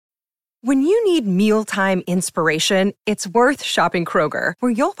When you need mealtime inspiration, it's worth shopping Kroger,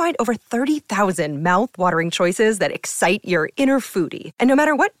 where you'll find over 30,000 mouth-watering choices that excite your inner foodie. And no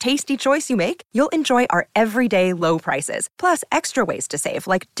matter what tasty choice you make, you'll enjoy our everyday low prices, plus extra ways to save,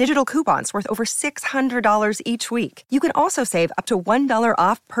 like digital coupons worth over $600 each week. You can also save up to $1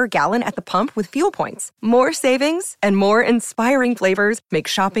 off per gallon at the pump with fuel points. More savings and more inspiring flavors make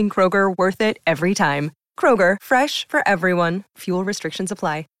shopping Kroger worth it every time. Kroger, fresh for everyone. Fuel restrictions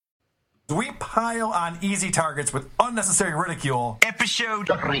apply. We pile on easy targets with unnecessary ridicule. Episode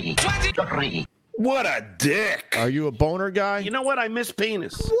 3. What a dick. Are you a boner guy? You know what? I miss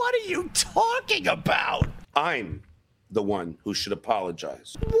penis. What are you talking about? I'm the one who should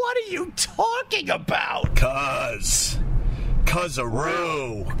apologize. What are you talking about?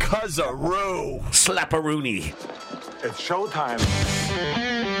 Cuz-a-roo. Slap-a-rooney. It's showtime.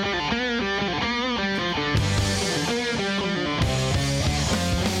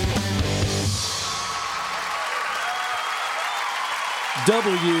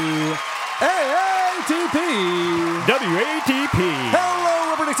 WATP. Hello,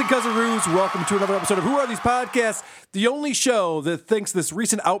 Rubber Dicks and Cousin-roos. Welcome to another episode of Who Are These Podcasts, the only show that thinks this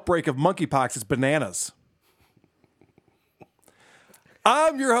recent outbreak of monkeypox is bananas.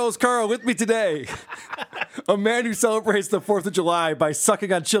 I'm your host, Carl. With me today, a man who celebrates the 4th of July by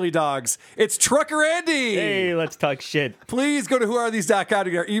sucking on chili dogs. It's Trucker Andy. Hey, let's talk shit. Please go to whoarethese.com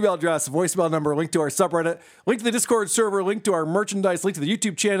to get our email address, voicemail number, link to our subreddit, link to the Discord server, link to our merchandise, link to the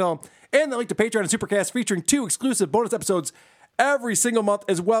YouTube channel, and the link to Patreon and Supercast featuring 2 exclusive bonus episodes every single month,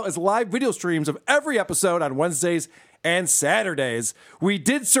 as well as live video streams of every episode on Wednesdays and Saturdays. We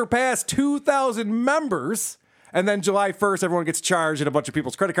did surpass 2,000 members. And then July 1st, everyone gets charged and a bunch of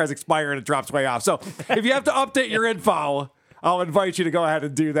people's credit cards expire and it drops way off. So if you have to update your info, I'll invite you to go ahead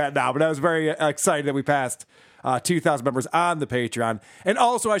and do that now. But I was very excited that we passed 2,000 members on the Patreon. And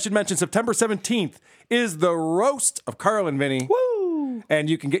also, I should mention, September 17th is the Roast of Carl and Vinny. Woo! And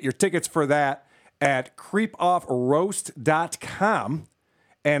you can get your tickets for that at creepoffroast.com.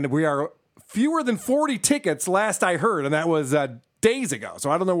 And we are fewer than 40 tickets last I heard, and that was days ago.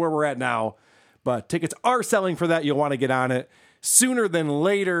 So I don't know where we're at now. But tickets are selling for that. You'll want to get on it sooner than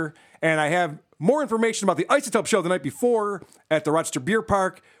later. And I have more information about the Isotope show the night before at the Rochester Beer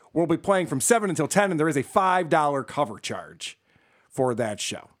Park. We'll be playing from 7 until 10, and there is a $5 cover charge for that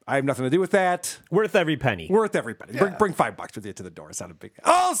show. I have nothing to do with that. Worth every penny. Worth every penny. Yeah. Bring $5 with you to the door. It's not a big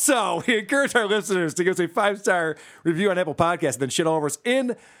deal. Also, we encourage our listeners to give us a 5-star review on Apple Podcasts and then shit all over us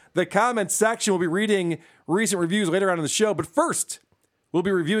in the comments section. We'll be reading recent reviews later on in the show. But first, we'll be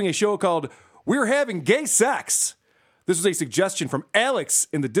reviewing a show called We're Having Gay Sex. This was a suggestion from Alex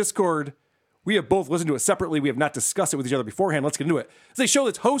in the Discord. We have both listened to it separately. We have not discussed it with each other beforehand. Let's get into it. It's a show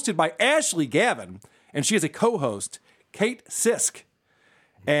that's hosted by Ashley Gavin, and she has a co-host, Kate Sisk.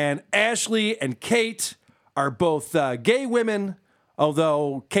 And Ashley and Kate are both gay women,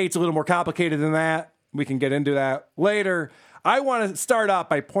 although Kate's a little more complicated than that. We can get into that later. I want to start off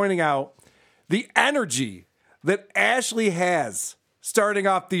by pointing out the energy that Ashley has starting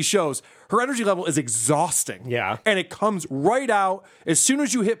off these shows. Her energy level is exhausting. Yeah. And it comes right out as soon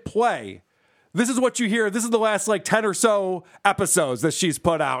as you hit play. This is what you hear. This is the last 10 or so episodes that she's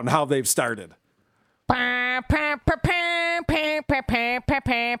put out and how they've started. Bottoms.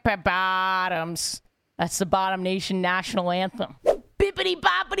 That's the Bottom Nation national anthem. Bippity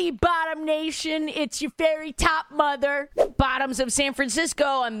boppity Bottom Nation, it's your fairy top mother. Bottoms of San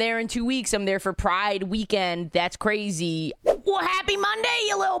Francisco, I'm there in 2 weeks. I'm there for Pride weekend. That's crazy. Well, happy Monday,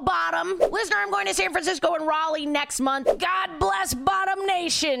 you little bottom. Listener, I'm going to San Francisco and Raleigh next month. God bless Bottom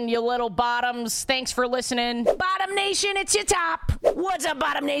Nation, you little bottoms. Thanks for listening. Bottom Nation, it's your top. What's up,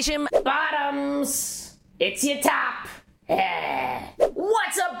 Bottom Nation? Bottoms, it's your top.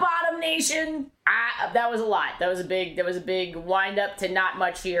 What's up, Bottom Nation? That was a lot. That was a big wind up to not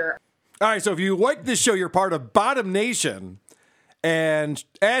much here. All right, so if you like this show, you're part of Bottom Nation, and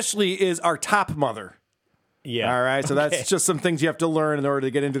Ashley is our top mother. Yeah. All right, so that's just some things you have to learn in order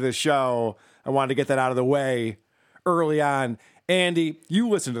to get into this show. I wanted to get that out of the way early on. Andy, you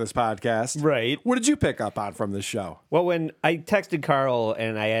listen to this podcast. Right. What did you pick up on from this show? Well, when I texted Carl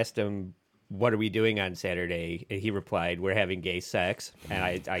and I asked him, what are we doing on Saturday? And he replied, we're having gay sex. And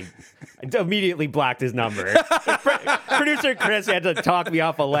I immediately blocked his number. Producer Chris had to talk me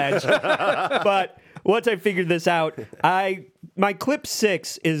off a ledge. But once I figured this out, my clip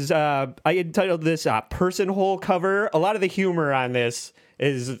 6 is, I entitled this Person Hole Cover. A lot of the humor on this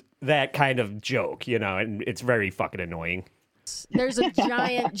is that kind of joke, and it's very fucking annoying. There's a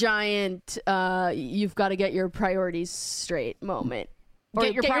giant, you've got to get your priorities straight moment.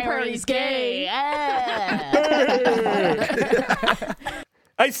 Get your priorities gay.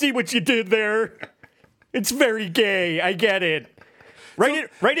 I see what you did there. It's very gay. I get it.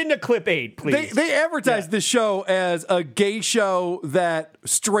 Right into clip 8, please. They advertise this show as a gay show that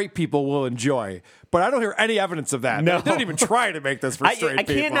straight people will enjoy, but I don't hear any evidence of that. No. They didn't even try to make this for straight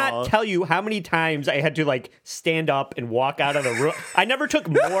people. I cannot tell you how many times I had to like stand up and walk out of the room. I never took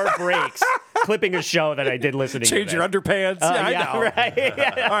more breaks clipping a show than I did listening Change to your underpants. I know. Right.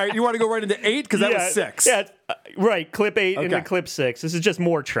 Yeah. All right, you want to go right into 8? Because that was 6. Yeah, right. Clip 8 Okay. into clip 6. This is just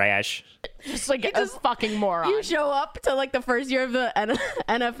more trash. Just like a fucking moron. You show up to like the first year of the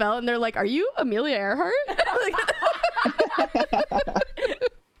NFL and they're like, "Are you Amelia Earhart?"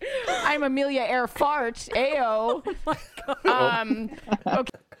 I'm Amelia Earfart. Ayo. Okay.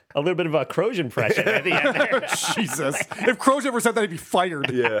 A little bit of a Croge impression at the end there. Jesus. If Croge ever said that, he'd be fired.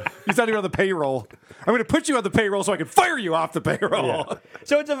 Yeah. He's not even on the payroll. I'm going to put you on the payroll so I can fire you off the payroll. Yeah.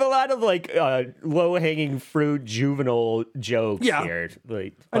 So it's a lot of like low-hanging fruit juvenile jokes here.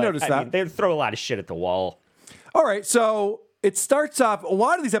 Like, I noticed that. mean, they throw a lot of shit at the wall. All right, so it starts off, a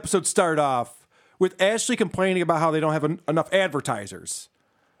lot of these episodes start off with Ashley complaining about how they don't have enough advertisers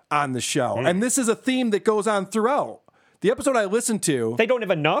on the show. And this is a theme that goes on throughout. The episode I listened to... They don't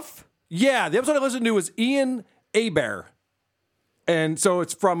have enough? Yeah, the episode I listened to was Ian Hebert. And so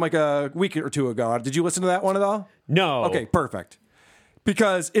it's from like a week or two ago. Did you listen to that one at all? No. Okay, perfect.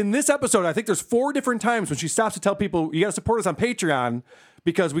 Because in this episode, I think there's 4 different times when she stops to tell people, you got to support us on Patreon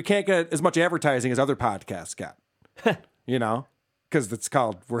because we can't get as much advertising as other podcasts get. You know? Because it's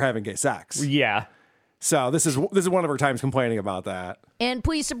called We're Having Gay Sex. Yeah. So this is one of her times complaining about that. And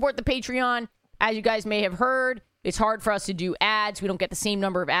please support the Patreon. As you guys may have heard, it's hard for us to do ads. We don't get the same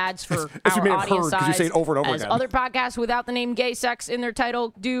number of ads for As you our may have audience heard, 'cause you size say it over and over as again. other podcasts without the name gay sex in their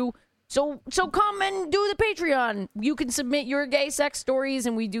title do. So come and do the Patreon. You can submit your gay sex stories,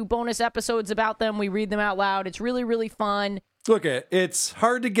 and we do bonus episodes about them. We read them out loud. It's really, really fun. Look, it's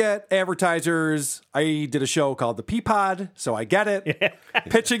hard to get advertisers. I did a show called The Peapod, so I get it.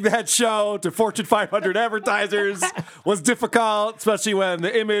 Pitching that show to Fortune 500 advertisers was difficult, especially when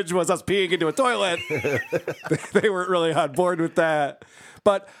the image was us peeing into a toilet. They weren't really on board with that.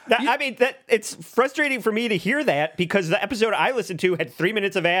 But it's frustrating for me to hear that because the episode I listened to had 3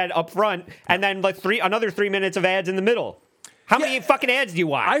 minutes of ad up front and then like another 3 minutes of ads in the middle. How many fucking ads do you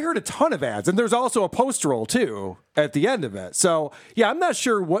want? I heard a ton of ads, and there's also a post roll too at the end of it. So yeah, I'm not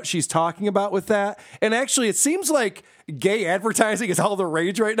sure what she's talking about with that. And actually, it seems like gay advertising is all the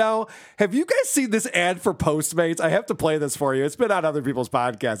rage right now. Have you guys seen this ad for Postmates? I have to play this for you. It's been on other people's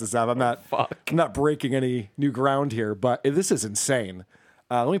podcasts and stuff. I'm not breaking any new ground here, but this is insane.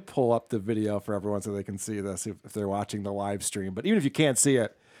 Let me pull up the video for everyone so they can see this if they're watching the live stream. But even if you can't see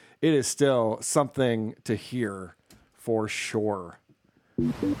it, it is still something to hear. For sure.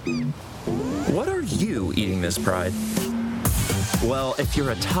 What are you eating this Pride? Well, if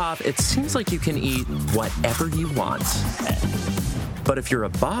you're a top, it seems like you can eat whatever you want. But if you're a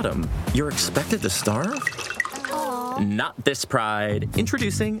bottom, you're expected to starve? Not this Pride.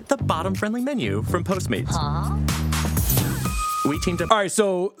 Introducing the bottom-friendly menu from Postmates. We teamed up. All right,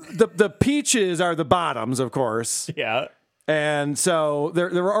 so the peaches are the bottoms, of course. Yeah. And so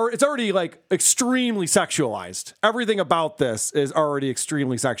it's already like extremely sexualized. Everything about this is already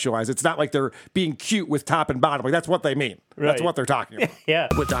extremely sexualized. It's not like they're being cute with top and bottom. Like that's what they mean. Right. That's what they're talking about. Yeah.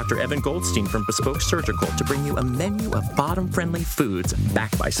 With Dr. Evan Goldstein from Bespoke Surgical to bring you a menu of bottom-friendly foods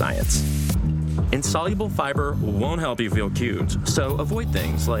backed by science. Insoluble fiber won't help you feel cute, so avoid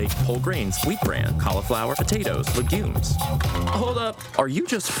things like whole grains, wheat bran, cauliflower, potatoes, legumes. Hold up, are you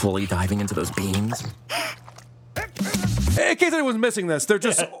just fully diving into those beans? In case anyone's missing this, they're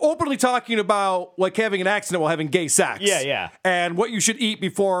just openly talking about like having an accident while having gay sex. Yeah. And what you should eat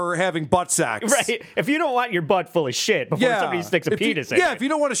before having butt sex. Right. If you don't want your butt full of shit before somebody sticks a penis in it. Yeah, if you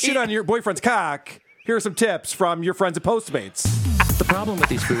don't want to shit on your boyfriend's cock, here are some tips from your friends at Postmates. The problem with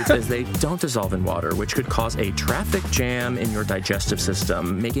these foods is they don't dissolve in water, which could cause a traffic jam in your digestive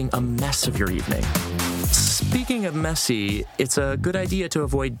system, making a mess of your evening. Speaking of messy, it's a good idea to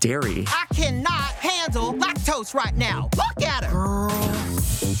avoid dairy. I cannot handle lactose right now. Look at her.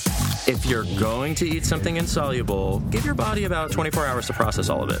 If you're going to eat something insoluble, give your body about 24 hours to process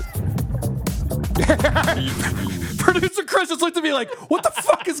all of it. Producer Chris just looked at me like, what the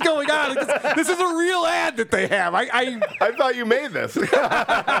fuck is going on? Like, this is a real ad that they have. I thought you made this. You're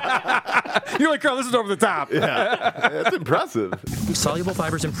like, Carl, this is over the top. Yeah, that's impressive. Soluble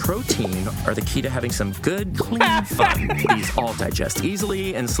fibers and protein are the key to having some good, clean fun. These all digest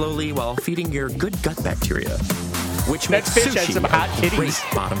easily and slowly while feeding your good gut bacteria. Which makes fish has sushi some hot a great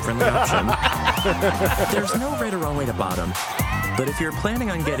titties. bottom-friendly option. There's no right or wrong way to bottom. But if you're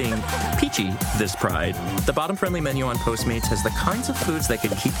planning on getting peachy this Pride, the bottom-friendly menu on Postmates has the kinds of foods that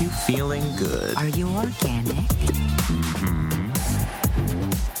could keep you feeling good. Are you organic?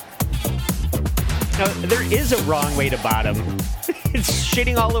 No, there is a wrong way to bottom. It's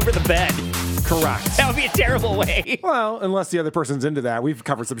shitting all over the bed. Correct. That would be a terrible way. Well, unless the other person's into that. We've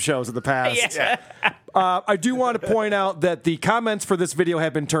covered some shows in the past. Yeah. I do want to point out that the comments for this video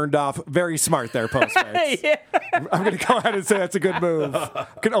have been turned off. Very smart there, Postmates. Yeah. I'm going to go ahead and say that's a good move.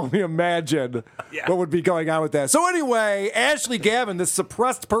 Can only imagine what would be going on with that. So anyway, Ashley Gavin, this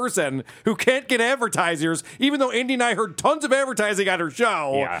suppressed person who can't get advertisers, even though Andy and I heard tons of advertising on her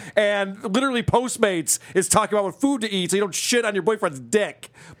show, Yeah. and literally Postmates is talking about what food to eat so you don't shit on your boyfriend's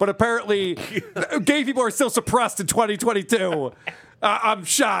dick. But apparently, gay people are still suppressed in 2022. I'm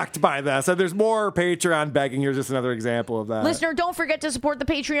shocked by this. And there's more Patreon begging. Here's just another example of that. Listener, don't forget to support the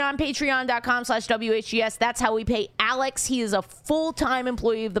Patreon, patreon.com/WHGS. That's how we pay Alex. He is a full-time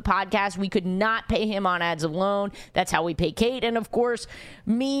employee of the podcast. We could not pay him on ads alone. That's how we pay Kate. And, of course,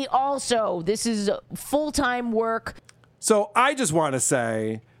 me also. This is full-time work. So I just want to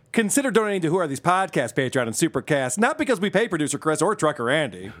say, consider donating to Who Are These Podcasts, Patreon, and Supercast, not because we pay producer Chris or Trucker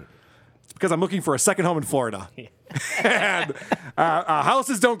Andy. It's because I'm looking for a second home in Florida. And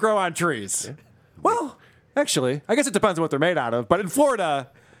houses don't grow on trees. Well, actually, I guess it depends on what they're made out of. But in Florida,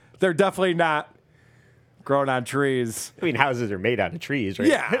 they're definitely not growing on trees. I mean, houses are made out of trees, right?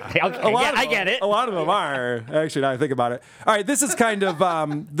 Yeah. Okay, I get it. A lot of them are. Actually, now I think about it. All right, this is kind of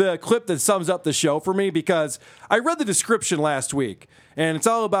the clip that sums up the show for me because I read the description last week, and it's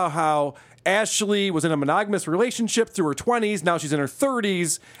all about how Ashley was in a monogamous relationship through her 20s. Now she's in her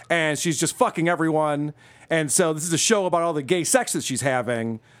 30s, and she's just fucking everyone. And so this is a show about all the gay sex that she's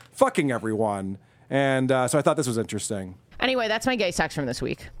having, fucking everyone. And so I thought this was interesting. Anyway, that's my gay sex from this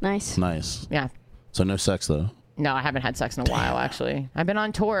week. Nice. Nice. Yeah. So no sex, though? No, I haven't had sex in a while, actually. I've been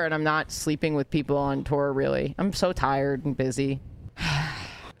on tour, and I'm not sleeping with people on tour, really. I'm so tired and busy.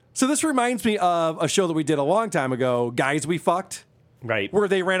 So this reminds me of a show that we did a long time ago, Guys We Fucked. Right. Where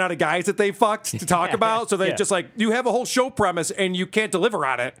they ran out of guys that they fucked to talk about. So they just like, you have a whole show premise and you can't deliver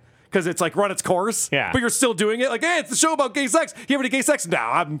on it because it's like run its course. Yeah. But you're still doing it. Like, hey, it's the show about gay sex. You have any gay sex? No,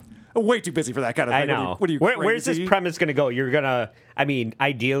 I'm way too busy for that kind of thing. I know. What are you Where's this crazy? premise going to go? You're going to, I mean,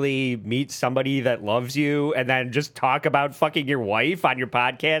 ideally meet somebody that loves you and then just talk about fucking your wife on your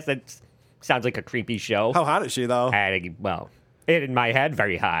podcast? That sounds like a creepy show. How hot is she, though? Well, in my head,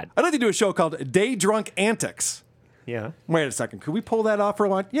 very hot. I'd like to do a show called Day Drunk Antics. Yeah. Wait a second. Could we pull that off for a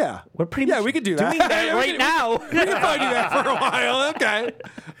while? Yeah. We're pretty much we could do that. doing that right now. We can probably do that for a while. Okay.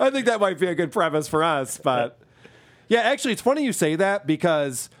 I think that might be a good premise for us. But yeah, actually, it's funny you say that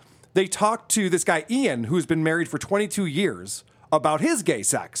because they talked to this guy, Ian, who's been married for 22 years, about his gay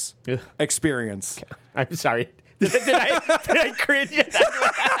sex experience. I'm sorry. Did I cringe?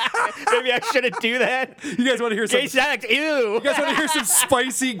 Maybe I shouldn't do that. You guys want to hear some gay sex? Ew. You guys want to hear some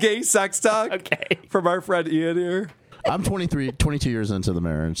spicy gay sex talk? Okay. From our friend Ian here. I'm 22 years into the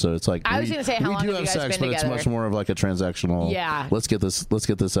marriage, so it's like I was gonna say, how long we do have you have guys sex, been but it's together? much more of like a transactional. Yeah. Let's get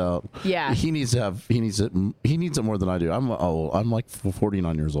this out. Yeah. He needs it more than I do. I'm like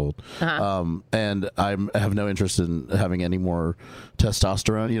 49 years old, and I have no interest in having any more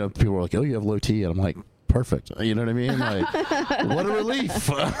testosterone. You know, people are like, "Oh, you have low T," and I'm like, perfect. You know what I mean? Like, what a relief.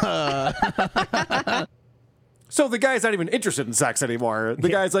 So the guy's not even interested in sex anymore. The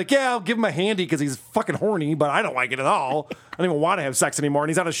guy's like, yeah, I'll give him a handy because he's fucking horny, but I don't like it at all. I don't even want to have sex anymore. And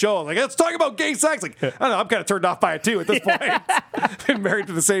he's on a show. I'm like, let's talk about gay sex. Like, I don't know. I'm kind of turned off by it too at this point. Been married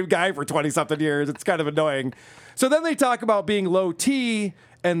to the same guy for 20-something years. It's kind of annoying. So then they talk about being low T,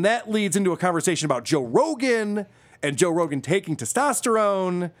 and that leads into a conversation about Joe Rogan and Joe Rogan taking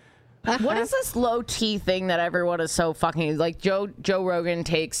testosterone. What is this low T thing that everyone is so fucking like? Joe Rogan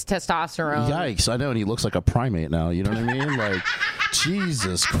takes testosterone. Yikes! I know, and he looks like a primate now. You know what I mean? Like,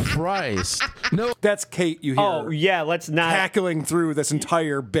 Jesus Christ! No, that's Kate. You hear? Oh yeah, let's not tackling through this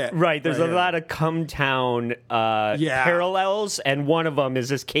entire bit. Right, there's a lot of Cumtown parallels, and one of them is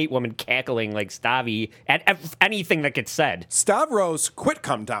this Kate woman cackling like Stavi at anything that gets said. Stavros quit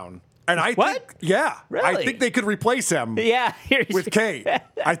Cumtown. And I think, yeah, Really? I think they could replace him. Yeah, with Kate.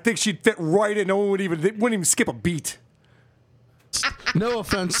 I think she'd fit right in. No one wouldn't even skip a beat. No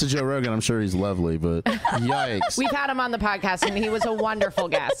offense to Joe Rogan, I'm sure he's lovely, but yikes. We've had him on the podcast, and he was a wonderful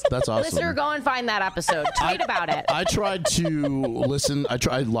guest. That's awesome. Listener, go and find that episode. Tweet about it. I tried to listen. I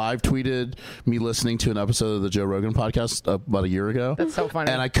live tweeted me listening to an episode of the Joe Rogan podcast about a year ago. That's so funny.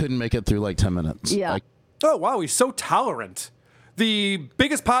 And I couldn't make it through like 10 minutes. Yeah. Oh, wow, he's so tolerant. The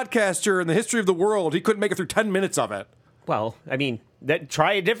biggest podcaster in the history of the world, he couldn't make it through 10 minutes of it. Well, I mean,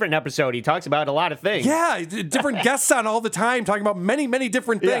 try a different episode. He talks about a lot of things. Yeah, different guests on all the time, talking about many, many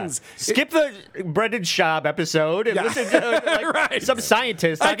different things. Skip the Brendan Schaub episode and listen to some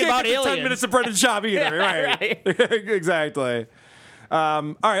scientists talking about aliens. 10 minutes of Brendan Schaub either, right? Exactly. All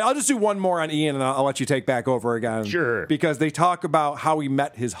right, I'll just do one more on Ian, and I'll let you take back over again. Sure. Because they talk about how he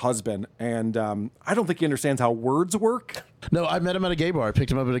met his husband, and I don't think he understands how words work. No, I met him at a gay bar. I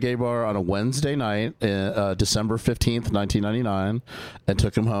picked him up at a gay bar on a Wednesday night, December 15th, 1999, and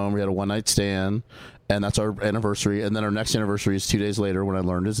took him home. We had a one-night stand, and that's our anniversary. And then our next anniversary is 2 days later when I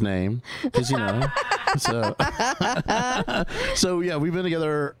learned his name, because, so yeah, we've been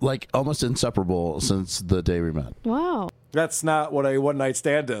together like almost inseparable since the day we met. Wow. That's not what a one-night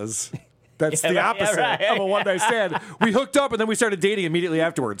stand is. That's the opposite of a one-night stand. We hooked up, and then we started dating immediately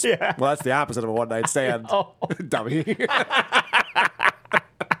afterwards. Yeah. Well, that's the opposite of a one-night stand. Oh. Dummy.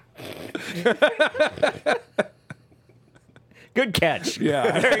 Good catch.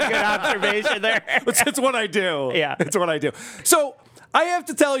 Yeah. Very good observation there. It's what I do. Yeah. It's what I do. So I have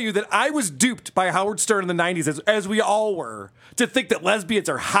to tell you that I was duped by Howard Stern in the 90s, as we all were, to think that lesbians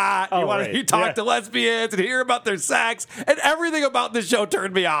are hot. You want to talk to lesbians and hear about their sex, and everything about this show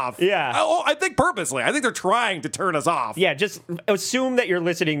turned me off. Yeah. I think purposely. I think they're trying to turn us off. Yeah, just assume that you're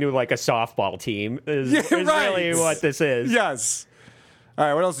listening to like a softball team is really what this is. Yes. All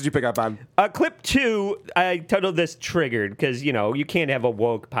right, what else did you pick up on? Clip 2, I titled this Triggered, because, you can't have a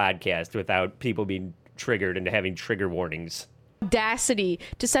woke podcast without people being triggered and having trigger warnings. Audacity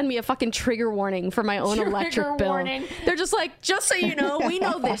to send me a fucking trigger warning for my own electric bill. Warning. They're just like, just so you know, we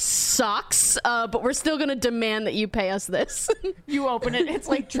know this sucks, but we're still going to demand that you pay us this. You open it, it's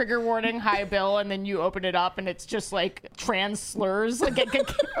like trigger warning, high bill, and then you open it up, and it's just like trans slurs.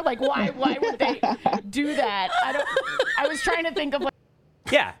 Like why would they do that? I was trying to think of like.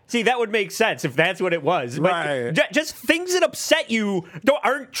 Yeah, see, that would make sense if that's what it was. But Right. Just things that upset you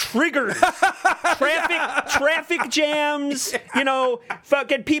aren't triggered. Traffic jams,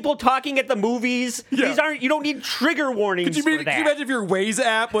 fucking people talking at the movies. Yeah. These aren't. You don't need trigger warnings for that. Could you imagine if your Waze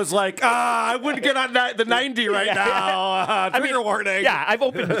app was like, I wouldn't get on the 90 right now. Trigger warning. Yeah, I've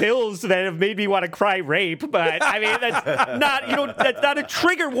opened bills that have made me want to cry rape, but I mean that's not that's not a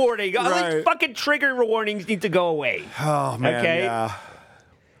trigger warning. All Right. these fucking trigger warnings need to go away. Oh, man, Okay? yeah.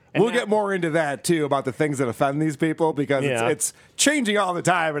 We'll get more into that, too, about the things that offend these people, because it's changing all the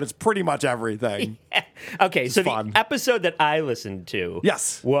time, and it's pretty much everything. Okay, so fun. the episode that I listened to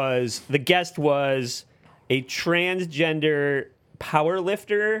the guest was a transgender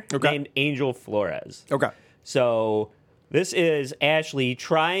powerlifter named Angel Flores. Okay. So this is Ashley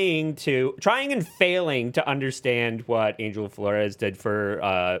trying and failing to understand what Angel Flores did for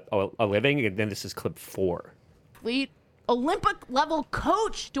a living, and then this is clip 4. Olympic level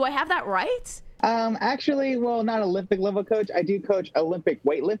coach. Do I have that right? Actually, well, not Olympic level coach. I do coach Olympic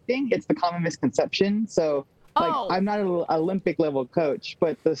weightlifting. It's the common misconception. So, I'm not an Olympic level coach,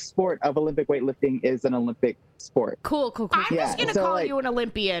 but the sport of Olympic weightlifting is an Olympic sport. Cool. I'm just going to call you an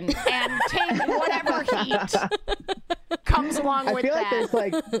Olympian and take whatever heat comes along with that. I feel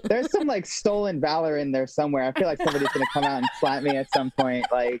like there's some stolen valor in there somewhere. I feel like somebody's going to come out and slap me at some point.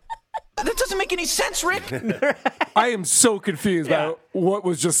 That doesn't make any sense, Rick. I am so confused by what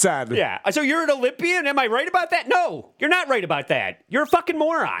was just said. Yeah. So you're an Olympian? Am I right about that? No, you're not right about that. You're a fucking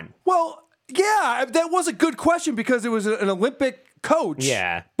moron. Well, yeah, that was a good question because it was an Olympic coach.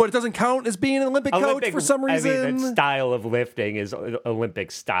 Yeah. But it doesn't count as being an Olympic coach for some reason. I mean, that style of lifting is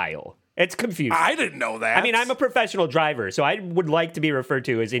Olympic style. It's confusing. I didn't know that. I mean, I'm a professional driver, so I would like to be referred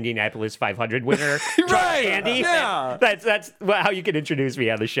to as Indianapolis 500 winner. Right. Andy. Yeah. That's how you can introduce me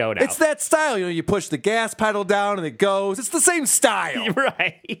on the show now. It's that style. You push the gas pedal down and it goes. It's the same style.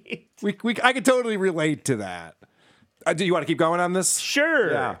 Right. I can totally relate to that. Do you want to keep going on this?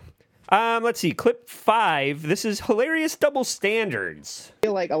 Sure. Yeah. Let's see. Clip 5. This is hilarious double standards. I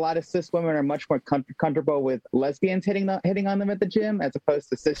feel like a lot of cis women are much more comfortable with lesbians hitting on them at the gym as opposed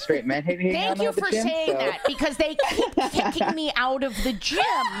to cis straight men hitting on them at the gym. Thank you for saying that, because they keep kicking me out of the gym.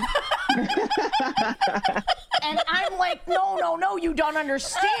 And I'm like, no, you don't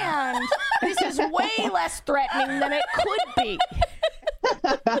understand. This is way less threatening than it could be.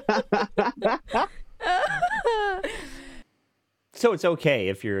 So it's okay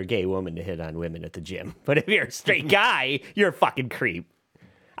if you're a gay woman to hit on women at the gym. But if you're a straight guy, you're a fucking creep.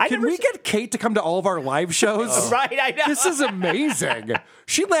 Can we get Kate to come to all of our live shows? Right, I know. This is amazing.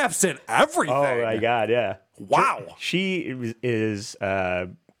 She laughs at everything. Oh, my God, yeah. Wow. She is,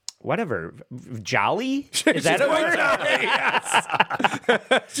 whatever, jolly? Is that a word?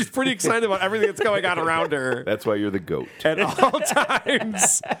 Yes. She's pretty excited about everything that's going on around her. That's why you're the goat. At all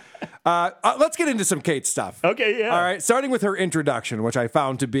times. Let's get into some Kate stuff. Okay, yeah. All right, starting with her introduction, which I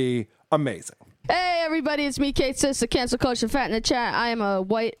found to be amazing. Hey, everybody, it's me, Kate Sis, the cancel culture fat in the chat. I am a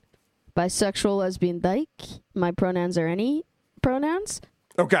white, bisexual, lesbian dyke. My pronouns are any pronouns.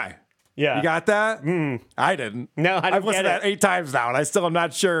 Okay. Yeah. You got that? I didn't. No, I didn't I've listened to get that 8 times now, and I still am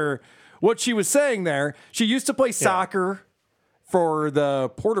not sure what she was saying there. She used to play soccer for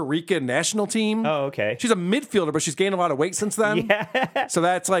the Puerto Rican national team. Oh, okay. She's a midfielder, but she's gained a lot of weight since then. Yeah. So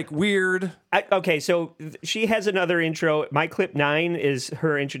that's like weird. Okay, so she has another intro. My clip 9 is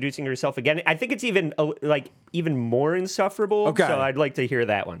her introducing herself again. I think it's even even more insufferable. Okay. So I'd like to hear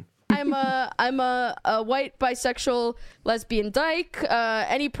that one. I'm a white, bisexual, lesbian dyke.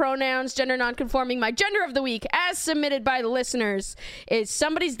 Any pronouns, gender nonconforming. My gender of the week, as submitted by the listeners, is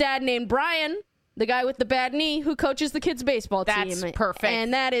somebody's dad named Brian, the guy with the bad knee who coaches the kids' baseball team. That's perfect.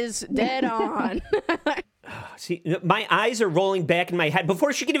 And that is dead on. See, my eyes are rolling back in my head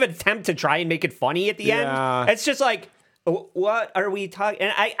before she can even attempt to try and make it funny at the end. It's just like, what are we talking?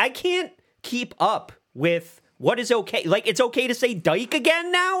 And I can't keep up with what is okay. Like, it's okay to say dyke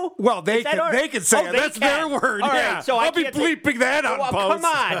again now? Well, they can say it. That's their word. All yeah. right, so I'll be bleeping that on post. Come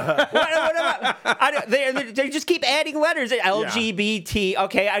on. They just keep adding letters. LGBT.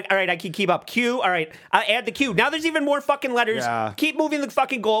 Okay, all right, I can keep up. Q. All right, I'll add the Q. Now there's even more fucking letters. Yeah. Keep moving the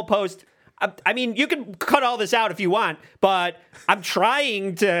fucking goalpost. I mean, you can cut all this out if you want, but I'm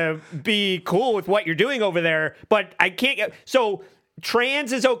trying to be cool with what you're doing over there, but I can't get... So...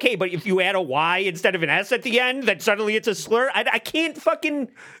 Trans is okay, but if you add a Y instead of an S at the end, then suddenly it's a slur. I can't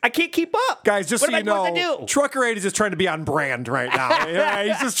keep up. Guys, just what so you know, Trucker 8 is just trying to be on brand right now. Yeah,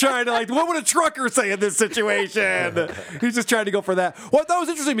 he's just trying to what would a trucker say in this situation? He's just trying to go for that. Well, that was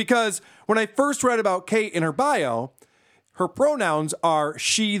interesting because when I first read about Kate in her bio, her pronouns are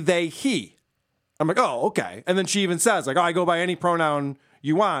she, they, he. I'm like, oh, okay. And then she even says, like, oh, I go by any pronoun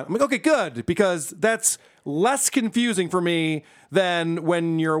you want. I'm like, okay, good, because that's less confusing for me than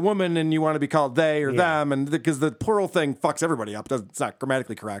when you're a woman and you want to be called they or them, and because the plural thing fucks everybody up. It's not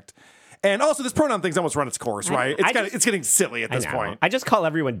grammatically correct. And also, this pronoun thing's almost run its course, right? It's getting silly at this point. I just call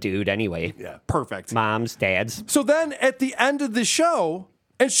everyone dude anyway. Yeah, perfect. Moms, dads. So then at the end of the show,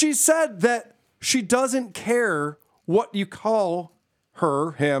 and she said that she doesn't care what you call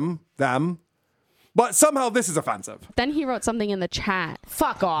her, him, them, but somehow this is offensive. Then he wrote something in the chat.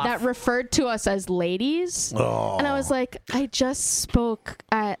 Fuck off. That referred to us as ladies. Oh. And I was like, I just spoke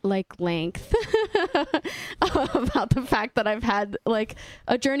at length about the fact that I've had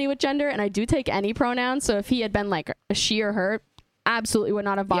a journey with gender, and I do take any pronoun. So if he had been like a she or her, absolutely would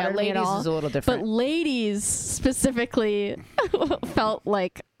not have bothered me at all. Ladies is a little different. But ladies specifically felt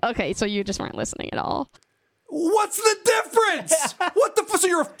like, okay, so you just weren't listening at all. What's the difference? What the fuck? So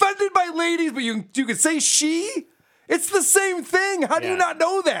you're offended by ladies, but you can say she? It's the same thing. How do you not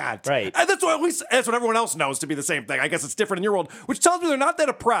know that? Right. And that's what everyone else knows to be the same thing. I guess it's different in your world, which tells me they're not that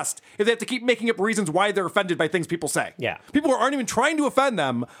oppressed if they have to keep making up reasons why they're offended by things people say. Yeah. People who aren't even trying to offend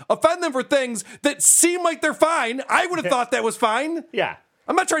them for things that seem like they're fine. I would have thought that was fine. Yeah.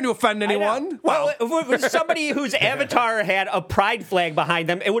 I'm not trying to offend anyone. Well, if it was somebody whose avatar had a pride flag behind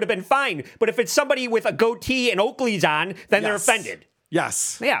them, it would have been fine. But if it's somebody with a goatee and Oakley's on, then they're offended.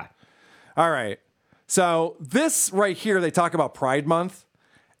 Yes. Yeah. All right. So this right here, they talk about Pride Month,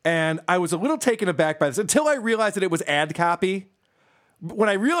 and I was a little taken aback by this until I realized that it was ad copy. When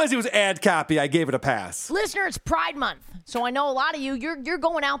I realized it was ad copy, I gave it a pass. Listener, it's Pride Month. So I know a lot of you're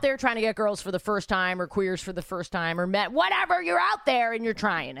going out there trying to get girls for the first time or queers for the first time or met, whatever. You're out there and you're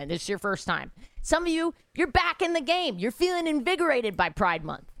trying and it's your first time. Some of you, you're back in the game. You're feeling invigorated by Pride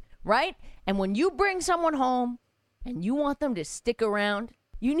Month, right? And when you bring someone home and you want them to stick around,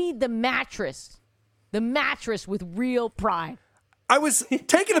 you need the mattress with real pride. I was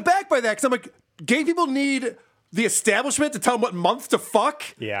taken aback by that because I'm like, gay people need the establishment to tell them what month to fuck?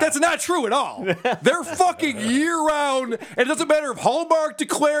 Yeah. That's not true at all. They're fucking year-round, and it doesn't matter if Hallmark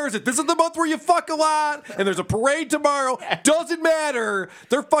declares that this is the month where you fuck a lot, and there's a parade tomorrow. Doesn't matter.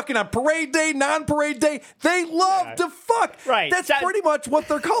 They're fucking on parade day, non-parade day. They love to fuck. Right. That's pretty much what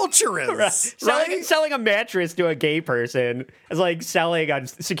their culture is. Right? Selling a mattress to a gay person is like selling a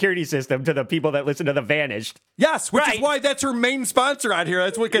security system to the people that listen to The Vanished. Yes, which is why that's her main sponsor out here.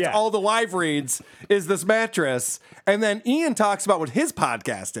 That's what gets all the live reads, is this mattress. And then Ian talks about what his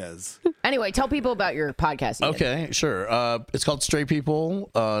podcast is. Anyway, tell people about your podcast, Ian. Okay, sure. It's called Straight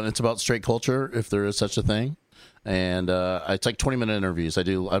People, and it's about straight culture, if there is such a thing. and it's like 20-minute interviews. I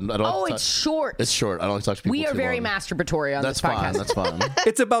don't. Oh, it's short. It's short. I don't like to talk to people. We are too very long. masturbatory on That's this podcast. fine. That's fine.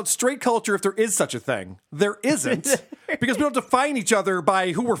 It's about straight culture if there is such a thing. There isn't. Because we don't define each other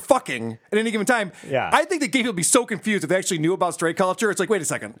by who we're fucking at any given time. Yeah. I think that gay people would be so confused if they actually knew about straight culture. It's like, wait a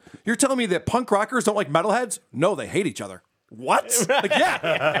second. You're telling me that punk rockers don't like metalheads? No, they hate each other. What? Like, yeah.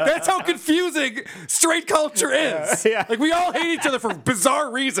 That's how confusing straight culture is. Yeah. Like, we all hate each other for bizarre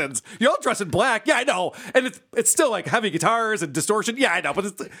reasons. You all dress in black. Yeah, I know. And it's still like heavy guitars and distortion. Yeah, I know.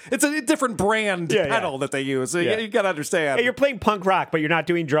 But it's a different brand pedal that they use. So you got to understand. Hey, you're playing punk rock, but you're not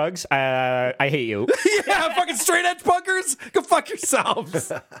doing drugs. I hate you. Yeah, fucking straight edge punkers. Go fuck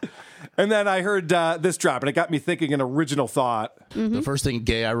yourselves. And then I heard this drop, and it got me thinking an original thought. The first thing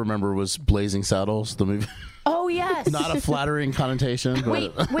gay I remember was Blazing Saddles, the movie. Oh, yes. Not a flattering connotation.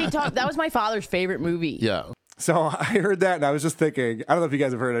 But Wait, Tom, that was my father's favorite movie. Yeah. So I heard that, and I was just thinking, I don't know if you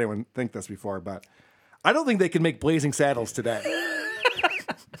guys have heard anyone think this before, but I don't think they can make Blazing Saddles today.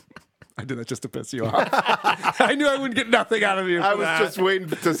 I did that just to piss you off. I knew I wouldn't get nothing out of you. I was just waiting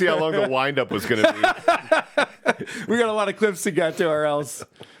to see how long the wind-up was going to be. We got a lot of clips to get to, or else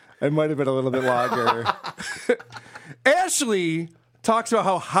it might have been a little bit longer. Ashley talks about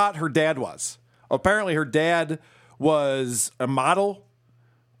how hot her dad was. Apparently, her dad was a model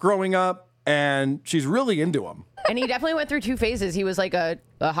growing up, and she's really into him. And he definitely went through two phases. He was like a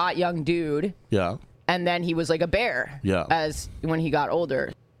hot young dude, Yeah. and then he was like a bear. Yeah. As when he got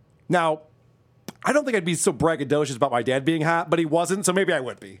older. Now, I don't think I'd be so braggadocious about my dad being hot, but he wasn't, so maybe I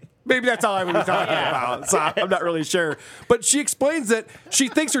would be. Maybe that's all I would be talking about. So I'm not really sure. But she explains that she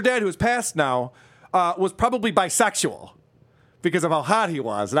thinks her dad, who has passed now, was probably bisexual because of how hot he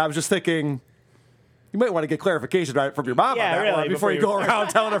was. And I was just thinking, you might want to get clarification from your mom on that one before you go around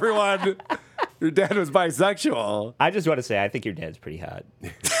telling everyone your dad was bisexual. I just want to say, I think your dad's pretty hot.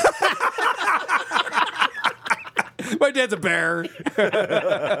 My dad's a bear.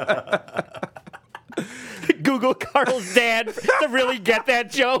 Google Carl's dad to really get that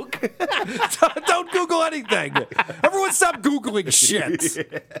joke. Don't Google anything. Everyone stop Googling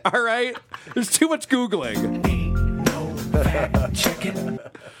shit. All right? There's too much Googling.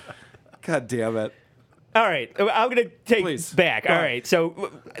 God damn it. All right. I'm going to take back. All right.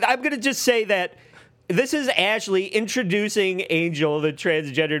 So I'm going to just say that this is Ashley introducing Angel, the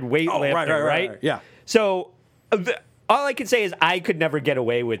transgendered weightlifter, right? Yeah. So all I can say is I could never get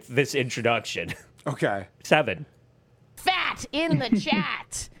away with this introduction. Okay. 7. Fat in the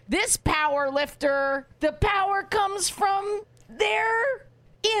chat. This power lifter, the power comes from their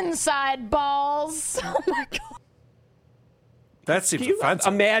inside balls. Oh my God. That seems Can you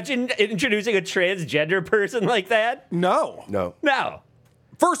offensive. imagine introducing a transgender person like that? No. No. No.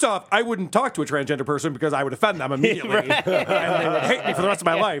 First off, I wouldn't talk to a transgender person because I would offend them immediately. Right. And they would hate me for the rest of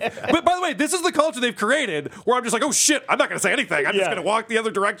my life. But by the way, this is the culture they've created where I'm just like, oh shit, I'm not going to say anything. I'm just going to walk the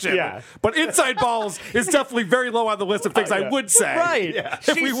other direction. Yeah. But inside balls is definitely very low on the list of things I would say. Right.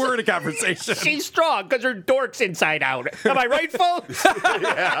 If we were in a conversation. She's strong because her dork's inside out. Am I right, folks?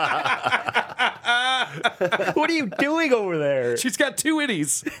 What are you doing over there? She's got 2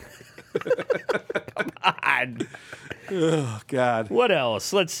 innies. Come on. Oh, God. What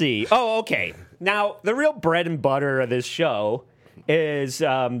else? Let's see. Oh, okay. Now, the real bread and butter of this show is,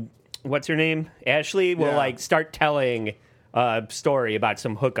 what's her name? Ashley will, start telling a story about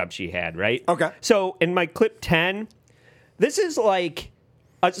some hookup she had, right? Okay. So, in my clip 10, this is like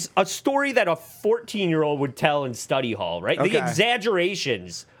a story that a 14-year-old would tell in study hall, right? Okay. The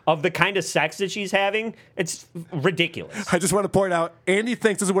exaggerations of the kind of sex that she's having, it's ridiculous. I just want to point out, Andy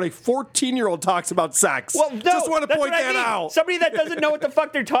thinks this is what a 14-year-old talks about sex. Well, no, just want to that's point what I that mean. out. Somebody that doesn't know what the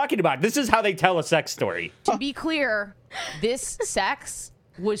fuck they're talking about. This is how they tell a sex story. To be clear, this sex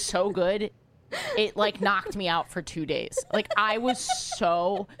was so good, it like knocked me out for 2 days. Like I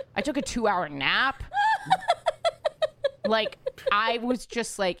took a 2-hour nap. Like I was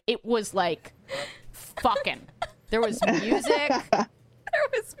just like, it was like fucking. There was music.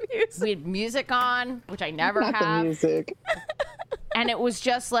 We had music on, which I never Not have. the music. And it was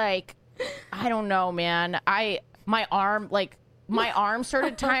just like, I don't know, man. My arm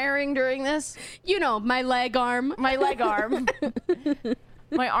started tiring during this. You know, my leg arm. My leg arm.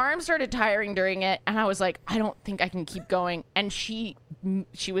 My arm started tiring during it, and I was like, I don't think I can keep going. And she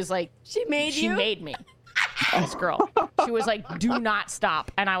was like, She made me. This girl. She was like, do not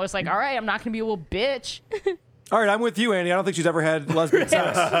stop. And I was like, all right, I'm not going to be a little bitch. All right, I'm with you, Andy. I don't think she's ever had lesbian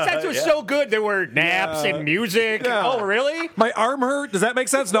sex. Sex was so good. There were naps and music. Yeah. Oh, really? My arm hurt? Does that make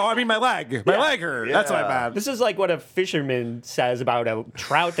sense? No, I mean my leg. My leg hurt. That's what I meant. This is like what a fisherman says about a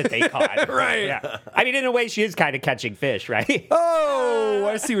trout that they caught. Right. Yeah. I mean, in a way, she is kind of catching fish, right? Oh,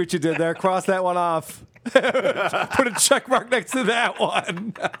 I see what you did there. Cross that one off. Put a check mark next to that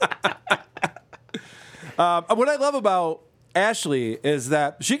one. What I love about Ashley is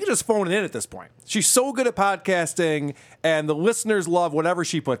that she can just phone it in at this point. She's so good at podcasting, and the listeners love whatever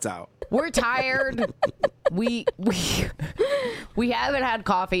she puts out. We're tired. We haven't had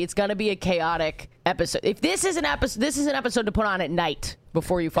coffee. It's gonna be a chaotic episode. If this is an episode to put on at night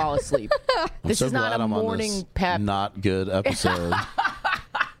before you fall asleep. This so is not glad a I'm on morning this pep. Not good episode.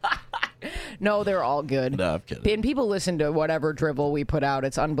 No, they're all good. No, I'm kidding. And people listen to whatever drivel we put out.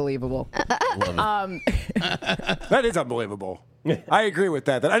 It's unbelievable. That is unbelievable. I agree with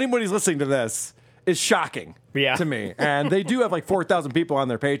that. That anybody who's listening to this is shocking to me. And they do have like 4,000 people on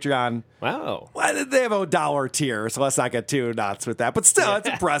their Patreon. Wow. Well, they have a $1 tier, so let's not get too nuts with that. But still, it's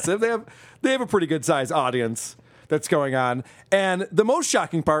impressive. They have a pretty good sized audience that's going on. And the most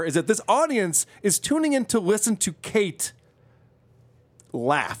shocking part is that this audience is tuning in to listen to Kate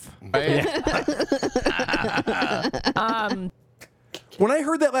laugh. When I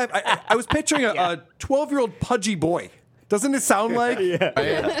heard that laugh, I was picturing a 12-year-old pudgy boy. Doesn't it sound like?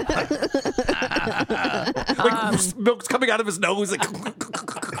 Like milk's coming out of his nose. Like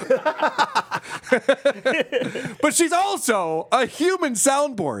but she's also a human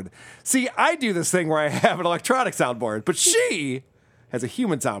soundboard. See, I do this thing where I have an electronic soundboard, but she has a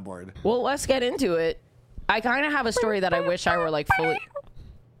human soundboard. Well, let's get into it. I kind of have a story that I wish I were like fully.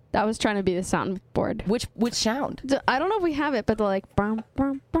 That was trying to be the soundboard. Which sound? I don't know if we have it, but they're like. Sound?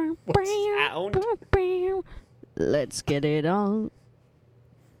 Let's get it on.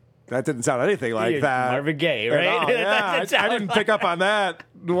 That didn't sound anything like that. Marvin Gaye, right? Yeah, I didn't pick up on that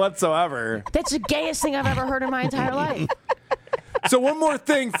whatsoever. That's the gayest thing I've ever heard in my entire life. So one more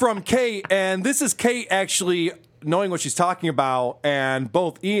thing from Kate, and this is Kate actually knowing what she's talking about, and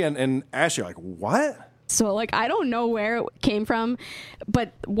both Ian and Ashley are like, what? So, like, I don't know where it came from,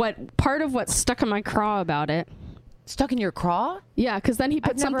 but what part of what stuck in my craw about it. Stuck in your craw? Yeah, because then he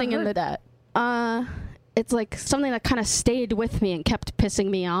put something in the... that. It's like something that kind of stayed with me and kept pissing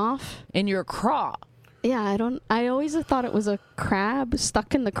me off. In your craw? Yeah, I always thought it was a crab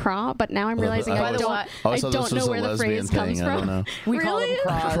stuck in the craw, but now I'm realizing I don't know where the phrase comes from. We call them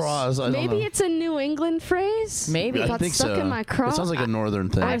craws. Maybe it's a New England phrase. Maybe. I think stuck in my craw. It sounds like a northern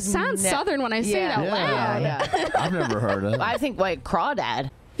thing. It sounds southern when I say it out loud. Yeah. I've never heard it. I think like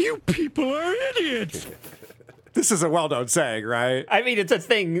crawdad. You people are idiots. This is a well-known saying, right? I mean, it's a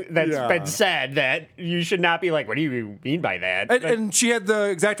thing that's been said that you should not be like, what do you mean by that? And she had the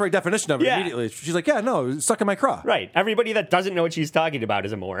exact right definition of it immediately. She's like, yeah, no, it's stuck in my craw. Right. Everybody that doesn't know what she's talking about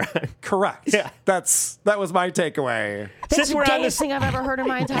is a moron. Correct. Yeah. That was my takeaway. That's the gayest thing I've ever heard in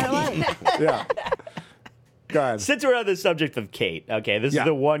my entire life. Yeah. Go ahead. Since we're on the subject of Kate, okay, this is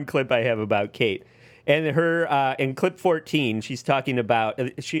the one clip I have about Kate. And her, in clip 14, she's talking about,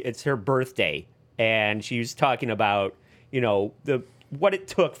 it's her birthday. And she was talking about, you know, what it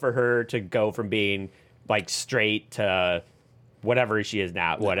took for her to go from being like straight to whatever she is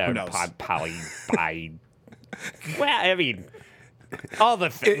now. Whatever. Well, I mean, all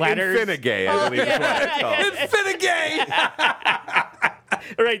the letters. Infinigay, I believe is what it's called. Infinigay!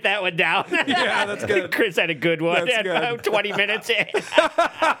 Write that one down. Yeah, that's good. Chris had a good one. That's good. About 20 minutes in.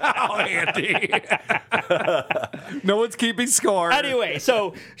 Oh, Andy. No one's keeping score. Anyway,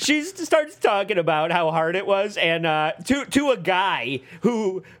 so she starts talking about how hard it was, and to a guy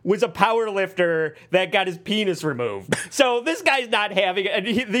who was a power lifter that got his penis removed. So this guy's not having it. And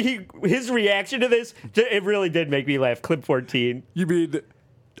his reaction to this, it really did make me laugh. Clip 14. You mean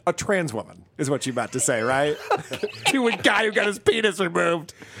a trans woman is what you meant to say, right? To a guy who got his penis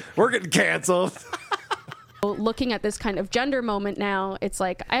removed. We're getting canceled. Looking at this kind of gender moment now, it's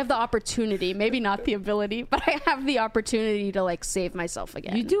like I have the opportunity, maybe not the ability, but I have the opportunity to like save myself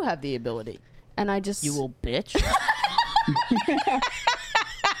again. You do have the ability. And I just... You little bitch.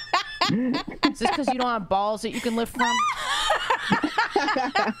 Is this because you don't have balls that you can lift from?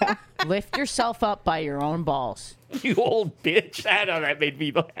 Lift yourself up by your own balls. You old bitch. I know that made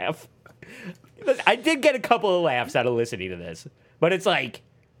me laugh. I did get a couple of laughs out of listening to this, but it's like,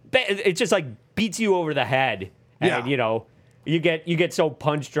 it just like beats you over the head. And, you know, you get so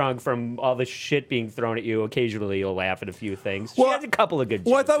punch drunk from all the shit being thrown at you. Occasionally you'll laugh at a few things. She has a couple of good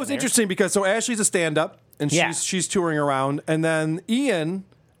jokes. Well, I thought it was interesting because so Ashley's a stand-up and she's touring around, and then Ian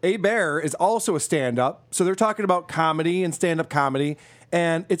A. Bear is also a stand-up. So they're talking about comedy and stand-up comedy.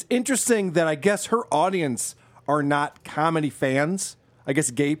 And it's interesting that I guess her audience are not comedy fans. I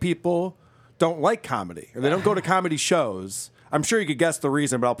guess gay people don't like comedy, or they don't go to comedy shows. I'm sure you could guess the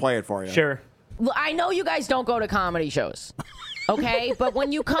reason, but I'll play it for you. Sure. Well, I know you guys don't go to comedy shows. Okay, but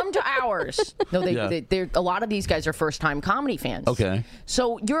when you come to ours, no, a lot of these guys are first-time comedy fans. Okay.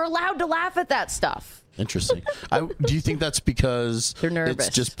 So you're allowed to laugh at that stuff. Interesting. Do you think that's because they're nervous?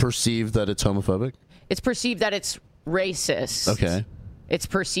 It's just perceived that it's homophobic? It's perceived that it's racist. Okay. It's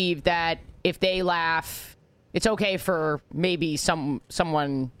perceived that if they laugh, it's okay for maybe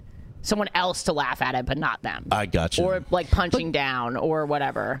someone else to laugh at it, but not them. I got you. Or like punching down or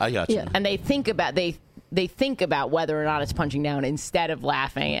whatever. I got you. Yeah. And they think about whether or not it's punching down instead of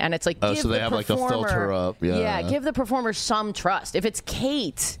laughing. And it's like, so they have like a filter up. Yeah. Give the performer some trust. If it's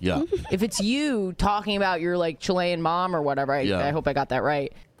Kate, if it's you talking about your like Chilean mom or whatever, I hope I got that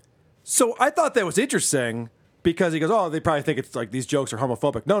right. So I thought that was interesting because he goes, oh, they probably think it's like these jokes are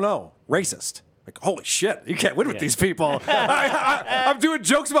homophobic. No, racist. Like, holy shit, you can't win with these people. I'm doing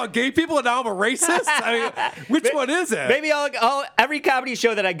jokes about gay people and now I'm a racist? I mean, which one is it? Maybe every comedy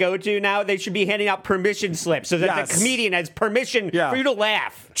show that I go to now, they should be handing out permission slips so that the comedian has permission for you to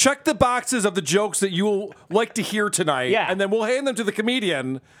laugh. Check the boxes of the jokes that you will like to hear tonight, and then we'll hand them to the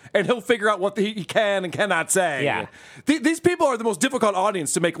comedian, and he'll figure out what he can and cannot say. Yeah. These people are the most difficult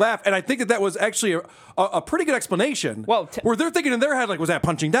audience to make laugh, and I think that was actually a pretty good explanation. Well, where they're thinking in their head, like, was that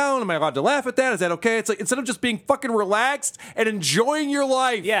punching down? Am I allowed to laugh at that? Is that okay? It's like, instead of just being fucking relaxed and enjoying your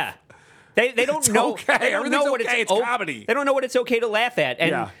life. Yeah. They don't it's know. Okay. They don't know what it's comedy. They don't know what it's okay to laugh at.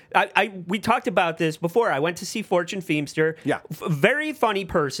 And we talked about this before. I went to see Fortune Feimster. Yeah. Very funny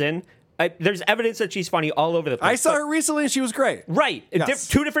person. There's evidence that she's funny all over the place. I saw her recently and she was great. Right. Yes.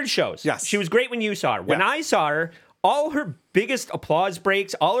 Two different shows. Yes. She was great when you saw her. When I saw her, all her biggest applause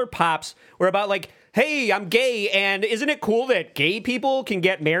breaks, all her pops were about like, hey, I'm gay, and isn't it cool that gay people can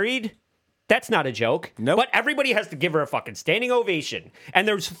get married? That's not a joke. Nope. But everybody has to give her a fucking standing ovation. And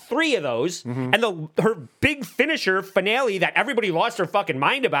there's 3 of those. Mm-hmm. And her big finisher finale that everybody lost their fucking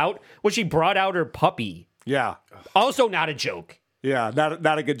mind about was she brought out her puppy. Yeah. Also not a joke. Yeah,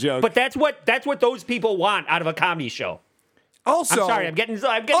 not a good joke. But that's what those people want out of a comedy show. Also, I'm sorry, I'm getting so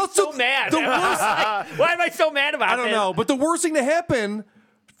mad. The worst, why am I so mad about I don't know, but the worst thing to happen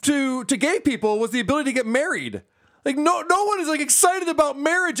to gay people was the ability to get married. Like no one is like excited about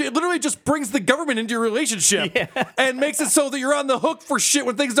marriage. It literally just brings the government into your relationship and makes it so that you're on the hook for shit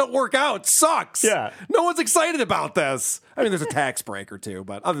when things don't work out. It sucks. Yeah. No one's excited about this. I mean, there's a tax break or two,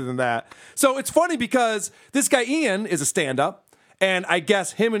 but other than that. So it's funny because this guy Ian is a stand-up, and I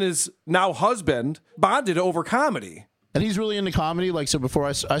guess him and his now husband bonded over comedy. And he's really into comedy. Like, so before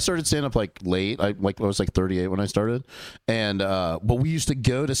I started stand up like late, I was like 38 when I started, and but we used to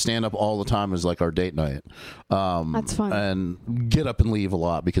go to stand up all the time as like our date night. That's fun. And get up and leave a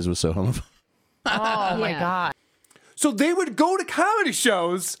lot because it was so homophobic. Oh my God. So they would go to comedy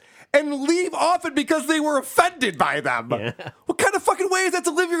shows and leave often because they were offended by them. Yeah. What kind of fucking way is that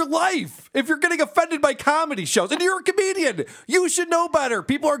to live your life? If you're getting offended by comedy shows and you're a comedian, you should know better.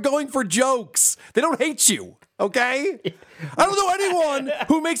 People are going for jokes. They don't hate you, okay? I don't know anyone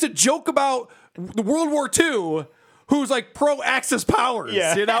who makes a joke about the World War II who's like pro-Axis powers.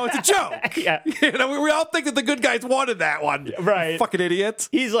 Yeah. You know, it's a joke. Yeah. You know, we all think that the good guys wanted that one. Right. Fucking idiots.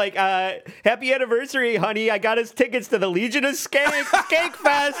 He's like, happy anniversary, honey. I got us tickets to the Legion of Skank, Skank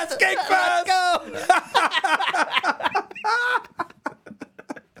Fest. Skank Fest. Let's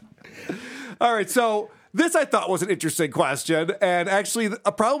go. All right, so this I thought was an interesting question and actually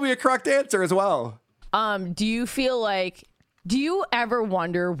probably a correct answer as well. Do you ever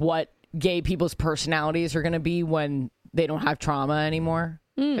wonder what gay people's personalities are going to be when they don't have trauma anymore?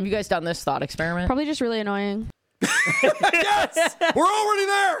 Have you guys done this thought experiment? Probably just really annoying. Yes! We're already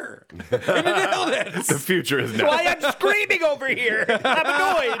there! And you nailed it! The future is now. Why I'm screaming over here. I'm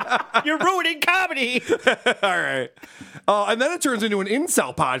annoyed. You're ruining comedy. All right. And then it turns into an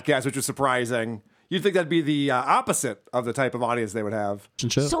incel podcast, which is surprising. You'd think that'd be the opposite of the type of audience they would have.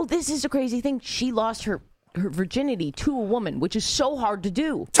 So this is a crazy thing. She lost her virginity to a woman, which is so hard to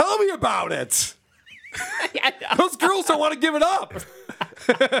do. Tell me about it. Those girls don't want to give it up.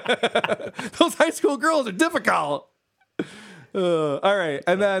 Those high school girls are difficult. All right.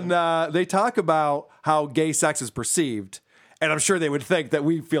 And then they talk about how gay sex is perceived. And I'm sure they would think that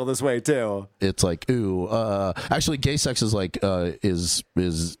we feel this way too. It's like, ooh, actually gay sex is like, is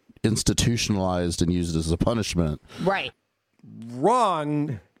institutionalized and used as a punishment. Right.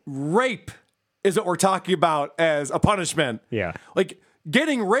 Wrong. Rape is what we're talking about as a punishment. Yeah. Like,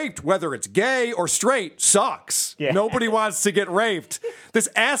 getting raped, whether it's gay or straight, sucks. Yeah. Nobody wants to get raped. This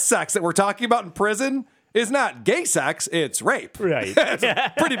ass sex that we're talking about in prison is not gay sex, it's rape. Right. It's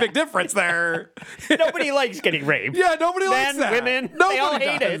a pretty big difference there. Nobody likes getting raped. Yeah, nobody likes that. Women, nobody they all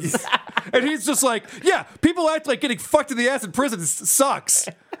hate it. And he's just like, yeah, people act like getting fucked in the ass in prison sucks.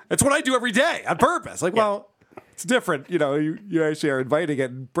 It's what I do every day on purpose. Like, well, It's different. You actually are inviting it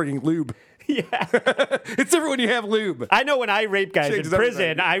and bringing lube. Yeah. It's different when you have lube. I know when I rape guys Changes in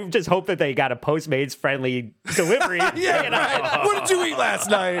prison, everything. I just hope that they got a Postmates friendly delivery. Yeah, right. What did you eat last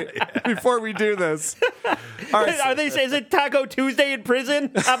night before we do this? All right. Are they saying, is it Taco Tuesday in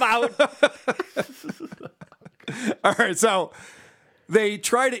prison? I'm out. All right, so they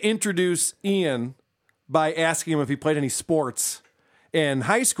try to introduce Ian by asking him if he played any sports in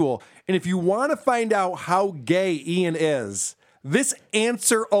high school. And if you want to find out how gay Ian is, this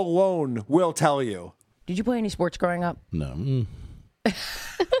answer alone will tell you. Did you play any sports growing up? No.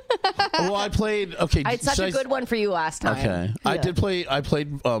 Well, I played. Okay, I had such a good one for you last time. Okay, I did play. I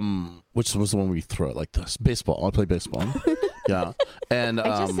played. Which was the one where you throw it like this? Baseball. I played baseball. Yeah, and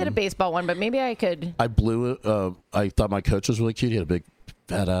I just did a baseball one, but maybe I could. I blew it. I thought my coach was really cute. He had a big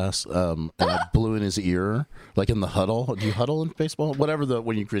fat ass, and I blew in his ear, like in the huddle. Do you huddle in baseball? Whatever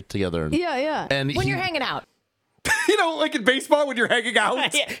when you get together. Yeah. And When you're hanging out. Like in baseball when you're hanging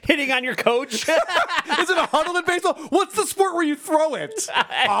out? Hitting on your coach? Is it a huddle in baseball? What's the sport where you throw it?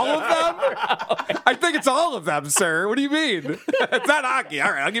 All of them? I think it's all of them, sir. What do you mean? It's not hockey.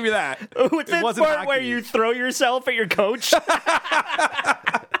 All right, I'll give you that. What's that sport where you throw yourself at your coach?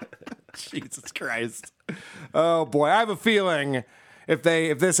 Jesus Christ. Oh, boy. I have a feeling if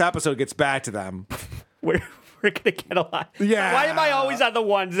this episode gets back to them... We're going to get a lot. Yeah. Why am I always on the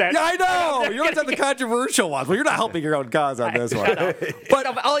ones that... Yeah, I know. You're always on the controversial ones. Well, you're not helping your own cause on this one.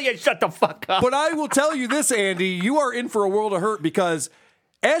 Shut the fuck up. But I will tell you this, Andy. You are in for a world of hurt because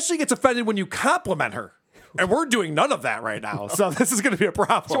Ashley gets offended when you compliment her. And we're doing none of that right now. So this is going to be a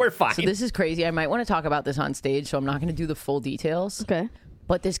problem. So we're fine. So this is crazy. I might want to talk about this on stage, so I'm not going to do the full details. Okay.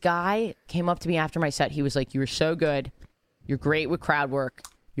 But this guy came up to me after my set. He was like, "You were so good. You're great with crowd work.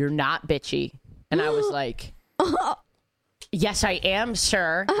 You're not bitchy." And I was like... Yes, I am,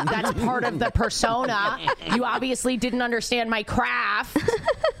 sir. That's part of the persona. You obviously didn't understand my craft.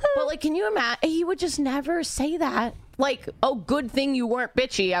 But, can you imagine? He would just never say that. Oh, good thing you weren't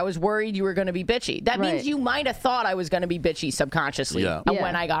bitchy. I was worried you were going to be bitchy. That means you might have thought I was going to be bitchy subconsciously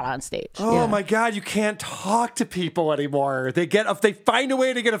when I got on stage. Oh, my God. You can't talk to people anymore. If they find a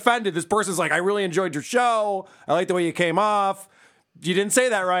way to get offended, this person's like, I really enjoyed your show. I like the way you came off. You didn't say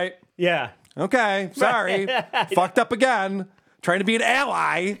that right. Yeah. Okay, sorry. Fucked up again. Trying to be an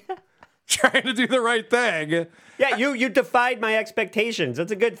ally. Trying to do the right thing. Yeah, you defied my expectations.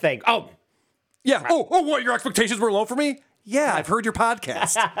 That's a good thing. Oh. Yeah. Oh, what? Your expectations were low for me? Yeah, I've heard your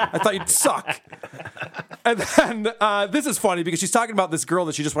podcast. I thought you'd suck. And then this is funny because she's talking about this girl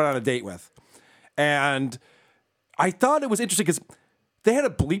that she just went on a date with. And I thought it was interesting because they had to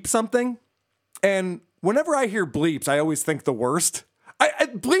bleep something. And whenever I hear bleeps, I always think the worst.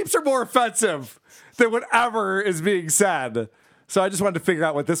 Bleeps are more offensive than whatever is being said. So I just wanted to figure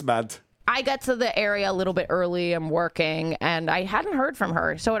out what this meant. I got to the area a little bit early. I'm working, and I hadn't heard from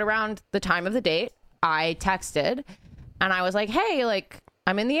her. So at around the time of the date, I texted, and I was like, hey,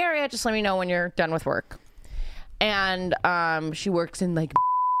 I'm in the area. Just let me know when you're done with work. And she works in,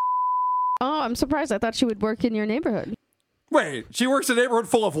 Oh, I'm surprised. I thought she would work in your neighborhood. Wait, she works in a neighborhood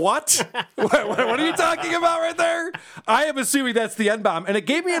full of what? what are you talking about right there? I am assuming that's the N-bomb. And it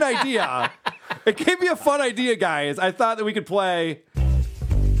gave me an idea. It gave me a fun idea, guys. I thought that we could play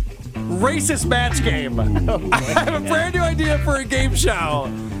Racist Match Game. I have a brand new idea for a game show.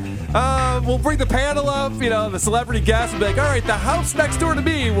 We'll bring the panel up, the celebrity guest, and be like, all right, the house next door to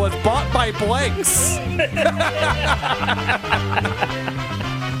me was bought by blanks.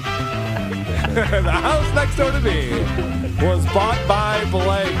 The house next door to me was bought by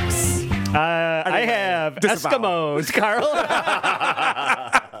blanks. I have Eskimos, Carl.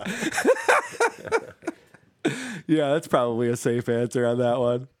 Yeah, that's probably a safe answer on that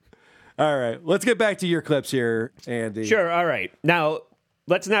one. All right, let's get back to your clips here, Andy. Sure, all right. Now,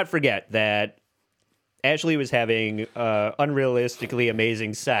 let's not forget that Ashley was having unrealistically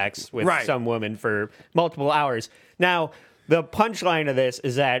amazing sex with some woman for multiple hours. Now, the punchline of this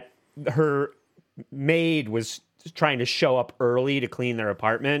is that her maid was trying to show up early to clean their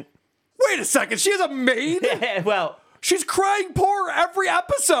apartment. Wait a second, she has a maid? Well, she's crying poor every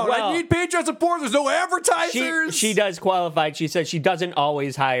episode. I need Patreon support. There's no advertisers. She does qualify. She says she doesn't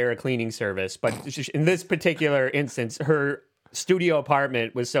always hire a cleaning service, but in this particular instance, her studio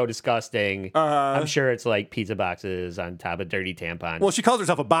apartment was so disgusting. I'm sure it's like pizza boxes on top of dirty tampons. Well, she calls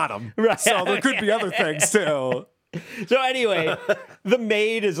herself a bottom, so there could be other things too. So anyway, the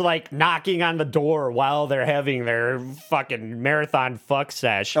maid is knocking on the door while they're having their fucking marathon fuck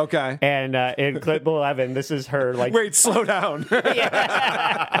sesh. Okay. And in clip 11, this is her Wait, slow down. Clip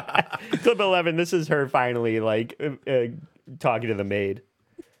 11, this is her finally talking to the maid.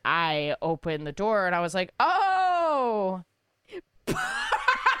 I opened the door and I was like, oh,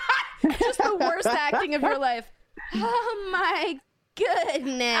 Just the worst acting of your life. Oh my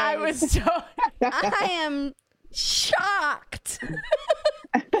goodness. I am shocked.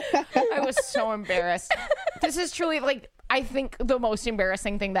 I was so embarrassed. This is truly, like, I think the most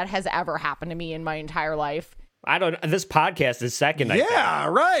embarrassing thing that has ever happened to me in my entire life. I don't. This podcast is second. I think.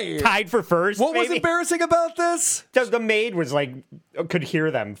 Right. Tied for first. What was maybe? embarrassing about this? The maid was like, could hear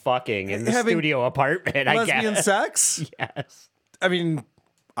them fucking in the studio apartment. I Lesbian guess. sex? Yes. I mean,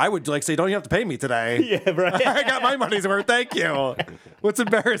 I would say, don't you have to pay me today? Yeah, right. I got my money's worth. Thank you. What's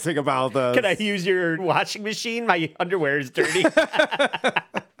embarrassing about this? Can I use your washing machine? My underwear is dirty.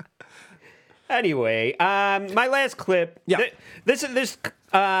 Anyway, my last clip. Yeah. This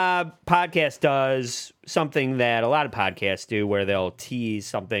podcast does something that a lot of podcasts do, where they'll tease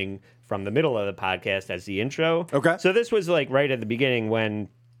something from the middle of the podcast as the intro. Okay. So this was like right at the beginning when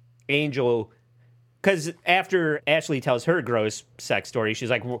Angel, because after Ashley tells her gross sex story, she's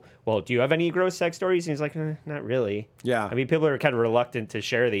like, "Well, do you have any gross sex stories?" And he's like, "Not really." Yeah. I mean, people are kind of reluctant to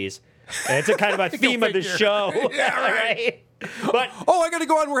share these. And it's a kind of a theme of the show. Yeah, right. But I got to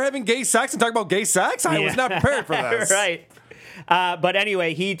go on. We're having gay sex and talk about gay sex. I was not prepared for this. Right. But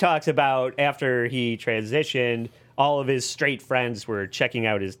anyway, he talks about after he transitioned, all of his straight friends were checking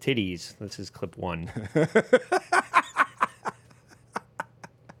out his titties. This is clip 1.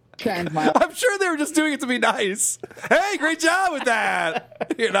 I'm sure they were just doing it to be nice. Hey, great job with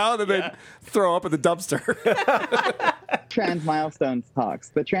that. You know, then they throw up in the dumpster. Trans milestones talks.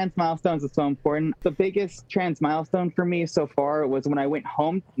 The trans milestones is so important. The biggest trans milestone for me so far was when I went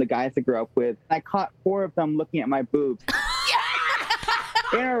home to the guys I grew up with. I caught 4 of them looking at my boobs.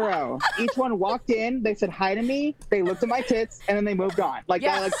 In a row. Each one walked in, they said hi to me, they looked at my tits, and then they moved on. Like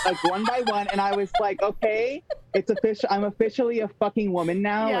one by one, and I was like, okay, it's official. I'm officially a fucking woman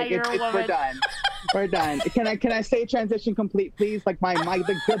now. Yeah, like you're a woman. we're done. We're done. Can I say transition complete, please? Like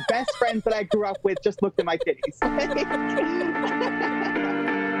the best friends that I grew up with just looked at my titties.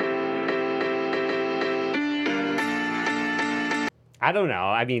 I don't know.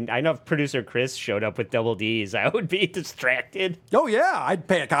 I mean, I know if producer Chris showed up with double D's, I would be distracted. Oh, yeah. I'd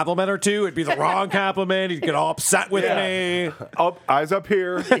pay a compliment or two. It'd be the wrong compliment. He'd get all upset with me. Eyes up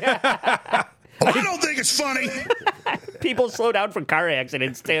here. I don't think it's funny. People slow down for car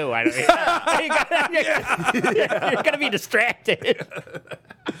accidents, too. You're going to be distracted.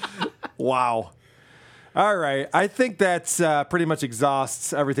 Wow. All right. I think that's pretty much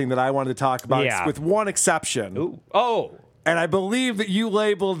exhausts everything that I wanted to talk about, Yeah. with one exception. Ooh. Oh. And I believe that you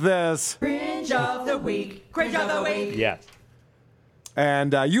labeled this. Cringe of the week. Cringe of the week. Yes.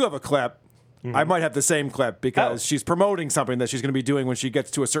 And you have a clip. I might have the same clip because she's promoting something that she's going to be doing when she gets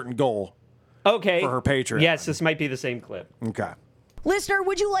to a certain goal. Okay. For her Patreon. Yes, this might be the same clip. Okay. Listener,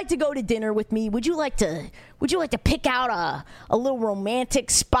 would you like to go to dinner with me? Would you like to pick out a little romantic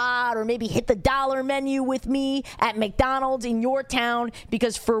spot, or maybe hit the dollar menu with me at McDonald's in your town?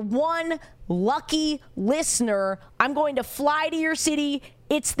 Because for one lucky listener, I'm going to fly to your city.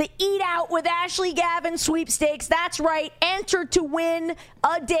 It's the Eat Out with Ashley Gavin sweepstakes. That's right. Enter to win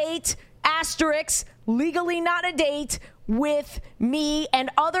a date, asterisk, legally not a date, with me.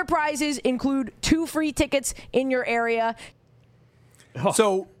 And other prizes include 2 free tickets in your area.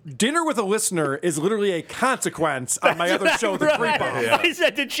 So, dinner with a listener is literally a consequence on my other show, The Creep Off. I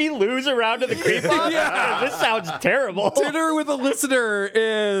said, did she lose a round of the Creep Off? Yeah. This sounds terrible. Dinner with a listener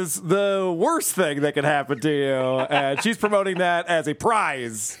is the worst thing that can happen to you. And she's promoting that as a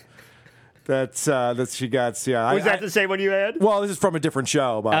prize. That she got. Yeah. Was that the same one you had? Well, this is from a different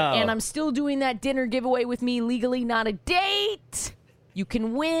show. But And I'm still doing that dinner giveaway with me, legally not a date. You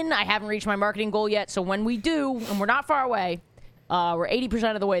can win. I haven't reached my marketing goal yet, so when we do, and we're not far away, we're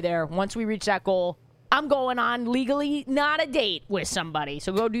 80% of the way there. Once we reach that goal, I'm going on legally not a date with somebody.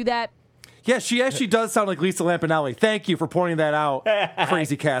 So go do that. yeah, she actually does sound like Lisa Lampanelli. Thank you for pointing that out,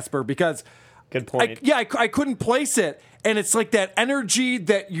 Crazy Casper, because Good point. I couldn't place it. And it's like that energy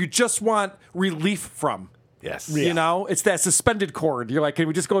that you just want relief from. Yes. You know, it's that suspended chord. You're like, can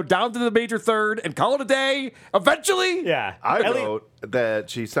we just go down to the major third and call it a day eventually? Yeah. I wrote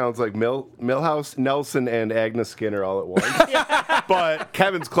that she sounds like Milhouse, Nelson, and Agnes Skinner all at once. But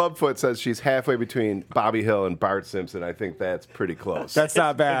Kevin's Clubfoot says she's halfway between Bobby Hill and Bart Simpson. I think that's pretty close. That's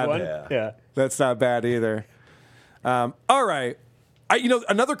not bad. Yeah. That's not bad either. All right.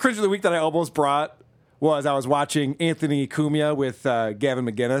 Another cringe of the week that I almost brought was I was watching Anthony Cumia with Gavin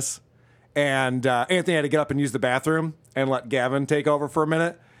McGinnis. And Anthony had to get up and use the bathroom and let Gavin take over for a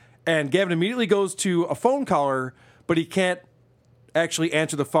minute. And Gavin immediately goes to a phone caller, but he can't actually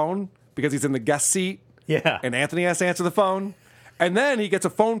answer the phone because he's in the guest seat. Yeah. And Anthony has to answer the phone. And then he gets a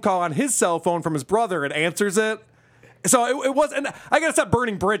phone call on his cell phone from his brother and answers it. So it was, and I got to stop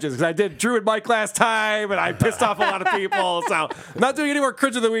burning bridges because I did Drew and Mike last time, and I pissed off a lot of people. So I'm not doing any more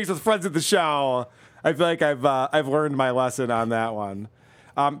Cringe of the Weeks with friends of the show. I feel like I've learned my lesson on that one.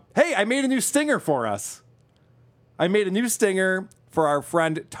 Hey, I made a new stinger for us. I made a new stinger for our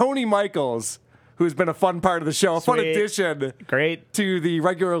friend Tony Michaels, who's been a fun part of the show, a fun addition to the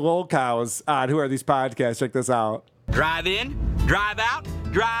regular Lol Cows on Who Are These Podcasts. Check this out. Drive in, drive out,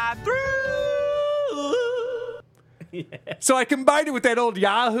 drive through. Yeah. So I combined it with that old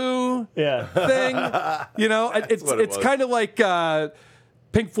Yahoo thing. You know, it's kind of like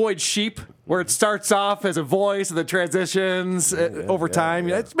Pink Floyd Sheep, where it starts off as a voice and then transitions over time.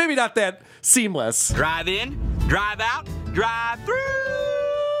 Yeah. It's maybe not that seamless. Drive in, drive out, drive through.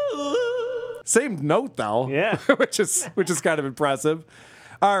 Same note though. Yeah. which is kind of impressive.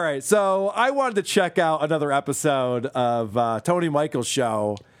 All right, so I wanted to check out another episode of Tony Michael's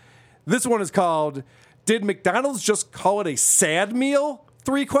show. This one is called "Did McDonald's Just Call It a Sad Meal?"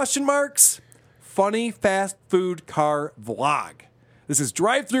 3 question marks. Funny fast food car vlog. This is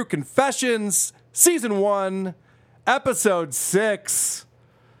Drive-Thru Confessions, Season 1, Episode 6.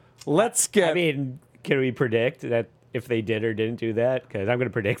 Let's get... I mean, can we predict that if they did or didn't do that? Because I'm going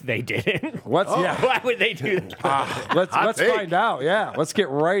to predict they didn't. Why would they do that? Let's find out. Yeah, let's get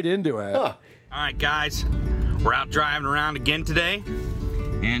right into it. All right, guys. We're out driving around again today.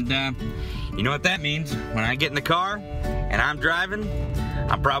 And you know what that means. When I get in the car and I'm driving,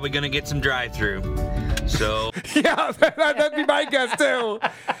 I'm probably going to get some drive-thru. So... yeah, that'd be my guess, too.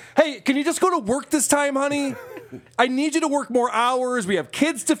 Hey, can you just go to work this time, honey? I need you to work more hours. We have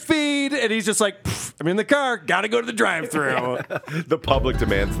kids to feed. And he's just like, I'm in the car. Got to go to the drive-thru. The public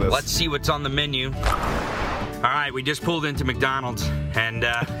demands this. Let's see what's on the menu. All right, we just pulled into McDonald's. And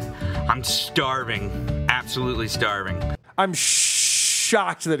I'm starving. Absolutely starving. I'm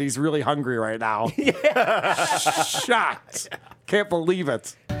shocked that he's really hungry right now. Shocked. Can't believe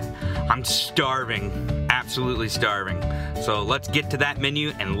it. I'm starving. Absolutely starving. So let's get to that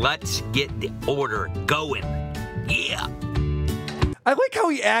menu and let's get the order going. Yeah. I like how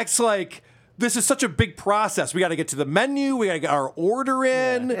he acts like this is such a big process. We got to get to the menu. We got to get our order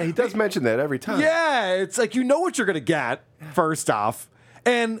in. Yeah, he does mention that every time. Yeah, it's like you know what you're going to get, first off.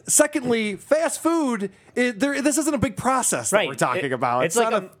 And secondly, fast food, this isn't a big process that we're talking about. It's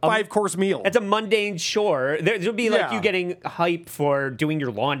like not a 5-course meal. It's a mundane chore. There'll be like you getting hype for doing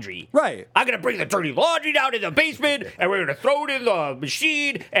your laundry. Right. I'm going to bring the dirty laundry down to the basement, and we're going to throw it in the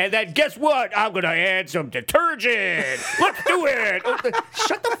machine, and then guess what? I'm going to add some detergent. Let's do it.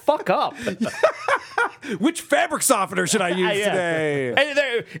 Shut the fuck up. Which fabric softener should I use today?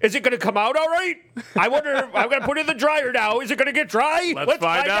 Is it going to come out all right? I wonder. I'm going to put it in the dryer now. Is it going to get dry? Let's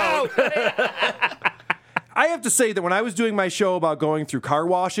find out. I have to say that when I was doing my show about going through car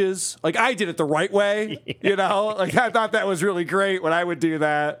washes, like I did it the right way, you know? Like I thought that was really great when I would do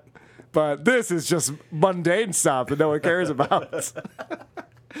that. But this is just mundane stuff that no one cares about.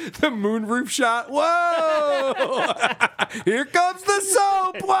 The moonroof shot. Whoa! Here comes the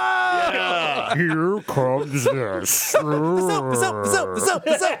soap. Whoa! Yeah. Here comes the soap. The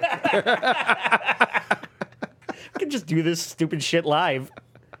soap. I can just do this stupid shit live.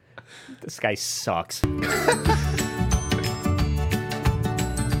 This guy sucks. Hi,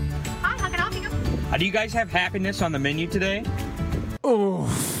 how can I help you? Do you guys have happiness on the menu today?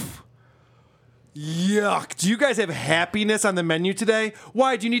 Oof. Yuck. Do you guys have happiness on the menu today?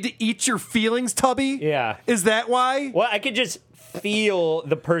 Why? Do you need to eat your feelings, Tubby? Yeah. Is that why? Well, I could just feel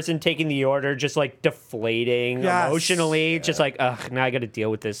the person taking the order just like deflating emotionally. Just like, ugh, now I got to deal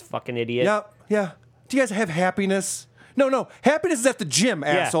with this fucking idiot. Yep. Yeah. Do you guys have happiness? No. Happiness is at the gym,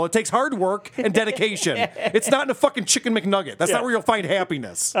 asshole. It takes hard work and dedication. It's not in a fucking chicken McNugget. That's not where you'll find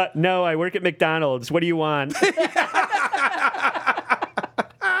happiness. No, I work at McDonald's. What do you want?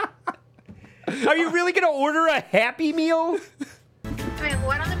 Are you really going to order a Happy Meal? Wait,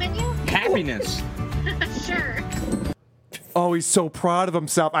 what on the menu? Happiness. Sure. Oh, he's so proud of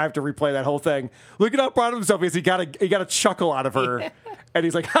himself. I have to replay that whole thing. Look at how proud of himself he is. He got a chuckle out of her. And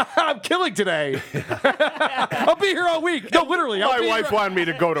he's like, I'm killing today. I'll be here all week. No, literally. My wife wanted me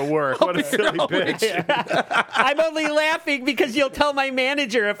to go to work. What a silly bitch. I'm only laughing because you'll tell my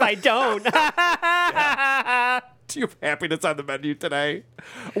manager if I don't. Do you have happiness on the menu today?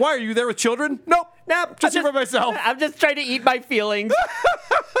 Why, are you there with children? Nope. Just here by myself. I'm just trying to eat my feelings.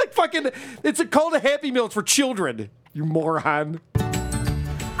 It's called a Happy Meal. It's for children, you moron. Hi,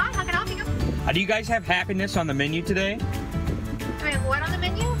 how can I help you? Do you guys have happiness on the menu today? Wait, what on the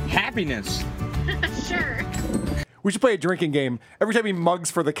menu? Happiness. Sure. We should play a drinking game. Every time he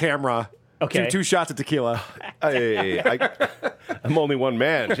mugs for the camera, okay, 2 shots of tequila. I'm only one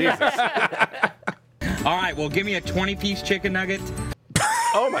man. Jesus. All right, well, give me a 20-piece chicken nugget.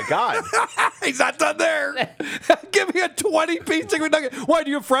 Oh my God. He's not done there. Give me a 20-piece chicken nugget. Why,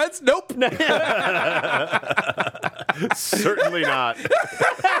 do you have friends? Nope. Certainly not.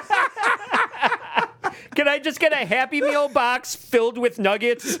 Can I just get a Happy Meal box filled with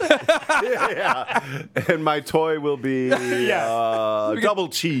nuggets? Yeah. And my toy will be double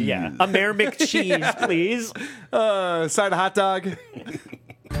cheese. Yeah. A Mayor McCheese, please. Side of hot dog.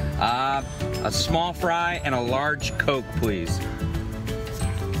 A small fry and a large Coke, please.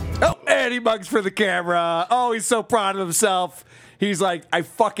 Oh, and he mugs for the camera. Oh, he's so proud of himself. He's like, I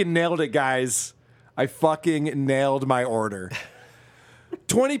fucking nailed it, guys. I fucking nailed my order.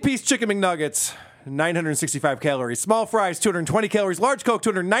 20-piece chicken McNuggets, 965 calories. Small fries, 220 calories. Large Coke,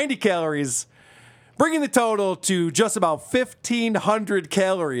 290 calories. Bringing the total to just about 1,500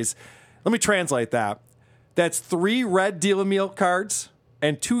 calories. Let me translate that. That's 3 red Deal a Meal cards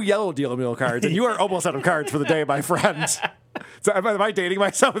and 2 yellow Deal a Meal cards. And you are almost out of cards for the day, my friend. So am I dating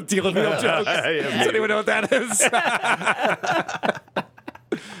myself with Deal a Meal jokes? Does anyone know what that is?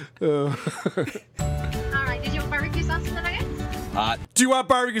 All right, did you want barbecue sauce in the nuggets? Do you want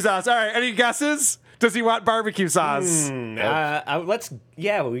barbecue sauce? All right, any guesses? Does he want barbecue sauce? We got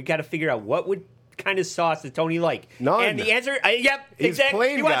to figure out what kind of sauce does Tony like. None. And the answer, yep, He's exactly.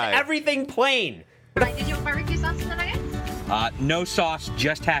 plain He wants guy. everything plain. All right, did you want barbecue sauce in the nuggets? No sauce,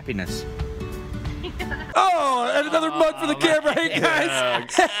 just happiness. Oh, and another mug for the camera. Hey,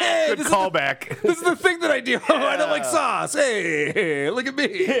 guys. Hey, Good callback. This is the thing that I do. I don't like sauce. Hey, look at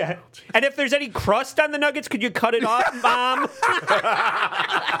me. Yeah. And if there's any crust on the nuggets, could you cut it off, Mom?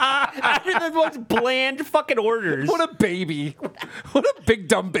 The most bland fucking orders. What a baby. What a big,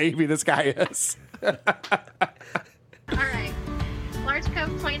 dumb baby this guy is. All right. Large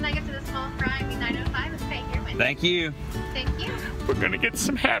Coke, 20 nuggets and a small fry, be $9.05 and pay here. Thank you. Thank you. We're gonna get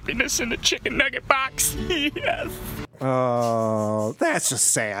some happiness in the chicken nugget box. Yes. Oh, that's just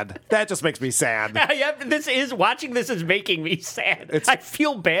sad. That just makes me sad. Yeah, watching this is making me sad. I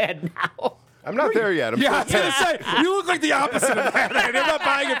feel bad now. I'm not there yet. Yeah, I was going to say, you look like the opposite of that. I'm not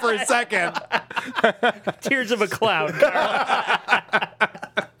buying it for a second. Tears of a clown, Carl.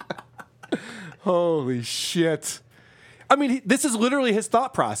 Holy shit. I mean, this is literally his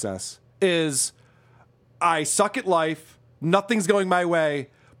thought process is I suck at life, nothing's going my way,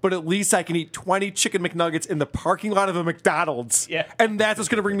 but at least I can eat 20 chicken McNuggets in the parking lot of a McDonald's. Yeah. And that's what's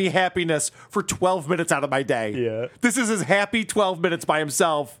going to bring me happiness for 12 minutes out of my day. Yeah. This is his happy 12 minutes by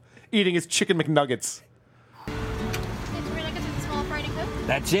himself eating his chicken McNuggets. Did you nuggets with a small fried and Coke?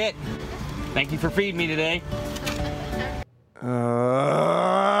 That's it. Thank you for feeding me today.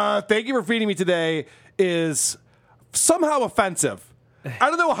 Thank you for feeding me today is somehow offensive. I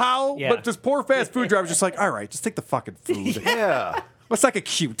don't know how, but this poor fast food driver's just like, all right, just take the fucking food. Yeah. Let's not get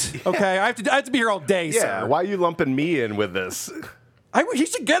cute, okay? I have to be here all day, sir. Why are you lumping me in with this? He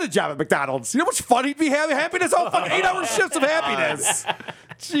should get a job at McDonald's. You know how much fun he'd be having? Happiness? Oh, fucking 8-hour shifts of happiness.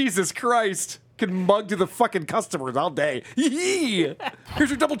 Jesus Christ. Can mug to the fucking customers all day. Hee-hee.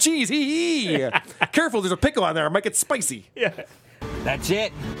 Here's your double cheese. Hee-hee. Careful, there's a pickle on there. It might get spicy. Yeah. That's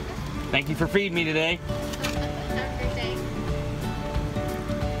it. Thank you for feeding me today. Have a great day.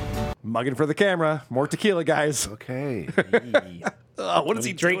 Mugging for the camera. More tequila, guys. Okay. Oh, what is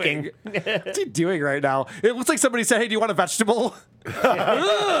he drinking? What's he doing right now? It looks like somebody said, hey, do you want a vegetable? How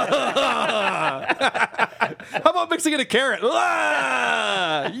about mixing in a carrot?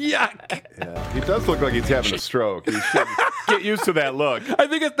 Yuck. Yeah. He does look like he's having a stroke. He should get used to that look. I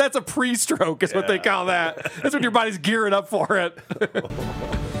think that's a pre-stroke is what they call that. That's when your body's gearing up for it.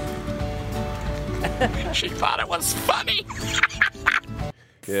 She thought it was funny.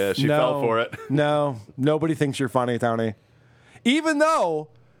 Yeah, she fell for it. No, nobody thinks you're funny, Tony. Even though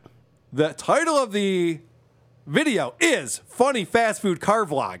the title of the video is Funny Fast Food Car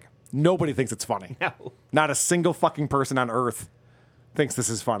Vlog, nobody thinks it's funny. No. Not a single fucking person on earth thinks this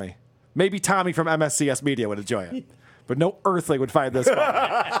is funny. Maybe Tommy from MSCS Media would enjoy it, but no earthling would find this funny.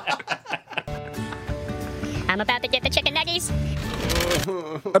 I'm about to get the chicken nuggies.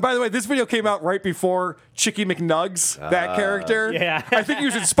 And by the way, this video came out right before Chicky McNugs, that character. Yeah. I think he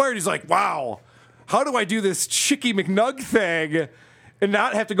was inspired. He's like, wow, how do I do this Chicky McNug thing and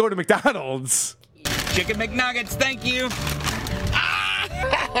not have to go to McDonald's? Chicken McNuggets, thank you.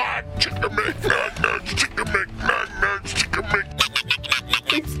 Chicken McNuggets, chicken McNuggets, chicken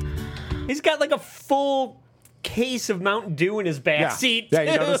McNuggets. He's got like a full case of Mountain Dew in his back seat. Yeah,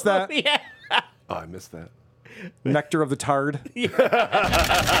 you noticed that? Yeah. Oh, I missed that. Nectar of the Tard. Chicken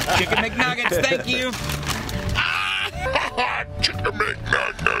McNuggets, thank you. hot chicken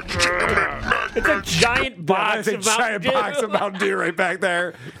McNuggets, chicken McNuggets. It's a giant box There's a of Mountain giant Dew. box of Mountain Dew right back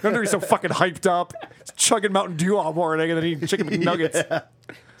there. No wonder he's so fucking hyped up. He's chugging Mountain Dew all morning and then eating chicken McNuggets.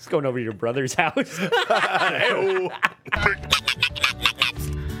 It's going over to your brother's house.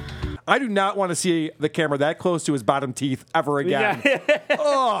 I do not want to see the camera that close to his bottom teeth ever again.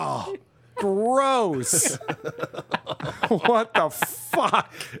 Oh, gross. What the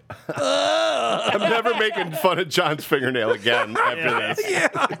fuck? I'm never making fun of John's fingernail again after this. Yeah.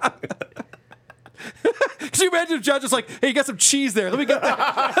 Can you imagine if John just like, hey, you got some cheese there. Let me get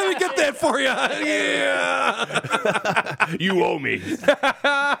that. Let me get that for you. Yeah. You owe me.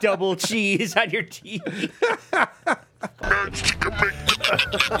 Double cheese on your teeth.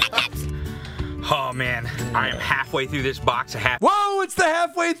 Oh man, I am halfway through this box of happy. Whoa, it's the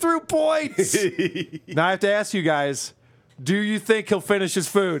halfway through point. Now I have to ask you guys, do you think he'll finish his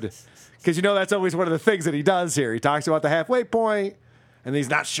food? Because you know that's always one of the things that he does here. He talks about the halfway point, and he's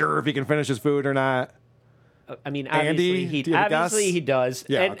not sure if he can finish his food or not. I mean, Andy, obviously, do you have a guess? he does.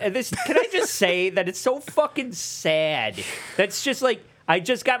 Yeah, And, okay. and this, can I just say that it's so fucking sad. That's just like, I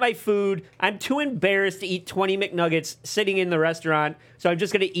just got my food. I'm too embarrassed to eat 20 McNuggets sitting in the restaurant, so I'm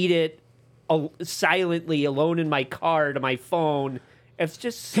just going to eat it silently alone in my car to my phone. It's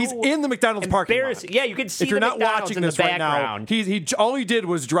just so He's in the McDonald's parking lot. embarrassing. Yeah, you can see If you're the not McDonald's watching in this the right now, background. he all he did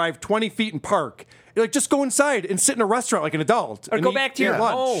was drive 20 feet and park. You're like, just go inside and sit in a restaurant like an adult. Or and go eat back to your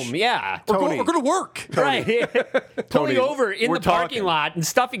lunch. home, yeah. Or Tony. go to work. Right. Pulling over in we're the parking talking. lot and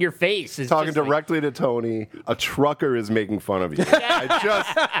stuffing your face. Is Talking just like- directly to Tony, a trucker is making fun of you.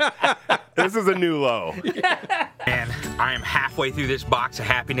 This is a new low. And I am halfway through this box of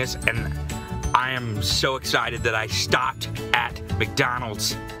happiness, and I am so excited that I stopped at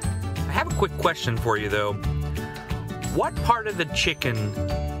McDonald's. I have a quick question for you, though. What part of the chicken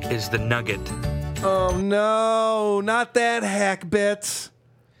is the nugget? Oh no, not that hack bit.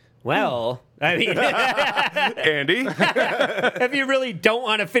 Well, I mean, Andy? if you really don't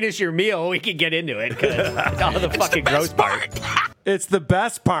want to finish your meal, we can get into it because it's all the fucking gross part. It's the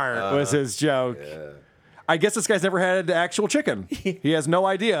best part, was his joke. Yeah. I guess this guy's never had actual chicken. He has no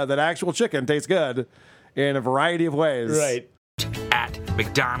idea that actual chicken tastes good in a variety of ways. Right. At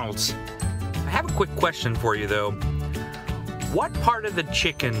McDonald's. I have a quick question for you, though. What part of the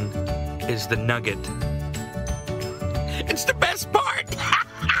chicken is the nugget? It's the best part.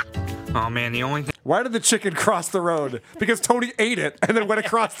 Oh man, the only thing. Why did the chicken cross the road? Because Tony ate it and then went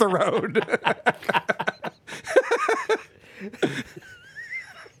across the road.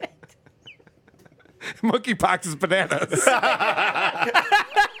 Monkeypox is bananas.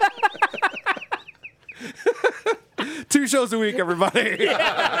 2 shows a week, everybody.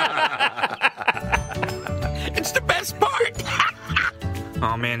 It's the best part.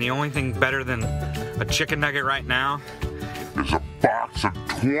 Oh man, the only thing better than a chicken nugget right now There's a box of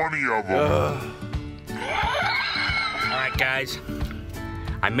 20 of them. All right, guys.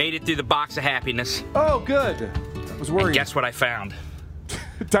 I made it through the box of happiness. Oh, good. I was worried. And guess what I found?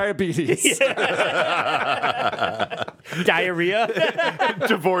 Diabetes. Diarrhea.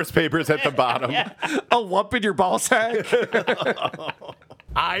 Divorce papers at the bottom. A lump in your ball sack.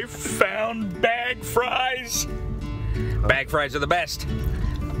 I found bag fries. Bag fries are the best.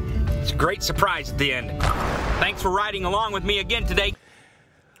 It's a great surprise at the end. Thanks for riding along with me again today.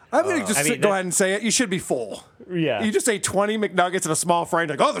 I'm going to just go ahead and say it. You should be full. Yeah. You just ate 20 McNuggets and a small fry. And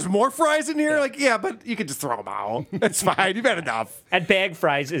like, oh, there's more fries in here? Like, yeah, but you could just throw them out. It's fine. You've had enough. And bag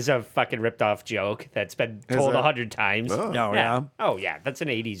fries is a fucking ripped off joke that's been told it? 100 times. Oh, yeah. Oh, yeah. That's an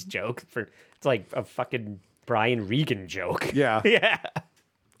 80s joke. It's like a fucking Brian Regan joke. Yeah. Yeah.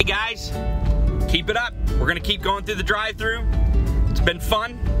 Hey, guys. Keep it up. We're going to keep going through the drive-thru. It's been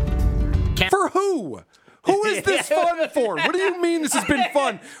fun. For who? Who is this fun for? What do you mean this has been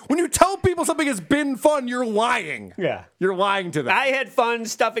fun? When you tell people something has been fun, you're lying. Yeah. You're lying to them. I had fun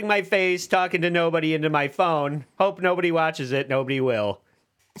stuffing my face, talking to nobody into my phone. Hope nobody watches it. Nobody will.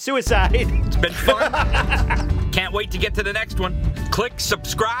 Suicide. It's been fun. Can't wait to get to the next one. Click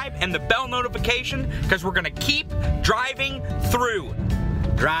subscribe and the bell notification because we're going to keep driving through.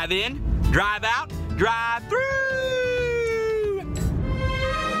 Drive in, drive out, drive through.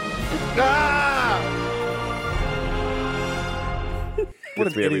 What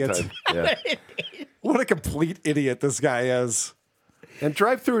Gets an me every idiot. time. Yeah. What a complete idiot this guy is. And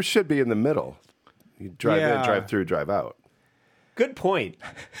drive-through should be in the middle. You drive Yeah. in, drive through, drive out. Good point.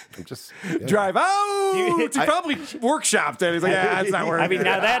 I'm just Drive out. He probably workshopped it. He's like, yeah, that's not working. I mean,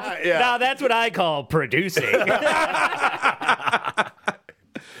 now that's what I call producing.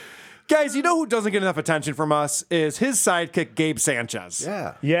 Guys, you know who doesn't get enough attention from us is his sidekick, Gabe Sanchez.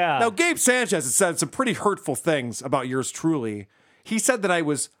 Yeah. Yeah. Now, Gabe Sanchez has said some pretty hurtful things about yours truly. He said that I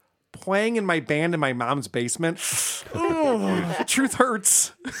was playing in my band in my mom's basement. The truth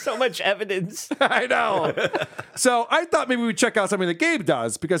hurts. So much evidence. I know. So I thought maybe we'd check out something that Gabe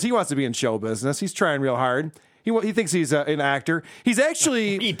does because he wants to be in show business. He's trying real hard. He thinks he's an actor. He's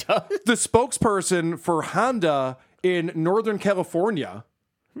actually the spokesperson for Honda in Northern California,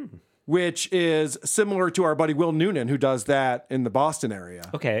 which is similar to our buddy Will Noonan, who does that in the Boston area.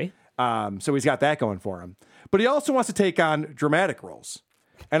 Okay. So he's got that going for him. But he also wants to take on dramatic roles.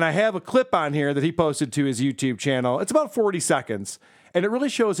 And I have a clip on here that he posted to his YouTube channel. It's about 40 seconds, and it really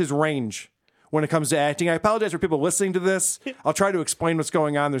shows his range when it comes to acting. I apologize for people listening to this. I'll try to explain what's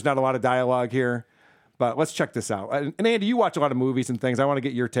going on. There's not a lot of dialogue here. But let's check this out. And Andy, you watch a lot of movies and things. I want to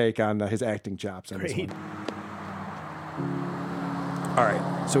get your take on his acting chops. On this one. All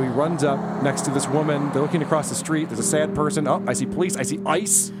right. So he runs up next to this woman. They're looking across the street. There's a sad person. Oh, I see police. I see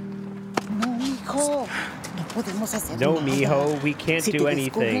ICE. No, mijo, we can't do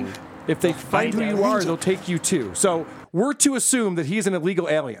anything. If they find who you are, they'll take you too. So we're to assume that he's an illegal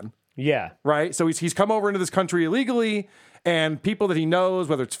alien. Yeah. Right? So he's come over into this country illegally, and people that he knows,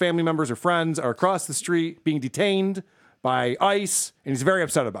 whether it's family members or friends, are across the street being detained by ICE, and he's very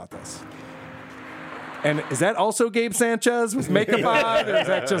upset about this. And is that also Gabe Sanchez with makeup on, or is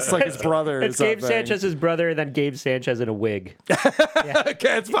that just like his brother? It's Gabe Sanchez's brother, and then Gabe Sanchez in a wig.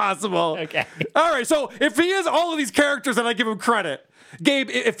 Okay, it's possible. Okay. All right, so if he is all of these characters, then I give him credit. Gabe,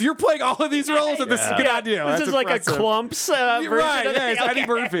 if you're playing all of these roles, then this is good idea. This That's is like impressive. a Clumps version right, of yeah, it's Eddie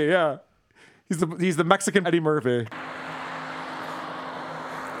Murphy, yeah. He's the Mexican Eddie Murphy.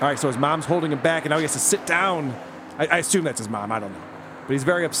 All right, so his mom's holding him back, and now he has to sit down. I assume that's his mom. I don't know. But he's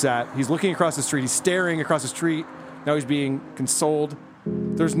very upset. He's looking across the street. He's staring across the street. Now he's being consoled.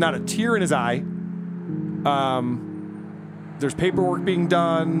 There's not a tear in his eye. There's paperwork being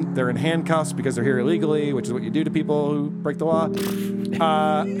done. They're in handcuffs because they're here illegally, which is what you do to people who break the law.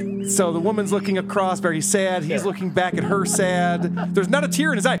 So the woman's looking across, very sad. He's looking back at her, sad. There's not a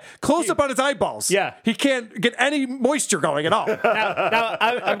tear in his eye. Close up on his eyeballs. Yeah. He can't get any moisture going at all. Now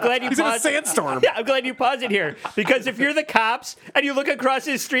I'm glad you He's in a paused. sandstorm. Yeah, I'm glad you paused it here. Because if you're the cops and you look across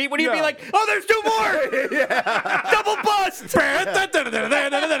his street, would you be like, oh, there's two more? Double bust!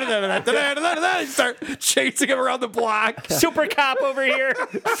 You start chasing him around the block. Super cop over here.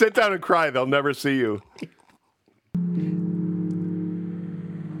 Sit down and cry. They'll never see you.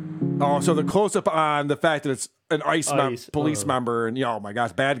 Oh, so the close-up on the fact that it's an ICE police member, and oh my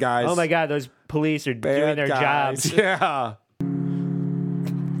gosh, bad guys. Oh my God, those police are doing their jobs. Yeah.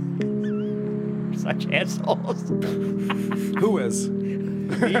 Such assholes. Who is?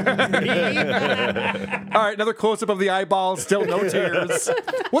 Me. All right, another close-up of the eyeballs, still no tears.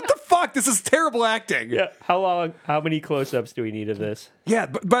 What the fuck? This is terrible acting. Yeah. How many close-ups do we need of this? Yeah,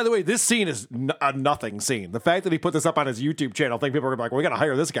 but by the way, this scene is a nothing scene. The fact that he put this up on his YouTube channel, I think people are gonna be like, well, we gotta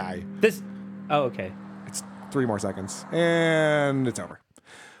hire this guy. Oh, okay. It's 3 more seconds, and it's over.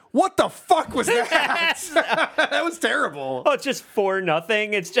 What the fuck was that? That was terrible. Oh, it's just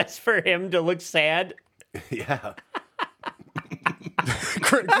 4-0. It's just for him to look sad. Yeah.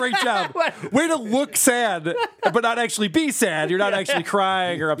 Great job. Way to look sad, but not actually be sad. You're not actually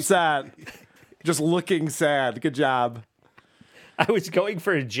crying or upset. Just looking sad. Good job. I was going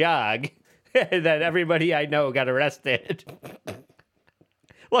for a jog, and then everybody I know got arrested.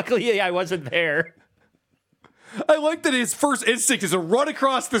 Luckily, I wasn't there. I like that his first instinct is to run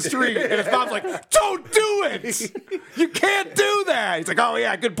across the street, and his mom's like, don't do it! You can't do that! He's like, oh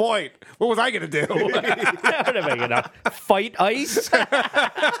yeah, good point. What was I going to do? What am I going to fight ICE?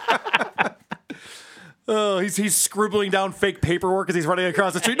 Oh, he's scribbling down fake paperwork as he's running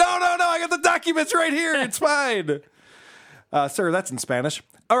across the street. No, I got the documents right here. It's fine. Sir, that's in Spanish.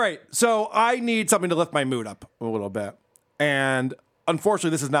 All right, so I need something to lift my mood up a little bit. And unfortunately,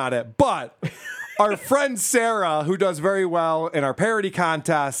 this is not it. But our friend Sarah, who does very well in our parody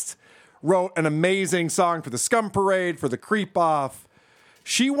contest, wrote an amazing song for the Scum Parade, for the Creep Off.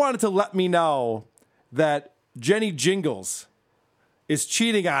 She wanted to let me know that Jenny Jingles is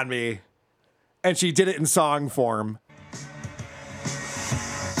cheating on me, and she did it in song form.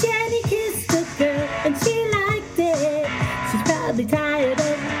 Jenny kissed a girl and she liked it. She's probably tired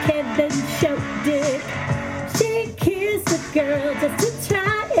of Kevin show dick. She kissed a girl just to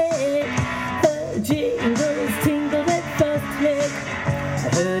try it. Her jingles tingled at first click. I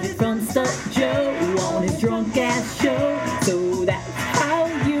heard it from Stuck Joe on his drunk ass show. So that's how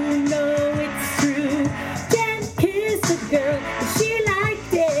you know it's true. Jen kissed a girl and she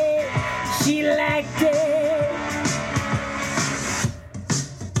liked it. She liked it.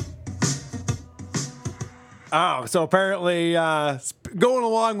 Oh, so apparently going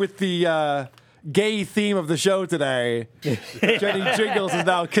along with the gay theme of the show today, Jenny Jingles is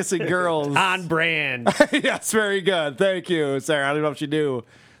now kissing girls. On brand. Yes, very good. Thank you, Sarah. I don't know if she knew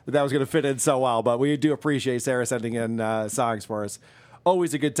that was going to fit in so well, but we do appreciate Sarah sending in songs for us.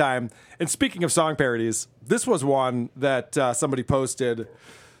 Always a good time. And speaking of song parodies, this was one that somebody posted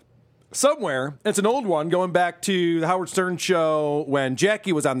somewhere. It's an old one going back to the Howard Stern show when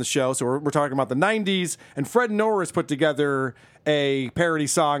Jackie was on the show. So we're talking about the 90s. And Fred Norris put together a parody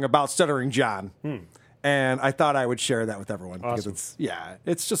song about Stuttering John. And I thought I would share that with everyone because it's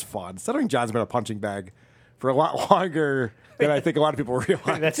just fun. Stuttering John's been a punching bag for a lot longer than I think a lot of people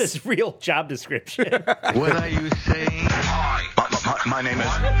realize. That's his real job description. What are you saying? My name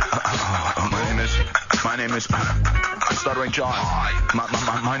is Stuttering John.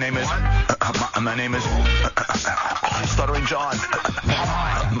 My name is Stuttering John.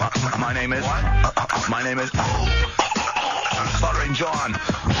 My name is Stuttering John.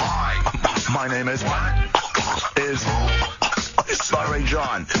 My name is Stuttering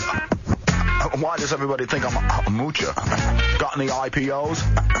John. Why does everybody think I'm a moocher? Got any IPOs?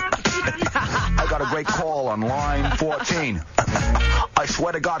 I got a great call on line 14. I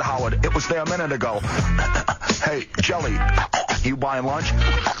swear to God, Howard, it was there a minute ago. Hey, Jelly, you buying lunch?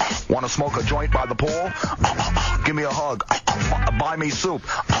 Want to smoke a joint by the pool? Give me a hug. Buy me soup.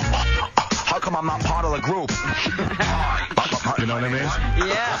 How come I'm not part of the group? You know what I mean?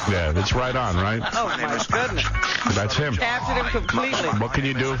 Yeah. Yeah, that's right on, right? Oh, my goodness. That's him. Captured him completely. What can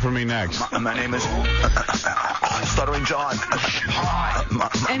you do for me next? My name is Stuttering John.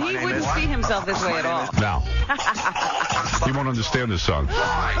 And he wouldn't see himself this way at all. No. You won't understand this song.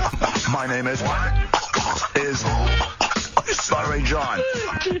 My name is Stuttering John.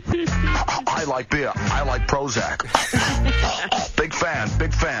 I like beer. I like Prozac. Big fan.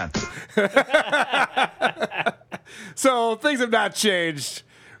 So things have not changed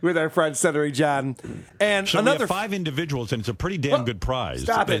with our friend Stuttering John. And So another we have 5 individuals, and it's a pretty damn good prize.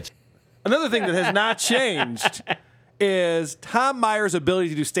 Stop it. Another thing that has not changed is Tom Meyer's ability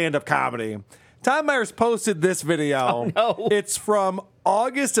to do stand-up comedy. Tom Meyer's posted this video. Oh, no. It's from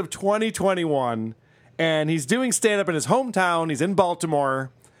August of 2021, and he's doing stand-up in his hometown. He's in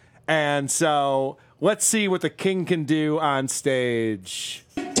Baltimore. And so let's see what the king can do on stage.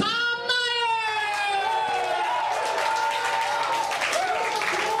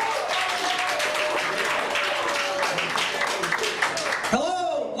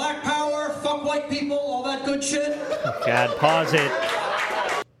 Hello, Black Power, fuck white people, all that good shit. God, pause it.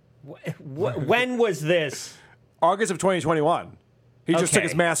 When was this? August of 2021. He just took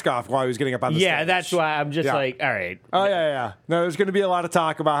his mask off while he was getting up on the stage. Yeah, that's why I'm just like, all right. Oh, yeah. No, there's going to be a lot of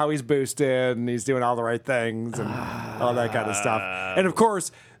talk about how he's boosted and he's doing all the right things and all that kind of stuff. And, of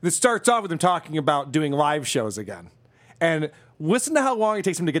course, this starts off with him talking about doing live shows again. And listen to how long it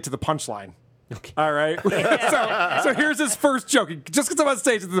takes him to get to the punchline. Okay. All right? so here's his first joke. Just because I'm on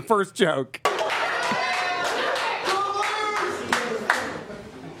stage, it's the first joke.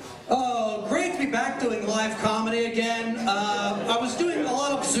 Oh, great to be back doing live comedy again. I was doing a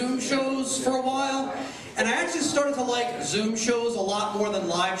lot of Zoom shows for a while, and I actually started to like Zoom shows a lot more than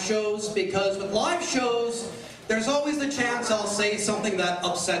live shows, because with live shows, there's always the chance I'll say something that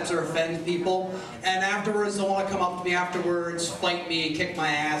upsets or offends people, and afterwards they'll want to come up to me afterwards, fight me, kick my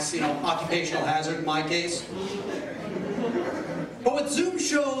ass, occupational hazard in my case. But with Zoom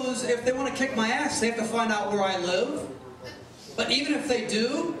shows, if they want to kick my ass, they have to find out where I live. But even if they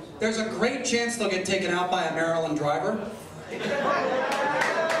do, there's a great chance they'll get taken out by a Maryland driver.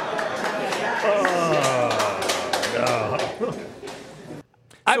 No.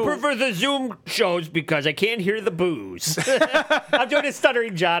 I prefer the Zoom shows because I can't hear the booze. I'm doing a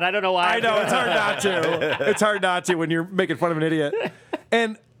Stuttering John. I don't know why. I know, it's hard not to. It's hard not to when you're making fun of an idiot.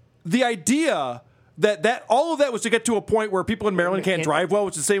 And the idea that all of that was to get to a point where people in Maryland can't drive well,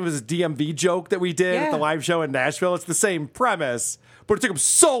 which is the same as the DMV joke that we did at the live show in Nashville. It's the same premise, but it took him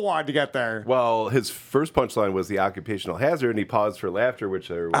so long to get there. Well, his first punchline was the occupational hazard, and he paused for laughter, which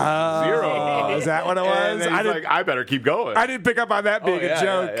there was 0. Is that what it was? And then he's I better keep going. I didn't pick up on that being a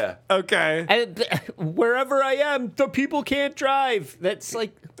joke. Yeah. Okay. And wherever I am, the people can't drive. That's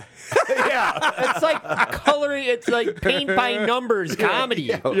like, it's like coloring. It's like paint by numbers comedy.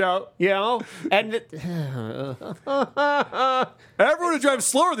 Yeah. And everyone who drives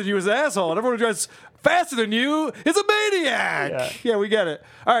slower than you is an asshole, and everyone who drives faster than you is a maniac. Yeah, we get it.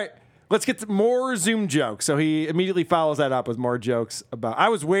 All right, let's get to more Zoom jokes. So he immediately follows that up with more jokes about. I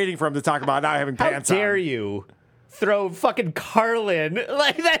was waiting for him to talk about not having pants on. How dare you throw fucking Carlin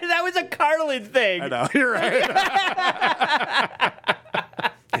like that? That was a Carlin thing. I know. You're right.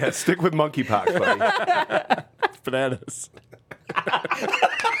 Yeah, stick with monkeypox, buddy. Bananas.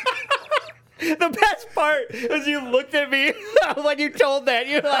 The best part is you looked at me when you told that.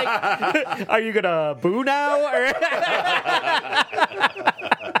 You're like, are you going to boo now? Or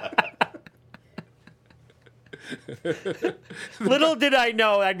little did I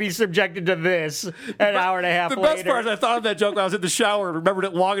know I'd be subjected to this an hour and a half later. The best part is I thought of that joke when I was in the shower and remembered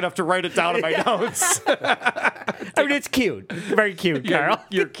it long enough to write it down in my notes. I mean, it's cute. Very cute, Carl. Yeah,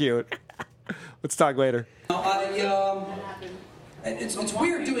 you're cute. Let's talk later. It's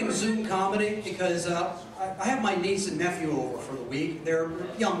weird doing Zoom comedy because I have my niece and nephew over for the week. They're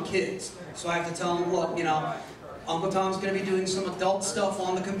young kids, so I have to tell them, look, Uncle Tom's going to be doing some adult stuff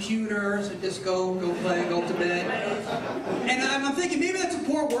on the computer, so just go play, go to bed. And I'm thinking maybe that's a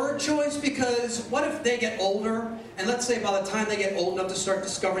poor word choice because what if they get older, and let's say by the time they get old enough to start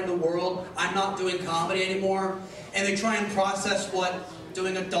discovering the world, I'm not doing comedy anymore, and they try and process what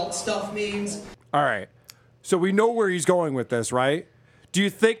doing adult stuff means. All right. So we know where he's going with this, right? Do you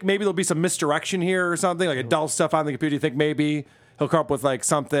think maybe there'll be some misdirection here or something, like adult stuff on the computer? Do you think maybe he'll come up with like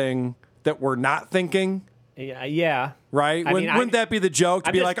something that we're not thinking? Yeah. Right? Wouldn't that be the joke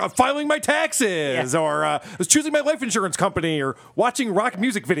to be like, I'm filing my taxes, or I was choosing my life insurance company, or watching rock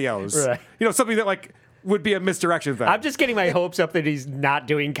music videos? Right. Something that like would be a misdirection thing. I'm just getting my hopes up that he's not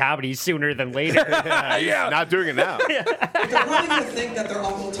doing comedy sooner than later. Yeah, not doing it now. They're probably going to think that their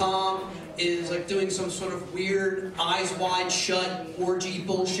Uncle Tom is like doing some sort of weird eyes wide shut orgy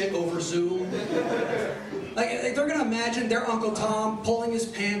bullshit over Zoom. Like they're gonna imagine their Uncle Tom pulling his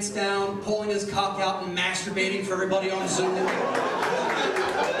pants down, pulling his cock out, and masturbating for everybody on Zoom.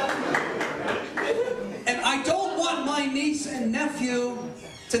 And I don't want my niece and nephew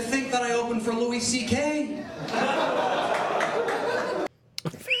to think that I opened for Louis C.K.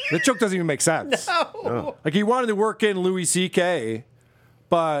 That joke doesn't even make sense. No. Like he wanted to work in Louis C.K.,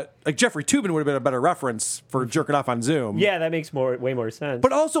 but like Jeffrey Toobin would have been a better reference for jerking off on Zoom. Yeah, that makes way more sense.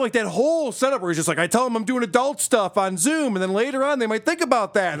 But also like that whole setup where he's just like, I tell them I'm doing adult stuff on Zoom, and then later on they might think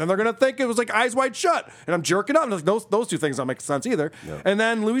about that, and they're gonna think it was like Eyes Wide Shut, and I'm jerking off. And like, those two things don't make sense either. No. And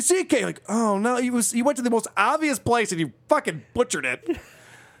then Louis C.K. like, oh no, he went to the most obvious place and he fucking butchered it.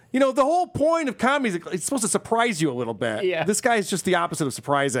 The whole point of comedy is it's supposed to surprise you a little bit. Yeah. This guy is just the opposite of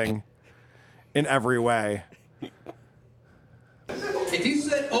surprising in every way. If you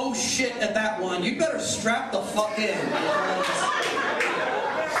said, oh shit, at that one, you better strap the fuck in.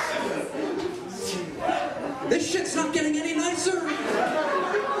 This shit's not getting any nicer.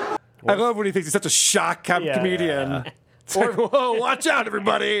 I love when he thinks he's such a shock comedian. It's like, whoa, watch out,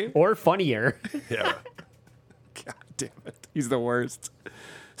 everybody. Or funnier. Yeah. God damn it. He's the worst.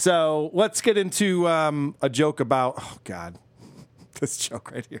 So let's get into a joke about, oh, God, this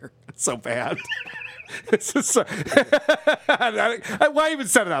joke right here. It's so bad. This is so, why even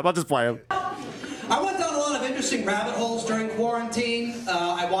set it up? I'll just play him. I went down a lot of interesting rabbit holes during quarantine.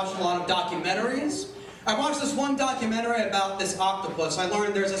 I watched a lot of documentaries. I watched this one documentary about this octopus. I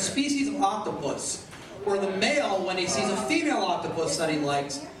learned there's a species of octopus where the male, when he sees a female octopus that he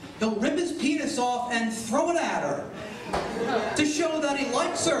likes, he'll rip his penis off and throw it at her to show that he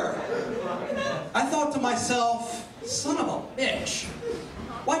likes her. I thought to myself, son of a bitch.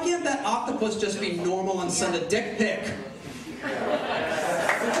 Why can't that octopus just be normal and send a dick pic?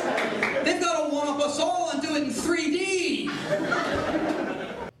 They've got to one-up us all and do it in 3D.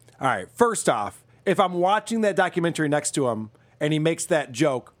 All right, first off, if I'm watching that documentary next to him and he makes that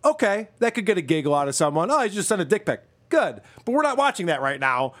joke, okay, that could get a giggle out of someone. Oh, he just sent a dick pic. Good. But we're not watching that right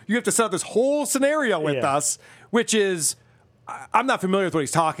now. You have to set up this whole scenario with us, which is, I'm not familiar with what he's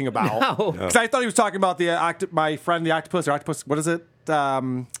talking about. Because I thought he was talking about my friend, the octopus, or octopus, what is it?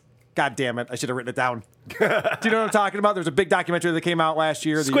 God damn it. I should have written it down. Do you know what I'm talking about? There's a big documentary that came out last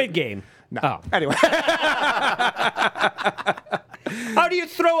year. Squid Game. No. Oh. Anyway. How do you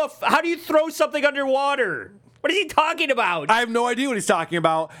throw something underwater? What is he talking about? I have no idea what he's talking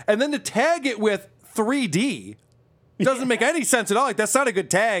about. And then to tag it with 3D doesn't make any sense at all. Like, that's not a good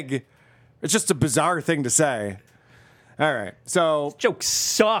tag. It's just a bizarre thing to say. All right, so this joke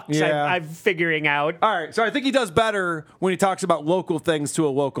sucks. Yeah. I'm figuring out. All right, so I think he does better when he talks about local things to a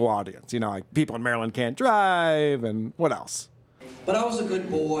local audience. Like people in Maryland can't drive, and what else? But I was a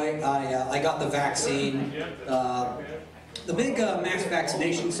good boy. I got the vaccine. The big mass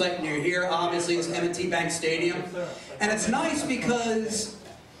vaccination site near here, obviously, is M&T Bank Stadium. And it's nice because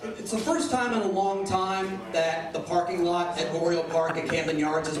it's the first time in a long time that the parking lot at Oriole Park at Camden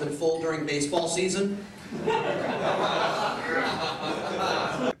Yards has been full during baseball season. You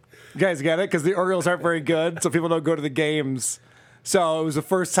guys get it? Because the Orioles aren't very good, so people don't go to the games. So it was the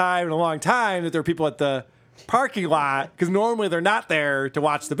first time in a long time that there were people at the parking lot because normally they're not there to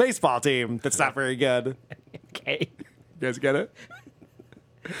watch the baseball team. That's not very good. Okay. You guys get it?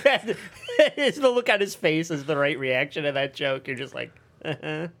 It's the look on his face is the right reaction to that joke. You're just like,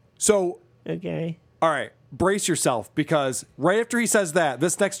 So, okay. All right, brace yourself because right after he says that,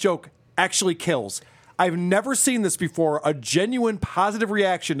 this next joke actually kills. I've never seen this before, a genuine positive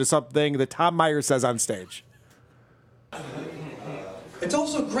reaction to something that Tom Myers says on stage. It's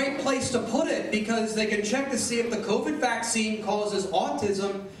also a great place to put it because they can check to see if the COVID vaccine causes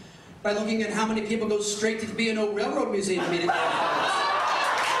autism by looking at how many people go straight to the B&O Railroad Museum immediately afterwards.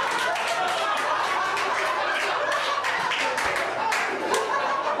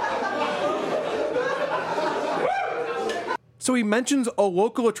 So he mentions a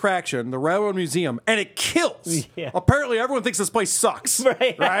local attraction, the Railroad Museum, and it kills. Yeah. Apparently everyone thinks this place sucks.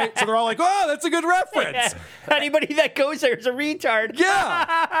 Right? So they're all like, oh, that's a good reference. Yeah. Anybody that goes there is a retard.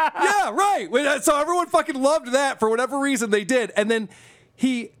 Yeah, right. So everyone fucking loved that for whatever reason they did. And then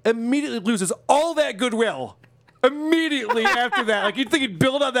he immediately loses all that goodwill. Immediately after that. Like you'd think he'd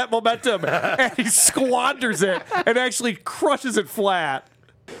build on that momentum and he squanders it and actually crushes it flat.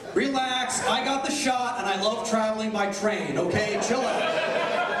 Relax, I got the shot and I love traveling by train, okay? Chill out.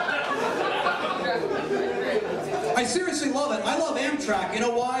 I seriously love it. I love Amtrak. You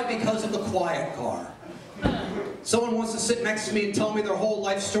know why? Because of the quiet car. Someone wants to sit next to me and tell me their whole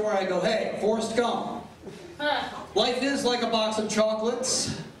life story. I go, hey, Forrest Gump. Life is like a box of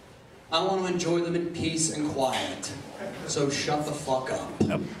chocolates. I want to enjoy them in peace and quiet. So shut the fuck up.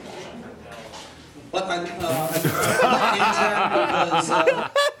 Yep. But I Amtrak because...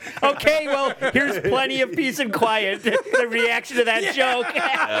 Okay, well, here's plenty of peace and quiet. The reaction to that joke.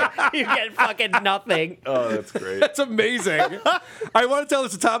 You get fucking nothing. Oh, that's great. That's amazing. I want to tell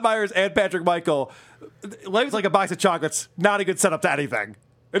this to Tom Myers and Patrick Michael. Life's like a box of chocolates. Not a good setup to anything.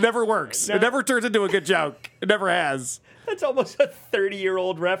 It never works. No. It never turns into a good joke. It never has. That's almost a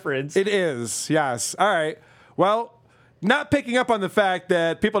 30-year-old reference. It is, yes. All right. Well, not picking up on the fact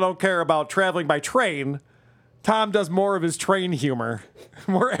that people don't care about traveling by train, Tom does more of his train humor.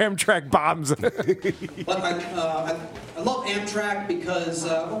 More Amtrak bombs. But I love Amtrak because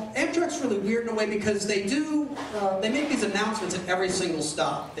Amtrak's really weird in a way because they make these announcements at every single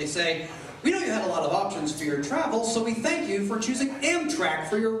stop. They say, we know you had a lot of options for your travel, so we thank you for choosing Amtrak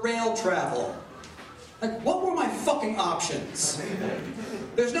for your rail travel. Like, what were my fucking options?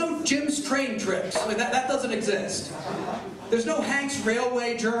 There's no Jim's train trips. Like, that doesn't exist. There's no Hank's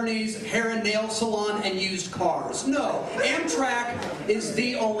railway journeys, hair and nail salon, and used cars. No, Amtrak is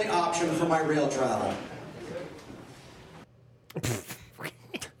the only option for my rail travel.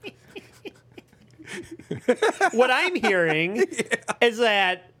 What I'm hearing is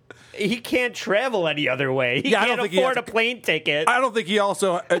that he can't travel any other way. He can't afford a plane ticket. I don't think he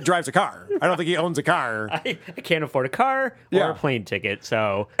also drives a car. I don't think he owns a car. I can't afford a car or a plane ticket,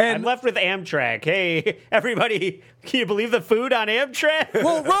 so I'm left with Amtrak. Hey, everybody, can you believe the food on Amtrak?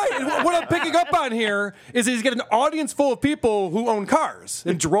 Well, right. And what I'm picking up on here is he's got an audience full of people who own cars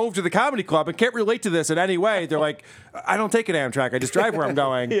and drove to the comedy club and can't relate to this in any way. They're like, I don't take an Amtrak. I just drive where I'm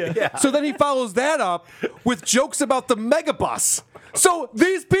going. Yeah. So then he follows that up with jokes about the megabus. So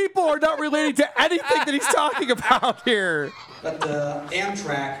these people are not relating to anything that he's talking about here. But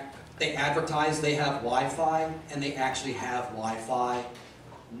Amtrak, they advertise they have Wi-Fi, and they actually have Wi-Fi,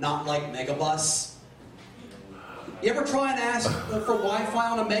 not like Megabus. You ever try and ask for Wi-Fi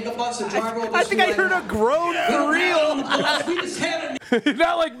on a Megabus? And driver will I think I heard a groan for real. We just had it.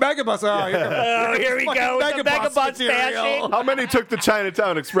 Not like Megabus. Oh, here we go with the Megabus bashing. How many took the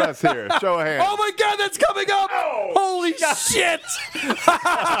Chinatown Express here? Show of hands. Oh my God, that's coming up! Holy shit!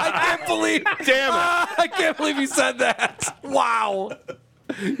 I can't believe. Damn it! I can't believe you said that. Wow.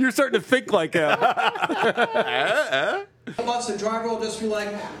 You're starting to think like him. The bus, the driver will just be like,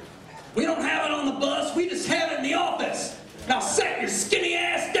 we don't have it on the bus, we just have it in the office. Now set your skinny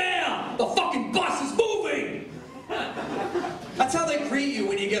ass down. The fucking bus is moving. That's how they greet you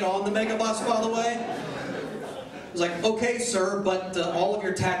when you get on the Megabus, by the way. It's like, okay, sir, but all of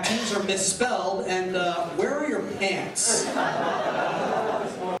your tattoos are misspelled, and where are your pants?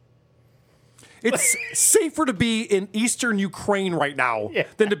 It's safer to be in eastern Ukraine right now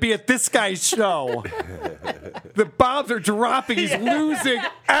than to be at this guy's show. The bombs are dropping. He's losing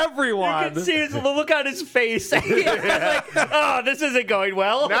everyone. You can see the look on his face. He's like, oh, this isn't going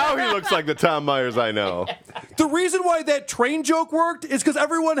well. Now he looks like the Tom Myers I know. The reason why that train joke worked is because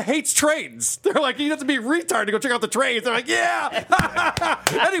everyone hates trains. They're like, you have to be a retard to go check out the trains. They're like, yeah.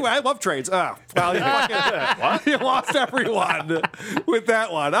 Anyway, I love trains. Oh, well, you lost everyone with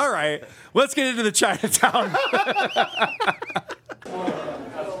that one. All right, let's get into the Chinatown.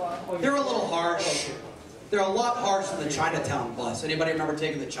 They're a little harsh. they're a lot harsher than the Chinatown bus. Anybody remember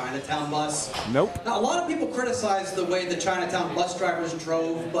taking the Chinatown bus? Nope. Now, a lot of people criticize the way the Chinatown bus drivers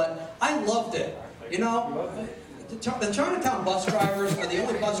drove, but I loved it. You know, the Chinatown bus drivers are the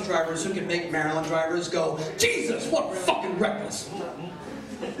only bus drivers who can make Maryland drivers go, Jesus, what fucking reckless.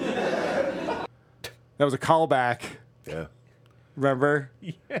 That was a callback. Yeah. Remember?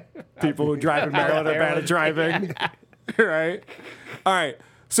 Yeah. People who drive in Maryland are bad at driving. Right? All right.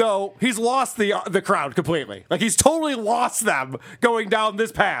 So he's lost the crowd completely. Like, he's totally lost them going down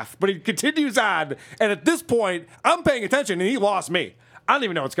this path. But he continues on. And at this point, I'm paying attention, and he lost me. I don't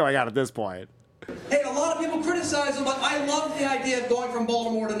even know what's going on at this point. Hey, a lot of people criticize him, but I love the idea of going from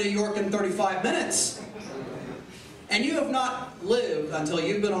Baltimore to New York in 35 minutes. And you have not lived until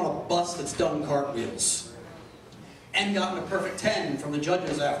you've been on a bus that's done cartwheels. And gotten a perfect 10 from the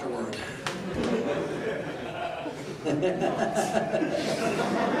judges afterward.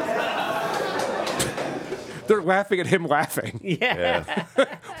 They're laughing at him laughing. Yeah.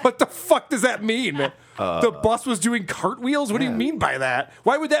 What the fuck does that mean? The bus was doing cartwheels? What do you mean by that?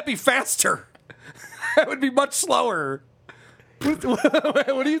 Why would that be faster? That would be much slower.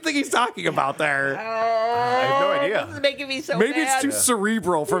 What do you think he's talking about there? I have no idea. This is making me so Maybe mad. it's too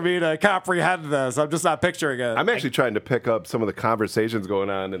cerebral for me to comprehend this. I'm just not picturing it. I'm actually trying to pick up some of the conversations going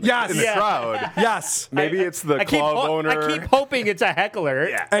on in the, Yes. in the Yeah. crowd. Yes. Maybe it's the club owner. I keep hoping it's a heckler.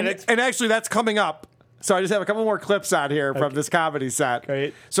 Yeah. And actually, that's coming up. So I just have a couple more clips on here from this comedy set.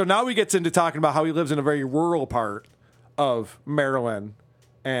 Great. So now we get into talking about how he lives in a very rural part of Maryland.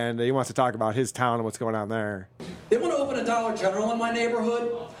 And he wants to talk about his town and what's going on there. They want to open a Dollar General in my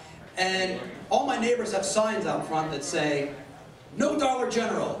neighborhood, and all my neighbors have signs out front that say, "No Dollar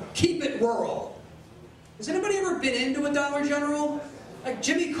General, keep it rural." Has anybody ever been into a Dollar General? Like,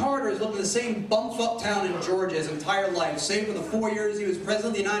 Jimmy Carter's lived in the same bumfuck town in Georgia his entire life, save for the 4 years he was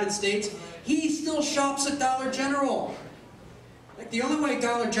president of the United States. He still shops at Dollar General. Like, the only way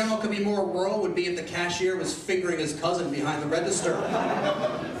Dollar General could be more rural would be if the cashier was fingering his cousin behind the register.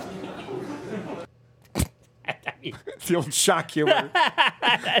 The old shock humor.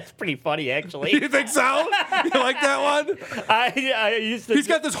 That's pretty funny, actually. You think so? You like that one? I used to. He's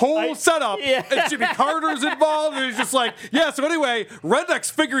got this whole setup, Yeah. and Jimmy Carter's involved, and he's just like, yeah, so anyway,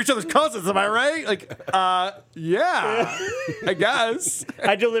 rednecks figure each other's cousins, am I right? Like, yeah, I guess.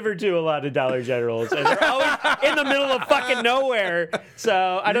 I deliver to a lot of Dollar Generals, and they're always in the middle of fucking nowhere.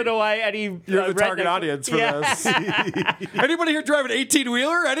 So I don't know why any. You're the target audience for this. Anybody here driving an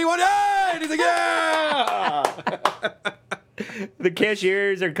 18-wheeler? Anyone? Yeah! And he's like, yeah! The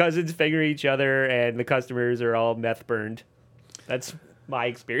cashiers are cousins fingering each other, and the customers are all meth burned. That's my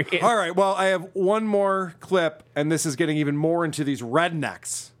experience. All right, well, I have one more clip, and this is getting even more into these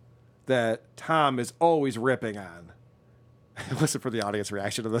rednecks that Tom is always ripping on. Listen for the audience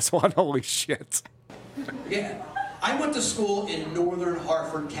reaction to this one. Holy shit. Yeah. I went to school in northern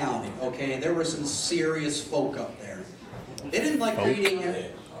Harford County, okay? There were some serious folk up there. They didn't like reading.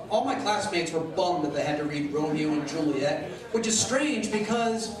 All my classmates were bummed that they had to read Romeo and Juliet, which is strange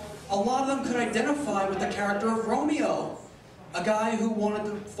because a lot of them could identify with the character of Romeo, a guy who wanted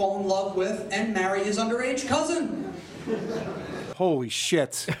to fall in love with and marry his underage cousin. Holy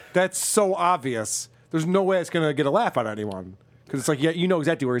shit. That's so obvious. There's no way it's going to get a laugh out of anyone. Because it's like, yeah, you know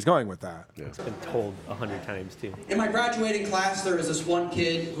exactly where he's going with that. It's been told 100 times, too. In my graduating class, there was this one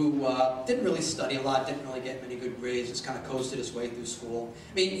kid who didn't really study a lot, didn't really get many good grades, just kind of coasted his way through school.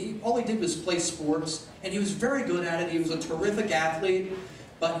 I mean, all he did was play sports, and he was very good at it. He was a terrific athlete,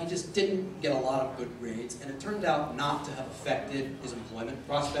 but he just didn't get a lot of good grades. And it turned out not to have affected his employment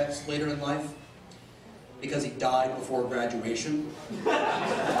prospects later in life, because he died before graduation.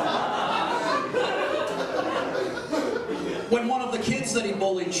 When one of the kids that he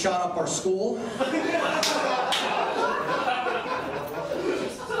bullied shot up our school.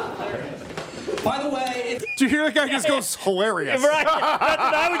 By the way, do you hear that guy just goes hilarious? Right. That's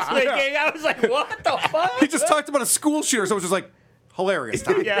what I was thinking. I was like, what the fuck? He just talked about a school shooter, so it was just like, hilarious.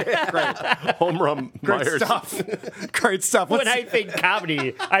 Tom. Yeah. Great. Home run Great Myers. stuff. Great stuff. When I think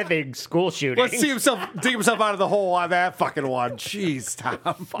comedy, I think school shooting. Let's see himself dig himself out of the hole on that fucking one. Jeez, Tom.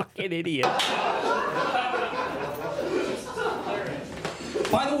 Fucking idiot.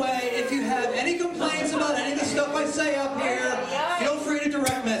 By the way, if you have any complaints about any of the stuff I say up here, feel free to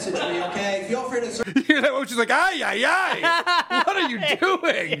direct message me, okay? Feel free to... You hear that one? She's like, ay, ay, ay. What are you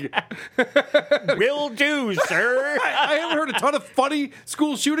doing? Will do, sir. I haven't heard a ton of funny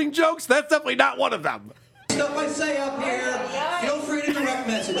school shooting jokes. That's definitely not one of them. Stuff I say up here, feel free to direct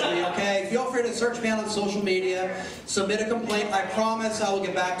message me, okay? Feel free to search me out on social media, submit a complaint. I promise I will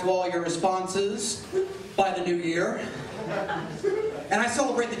get back to all your responses by the new year. And I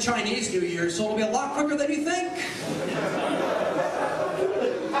celebrate the Chinese New Year, so it'll be a lot quicker than you think.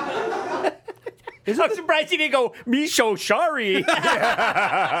 I'm surprised he didn't go, me so sorry. Yeah.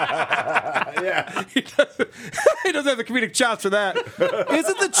 He doesn't have the comedic chops for that.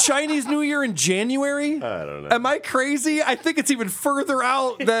 Isn't the Chinese New Year in January? I don't know. Am I crazy? I think it's even further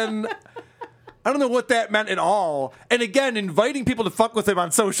out than... I don't know what that meant at all. And again, inviting people to fuck with him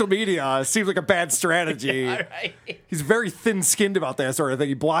on social media seems like a bad strategy. Yeah, right. He's very thin-skinned about that sort of thing.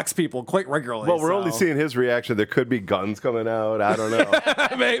 He blocks people quite regularly. Well, we're only seeing his reaction. There could be guns coming out. I don't know.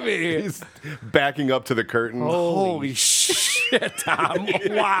 Maybe. He's backing up to the curtain. Holy shit, Tom.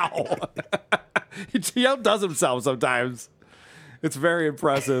 Wow. He outdoes himself sometimes. It's very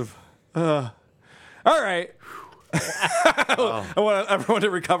impressive. All right. I want everyone to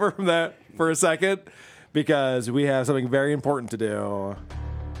recover from that for a second because we have something very important to do.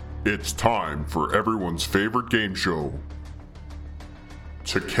 It's time for everyone's favorite game show,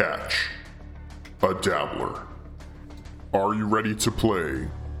 To Catch a Dabbler. Are you ready to play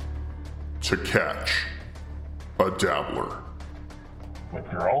To Catch a Dabbler?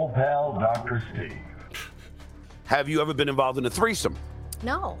 With your old pal, Dr. Steve. Have you ever been involved in a threesome?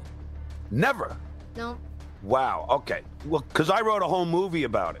 No. Never. No. Wow. Okay. Well, because I wrote a whole movie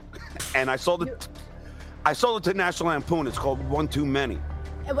about it, and I sold it to National Lampoon. It's called One Too Many.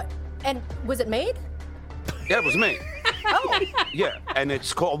 And was it made? Yeah, it was me. Oh. Yeah, and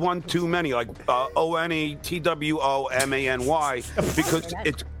it's called One Too Many, like ONETWOMANY, because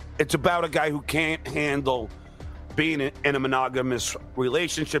it's about a guy who can't handle being in a monogamous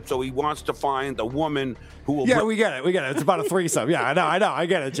relationship, so he wants to find a woman who will. Yeah, we get it. It's about a threesome. Yeah, I know. I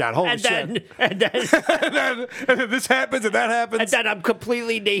get it, John. Holy shit. And then and then this happens and that happens. And then I'm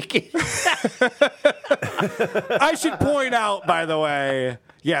completely naked. I should point out, by the way,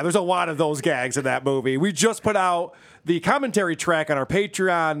 yeah, there's a lot of those gags in that movie. We just put out the commentary track on our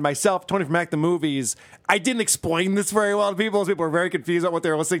Patreon, myself, Tony from Mac the Movies. I didn't explain this very well to people, as people were very confused about what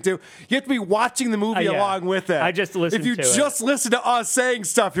they were listening to. You have to be watching the movie along with it. I just listened to it. If you just listen to us saying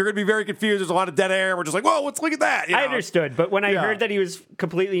stuff, you're going to be very confused. There's a lot of dead air. We're just like, whoa, let's look at that. You know? I understood, but when I heard that he was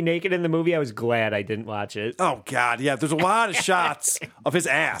completely naked in the movie, I was glad I didn't watch it. Oh, God, yeah. There's a lot of shots of his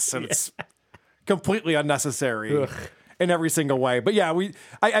ass, and it's completely unnecessary. In every single way. But yeah,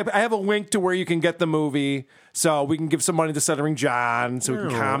 I have a link to where you can get the movie, so we can give some money to Stuttering John so we can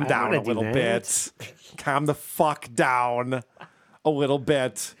calm down a little bit. Calm the fuck down a little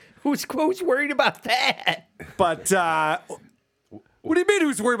bit. Who's worried about that? But what do you mean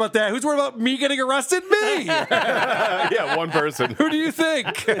who's worried about that? Who's worried about me getting arrested? Me! Yeah, one person. Who do you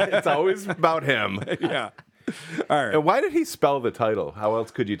think? It's always about him. Yeah. All right. And why did he spell the title? How else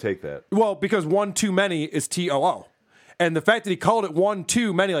could you take that? Well, because One Too Many is TOO. And the fact that he called it One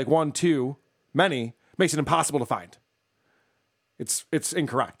Too Many, like One Too Many, makes it impossible to find. It's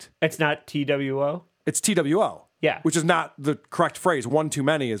incorrect. It's not TWO? It's TWO. Yeah. Which is not the correct phrase. One too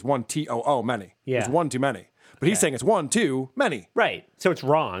many is one TOO many. Yeah. It's one too many. But he's saying it's one too many. Right. So it's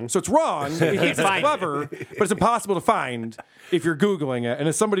wrong. So it's wrong. It's clever, but it's impossible to find if you're Googling it. And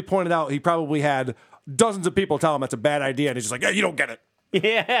as somebody pointed out, he probably had dozens of people tell him that's a bad idea. And he's just like, yeah, you don't get it.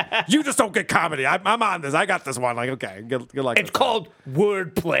 Yeah. You just don't get comedy. I'm on this. I got this one. Like, okay, good luck. It's called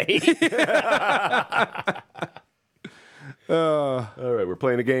wordplay. All right, we're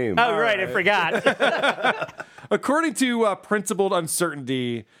playing a game. Oh, right. I forgot. According to Principled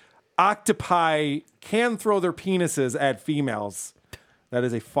Uncertainty, octopi can throw their penises at females. That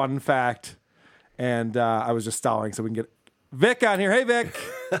is a fun fact. And I was just stalling so we can get Vic on here. Hey, Vic.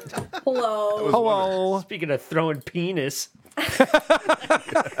 Hello. Hello. Speaking of throwing penis.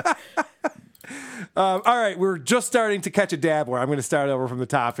 All right, we're just starting to catch a dabbler. I'm going to start over from the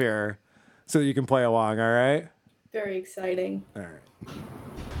top here so that you can play along, all right? Very exciting. All right.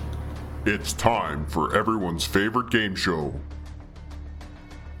 It's time for everyone's favorite game show,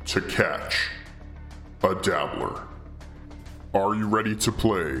 To Catch a Dabbler. Are you ready to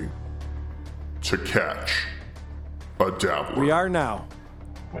play To Catch a Dabbler? We are now.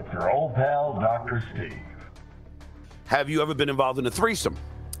 With your old pal, Dr. Steve. Have you ever been involved in a threesome?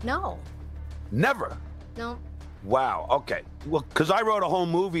 No. Never. No. Wow. Okay. Well, because I wrote a whole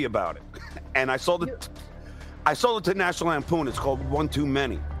movie about it, and I sold it to National Lampoon. It's called One Too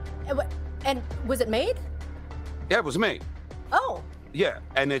Many. And was it made? Yeah, it was me. Oh. Yeah,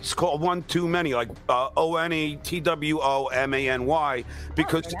 and it's called One Too Many, like ONETWOMANY,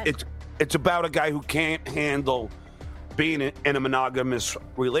 because it's about a guy who can't handle being in a monogamous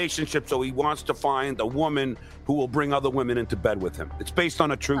relationship, so he wants to find a woman who will bring other women into bed with him. It's based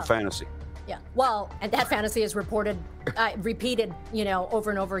on a true fantasy. Yeah. Well, and that fantasy is repeated, over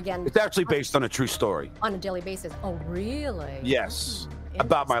and over again. It's actually based on a true story. On a daily basis. Oh, really? Yes,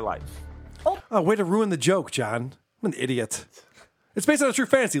 about my life. Oh, way to ruin the joke, John. I'm an idiot. It's based on a true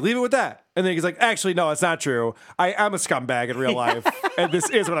fantasy. Leave it with that. And then he's like, actually, no, it's not true. I'm a scumbag in real life, and this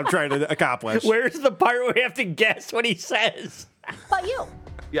is what I'm trying to accomplish. Where's the part where we have to guess what he says? But you.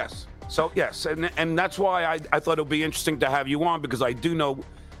 Yes. So, yes, and that's why I thought it would be interesting to have you on, because I do know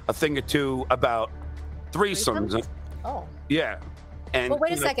a thing or two about threesomes. Oh. Yeah. And, But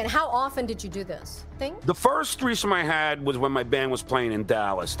wait a second. How often did you do this thing? The first threesome I had was when my band was playing in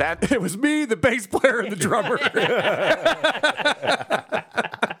Dallas. That It was me, the bass player, and the drummer.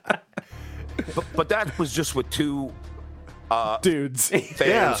 but that was just with two dudes,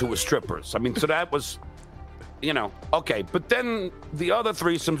 fans who were strippers. I mean, so that was, okay. But then the other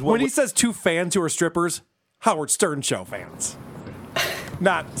threesomes were When he says two fans who are strippers, Howard Stern Show fans.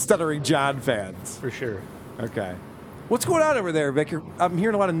 Not Stuttering John fans. For sure. Okay. What's going on over there, Vic? I'm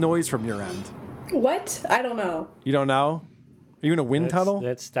hearing a lot of noise from your end. What? I don't know. You don't know? Are you in a wind tunnel?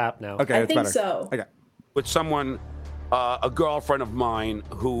 Let's stop now. Okay, I that's think better. so. Okay. with someone, a girlfriend of mine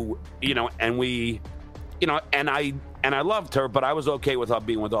who, and we, and I loved her, but I was okay with her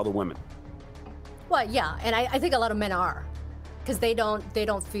being with other women. Well, yeah, and I think a lot of men are, because they don't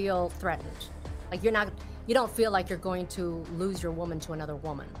feel threatened. Like you don't feel like you're going to lose your woman to another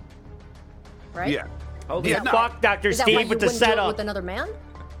woman, right? Yeah. Oh, yeah, no. fuck, Dr. Is that why Steve you with the wouldn't do it setup. with another man?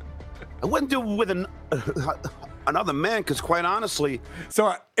 I wouldn't do it with another man, because quite honestly.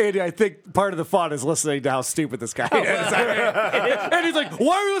 So, Andy, I think part of the fun is listening to how stupid this guy is. And he's like,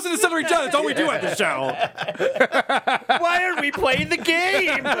 why are we listening to Stuttering John? That's all we do at the show. Why aren't we playing the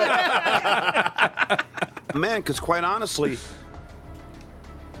game? Man, because quite honestly.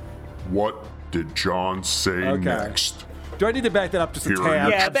 What did John say next? Do I need to back that up just a Here tad?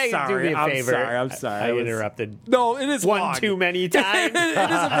 Yeah, I'm do sorry. me a favor. I'm sorry. I interrupted. No, it is one long. too many times.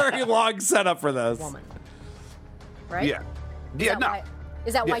 It is a very long setup for this. Woman. Right? Yeah. Yeah, no.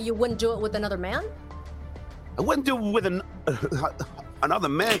 Is that why you wouldn't do it with another man? I wouldn't do it with another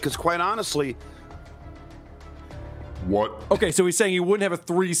man, because quite honestly. What Okay, so he's saying you wouldn't have a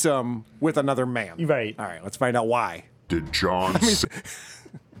threesome with another man. Right. All right, let's find out why. did John say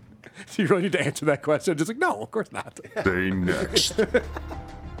Do you really need to answer that question? Just like, no, of course not. next?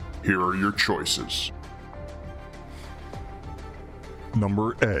 Here are your choices.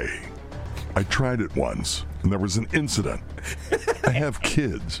 Number A. I tried it once, and there was an incident. I have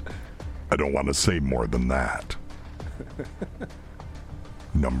kids. I don't want to say more than that.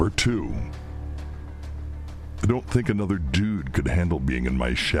 Number 2. I don't think another dude could handle being in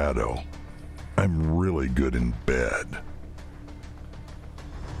my shadow. I'm really good in bed.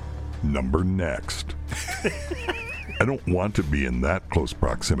 Number next. I don't want to be in that close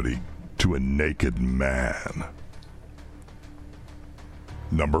proximity to a naked man.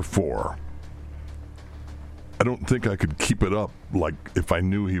 Number 4. I don't think I could keep it up like if I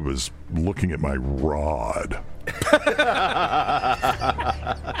knew he was looking at my rod.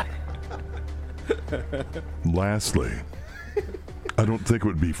 Lastly, I don't think it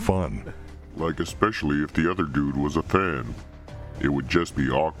would be fun. Like, especially if the other dude was a fan. It would just be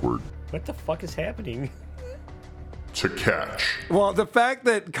awkward What the fuck is happening? to catch. Well, the fact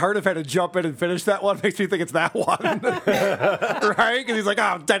that Cardiff had to jump in and finish that one makes me think it's that one. Right? Because he's like,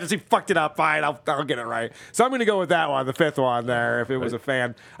 oh, Dennis, he fucked it up. Fine, I'll get it right. So I'm going to go with that one, the fifth one there, if it was a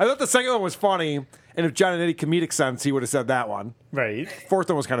fan. I thought the second one was funny, and if John had any comedic sense, he would have said that one. Right. Fourth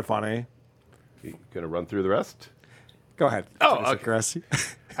one was kind of funny. You gonna run through the rest? Go ahead. Oh, Finish it, okay. Chris.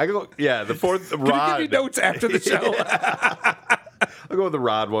 I go. Yeah, the fourth Can rod. you give me notes after the show? I'll go with the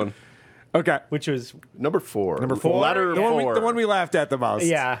rod one. Okay. Which was Number 4. Number 4. Letter the 4. the one we laughed at the most.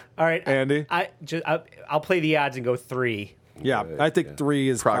 Yeah. All right. Andy? I'll play the odds and go 3. Yeah, I think 3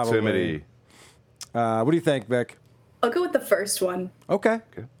 is Proximity. Probably, what do you think, Vic? I'll go with the first one. Okay.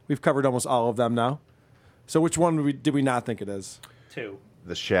 We've covered almost all of them now. So which one did we not think it is? 2.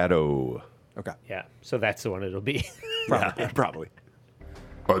 The shadow. Okay. Yeah. So that's the one it'll be. Probably. Probably.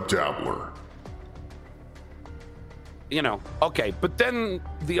 A dabbler. Okay, but then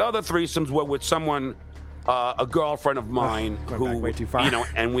the other threesomes were with someone, a girlfriend of mine Went who, back way too far.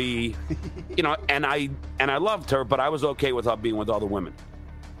 and we, and I loved her, but I was okay with her being with other women.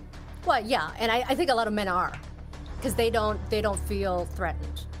 Well, yeah, and I think a lot of men are, because they don't feel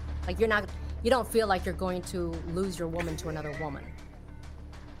threatened. Like you don't feel like you're going to lose your woman to another woman,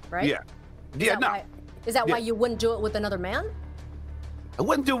 right? Yeah. Yeah. No. Is that why you wouldn't do it with another man? I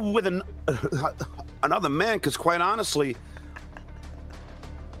wouldn't do it with another man, because quite honestly,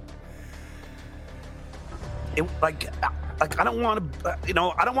 I don't want to,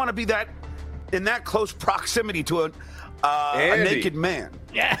 I don't want to be that in that close proximity to a naked man.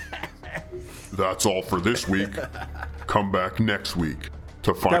 Yeah. That's all for this week. Come back next week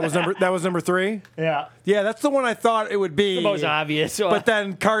to find That was number 3? Yeah. Yeah, that's the one I thought it would be. The most obvious one. But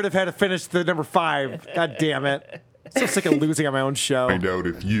then Cardiff had to finish the number 5. God damn it. So sick of losing on my own show. Find out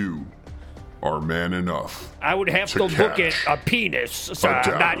if you are man enough. I would have to look at a penis, so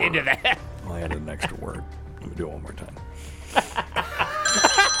I'm not into that. Well, I added an extra word. Let me do it one more time.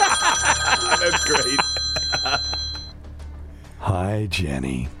 That's great. Hi,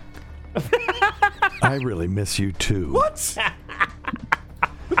 Jenny. I really miss you too. What?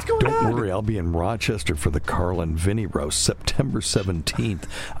 What's going on? Don't worry, I'll be in Rochester for the Carl and Vinny roast September 17th.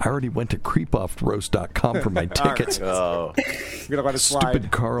 I already went to creepoffroast.com for my tickets. Oh. You're gonna let it slide.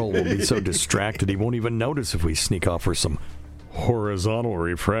 Stupid Carl will be so distracted he won't even notice if we sneak off for some horizontal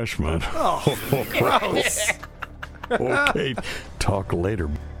refreshment. Oh, gross. Okay, talk later.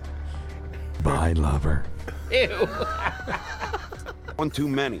 Bye, lover. Ew. One too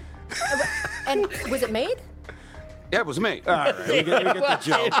many. And was it made? Yeah, it was made. All right, we get the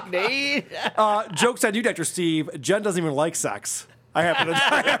joke. Joke's on you, Dr. Steve. Jen doesn't even like sex. I happen to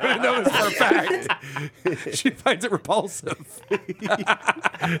know this for a fact. She finds it repulsive.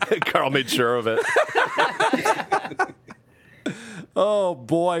 Carl made sure of it. Oh,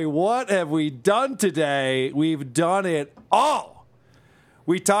 boy. What have we done today? We've done it all.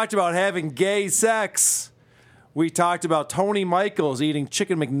 We talked about having gay sex. We talked about Tony Michaels eating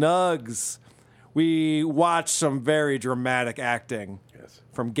chicken McNugs. We watched some very dramatic acting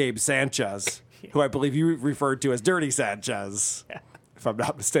from Gabe Sanchez, who I believe you referred to as Dirty Sanchez, if I'm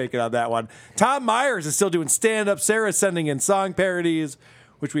not mistaken on that one. Tom Myers is still doing stand-up. Sarah's sending in song parodies,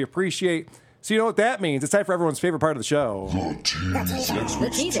 which we appreciate. So you know what that means. It's time for everyone's favorite part of the show. The teaser. Next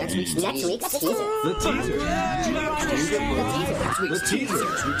week's teaser. The teaser.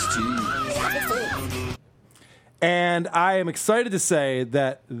 And I am excited to say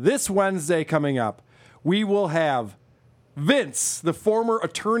that this Wednesday coming up, we will have Vince, the former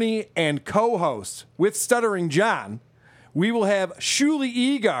attorney and co-host with Stuttering John. We will have Shuli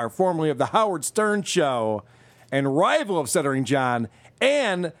Egar, formerly of The Howard Stern Show and rival of Stuttering John,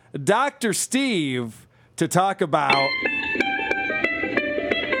 and Dr. Steve to talk about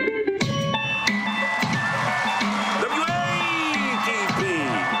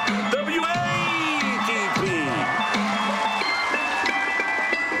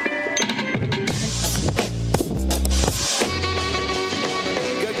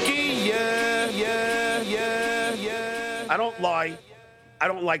I don't lie. I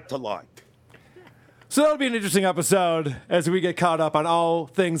don't like to lie. So that'll be an interesting episode as we get caught up on all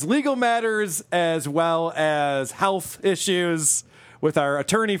things legal matters as well as health issues with our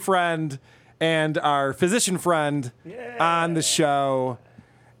attorney friend and our physician friend on the show.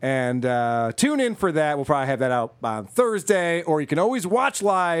 And tune in for that. We'll probably have that out on Thursday, or you can always watch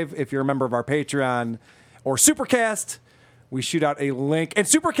live if you're a member of our Patreon or Supercast. We shoot out a link. And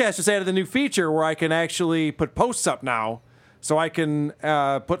Supercast just added a new feature where I can actually put posts up now. So I can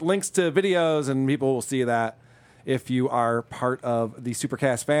put links to videos, and people will see that if you are part of the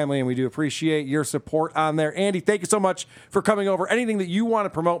Supercast family. And we do appreciate your support on there. Andy, thank you so much for coming over. Anything that you want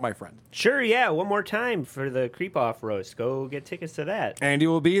to promote, my friend? Sure, yeah. One more time for the Creep Off roast. Go get tickets to that. Andy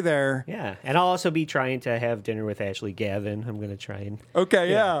will be there. Yeah. And I'll also be trying to have dinner with Ashley Gavin. I'm going to try and...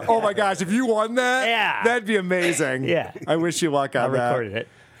 Okay, yeah. Oh, my gosh. If you won that, that'd be amazing. Yeah. I wish you luck on that. I recorded it.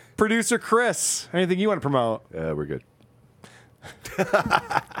 Producer Chris, anything you want to promote? We're good.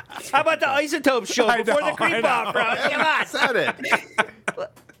 How about the Isotope show before the Creep Off, bro? Come on. Said it.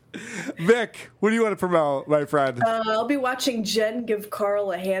 Vic, what do you want to promote, my friend? I'll be watching Jen give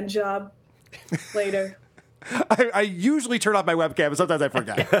Carl a hand job later. I usually turn off my webcam, but sometimes I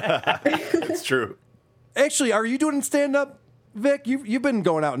forget. It's true. Actually, are you doing stand-up, Vic? You've been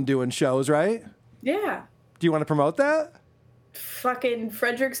going out and doing shows, right? Yeah. Do you want to promote that? Fucking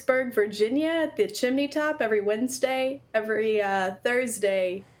Fredericksburg, Virginia at the Chimney Top every Wednesday. Every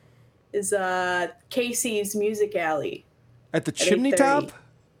Thursday is Casey's Music Alley. At the Chimney Top?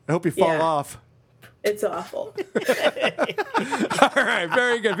 I hope you fall off. It's awful. All right,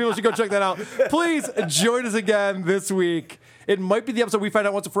 very good. People should go check that out. Please join us again this week. It might be the episode we find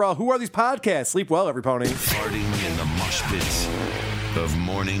out once and for all. Who are these podcasts? Sleep well, every pony. Farting in the mosh pits of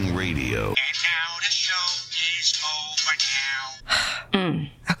morning radio.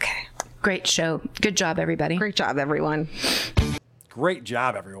 Okay. Great show. Good job, everybody. Great job, everyone. Great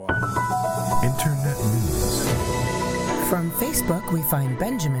job, everyone. Internet news. From Facebook, we find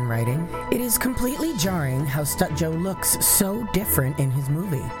Benjamin writing, "It is completely jarring how Stut Joe looks so different in his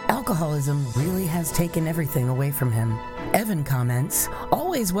movie. Alcoholism really has taken everything away from him." Evan comments,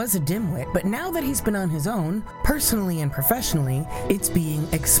 "Always was a dimwit, but now that he's been on his own, personally and professionally, it's being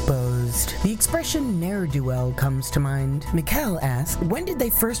exposed." The expression ne'er-do-well comes to mind. Mikkel asks, "When did they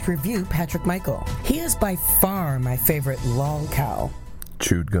first review Patrick Michael? He is by far my favorite lolcow."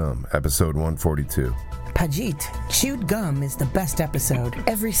 Chewed Gum, episode 142. Pajit, Chewed Gum is the best episode.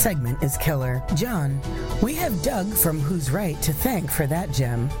 Every segment is killer. John, we have Doug from Who's Right to thank for that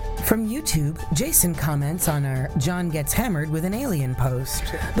gem. From YouTube, Jason comments on our John Gets Hammered with an Alien post.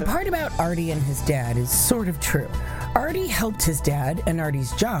 The part about Artie and his dad is sort of true. Artie helped his dad, and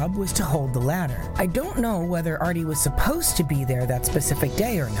Artie's job was to hold the ladder. I don't know whether Artie was supposed to be there that specific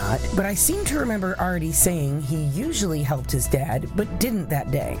day or not, but I seem to remember Artie saying he usually helped his dad, but didn't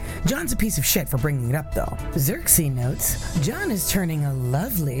that day. John's a piece of shit for bringing it up, though. Xerxes notes, John is turning a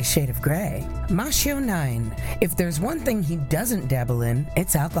lovely shade of gray. Mashio 9, if there's one thing he doesn't dabble in,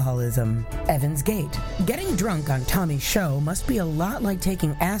 it's alcoholism. Evans Gate, getting drunk on Tommy's show must be a lot like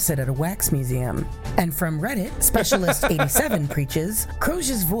taking acid at a wax museum. And from Reddit, Specialist 87 preaches,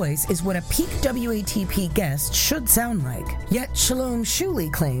 Crozier's voice is what a peak WATP guest should sound like. Yet Shalom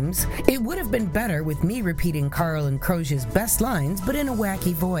Shuley claims, it would have been better with me repeating Carl and Crozier's best lines, but in a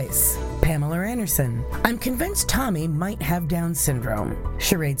wacky voice. Pamela Anderson, I'm convinced Tommy might have Down syndrome.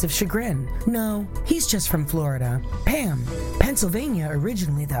 Charades of Chagrin, no, he's just from Florida. Pam, Pennsylvania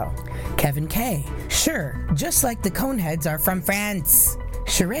originally though. Kevin K, sure, just like the Coneheads are from France.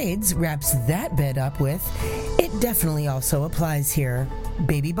 Charades wraps that bit up with, it definitely also applies here.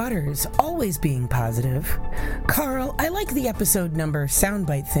 Baby Butters, always being positive. Carl, I like the episode number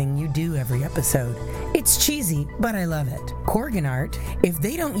soundbite thing you do every episode. It's cheesy, but I love it. Corgan Art, if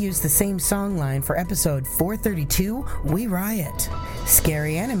they don't use the same song line for episode 432, we riot.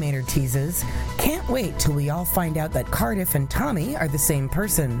 Scary Animator teases, can't wait till we all find out that Cardiff and Tommy are the same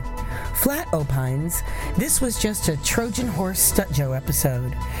person. Flat opines, this was just a Trojan Horse Stut Joe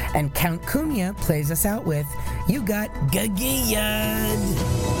episode. And Count Cunha plays us out with, you got Gagiyad.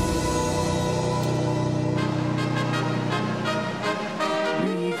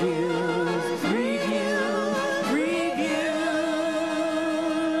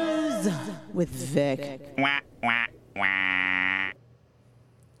 With Vic.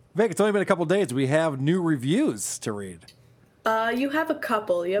 Vic, it's only been a couple days. We have new reviews to read. You have a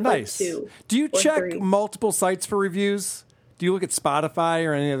couple. You have Nice. like two. Do you or check three. multiple sites for reviews? Do you look at Spotify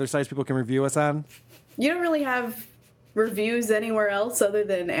or any other sites people can review us on? You don't really have reviews anywhere else other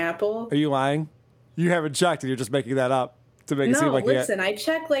than Apple. Are you lying? You haven't checked and you're just making that up to make it seem No, like listen, I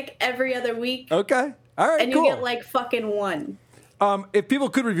check like every other week. Okay. All right, and cool. you get like fucking one. If people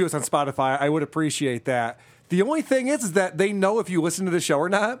could review us on Spotify, I would appreciate that. The only thing is that they know if you listen to the show or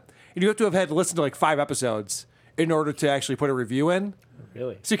not, and you have to have had to listen to like 5 episodes in order to actually put a review in.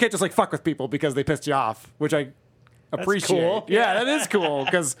 Really? So you can't just like fuck with people because they pissed you off, which I appreciate. cool. Yeah, that is cool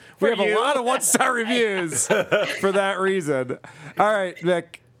because we have a lot of 1-star reviews for that reason. All right,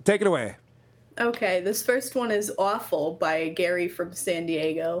 Vic, take it away. Okay, this first one is Awful by Gary from San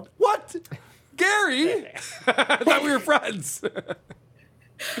Diego. What? Gary? I thought we were friends.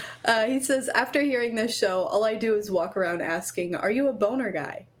 He says, after hearing this show, all I do is walk around asking, are you a boner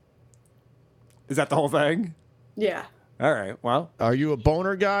guy? Is that the whole thing? Yeah. All right, well. Are you a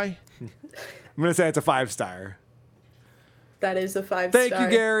boner guy? I'm going to say it's a 5-star. That is a 5-star. Thank you,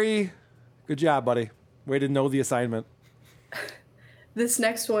 Gary. Good job, buddy. Way to know the assignment. This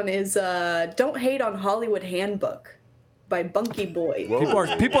next one is Don't Hate on Hollywood Handbook by Bunky Boy.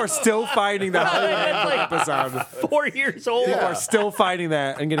 People are still finding that Hollywood Handbook episode. 4 years old. People are still finding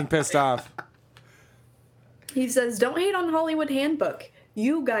that and getting pissed off. He says, don't hate on Hollywood Handbook.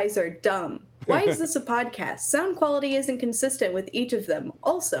 You guys are dumb. Why is this a podcast? Sound quality isn't consistent with each of them.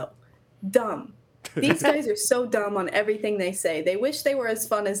 Also, dumb. These guys are so dumb on everything they say. They wish they were as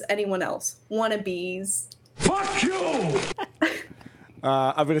fun as anyone else. Wannabes. Fuck you!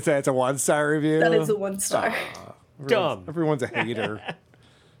 I'm going to say it's a 1-star review. That is a 1-star. Dumb. Everyone's a hater.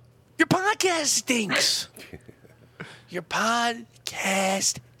 Your podcast stinks. Your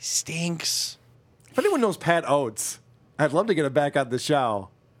podcast stinks. If anyone knows Pat Oates, I'd love to get him back on the show.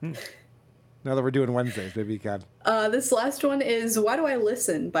 Now that we're doing Wednesdays, maybe you can. This last one is Why Do I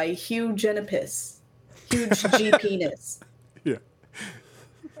Listen by Hugh Genopis. Huge G penis. Yeah.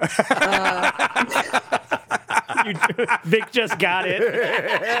 Vic just got it.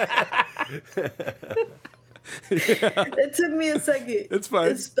 It took me a second. It's fine.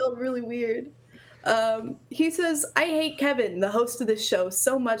 It's spelled really weird. He says, I hate Kevin, the host of this show,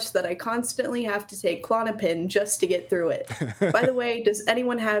 so much that I constantly have to take Klonopin just to get through it. By the way, does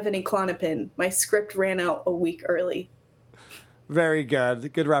anyone have any Klonopin? My script ran out a week early. Very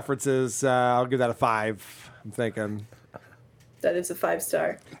good. Good references. I'll give that a 5, I'm thinking. That is a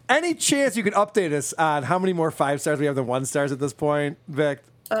 5-star. Any chance you can update us on how many more 5 stars we have than 1 stars at this point, Vic?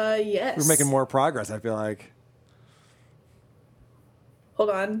 Yes. We're making more progress, I feel like. Hold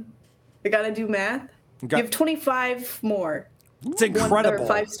on. I gotta do math. You have 25 more. It's incredible.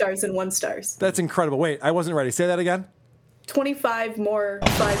 5 stars and 1 stars. That's incredible. Wait, I wasn't ready. Say that again. 25 more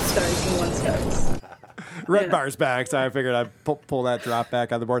 5 stars and 1 stars. Red bar's back, so I figured I'd pull that drop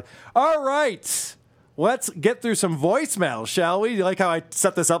back on the board. All right. Let's get through some voicemails, shall we? You like how I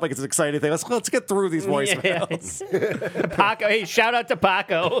set this up like it's an exciting thing? Let's get through these voicemails. Paco, hey, shout out to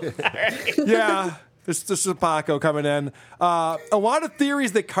Paco. Yeah. This is Paco coming in. A lot of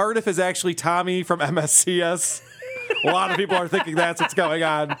theories that Cardiff is actually Tommy from MSCS. A lot of people are thinking that's what's going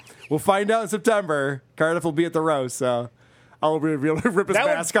on. We'll find out in September. Cardiff will be at the roast, so I'll be able to rip his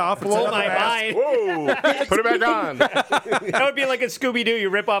mask off. Blow my mind. Whoa! Put it back on. That would be like a Scooby-Doo. You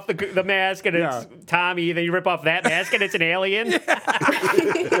rip off the mask and it's Tommy. Then you rip off that mask and it's an alien.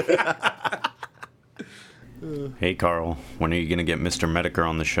 Hey, Carl. When are you going to get Mr. Medicare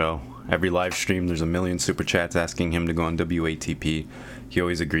on the show? Every live stream, there's a million super chats asking him to go on WATP. He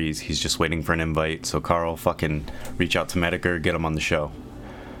always agrees. He's just waiting for an invite. So, Carl, fucking reach out to Medicare, get him on the show.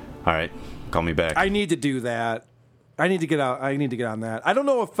 All right. Call me back. I need to do that. I need to get out. I need to get on that. I don't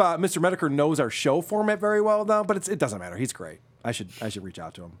know if Mr. Medicare knows our show format very well now, but it doesn't matter. He's great. I should reach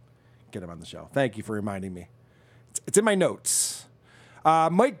out to him, get him on the show. Thank you for reminding me. It's in my notes.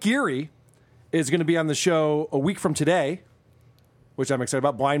 Mike Geary is going to be on the show a week from today, which I'm excited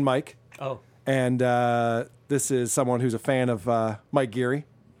about. Blind Mike. Oh. And this is someone who's a fan of Mike Geary.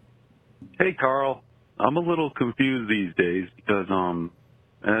 Hey, Carl. I'm a little confused these days because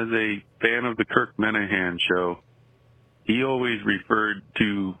as a fan of the Kirk Menahan show, he always referred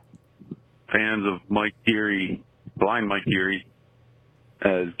to fans of Mike Geary, Blind Mike Geary,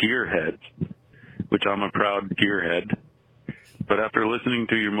 as gearheads, which I'm a proud gearhead. But after listening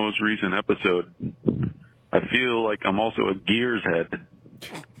to your most recent episode, I feel like I'm also a gears head.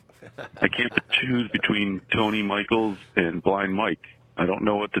 I can't choose between Tony Michaels and Blind Mike. I don't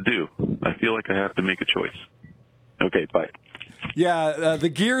know what to do. I feel like I have to make a choice. Okay, bye. Yeah, the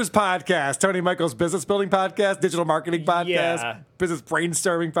Gears podcast, Tony Michael's business building podcast, digital marketing podcast, business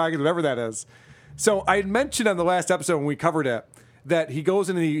brainstorming podcast, whatever that is. So I mentioned on the last episode when we covered it that he goes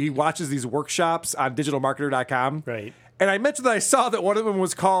and he watches these workshops on digitalmarketer.com. Right. And I mentioned that I saw that one of them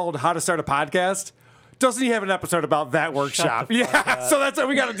was called How to Start a Podcast. Doesn't he have an episode about that workshop? Yeah, so that's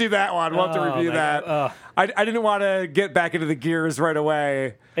we got to do that one. We'll have to review that. I didn't want to get back into the gears right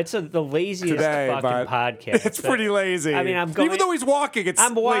away. It's the laziest today, fucking podcast. It's pretty lazy. I mean, even though he's walking, it's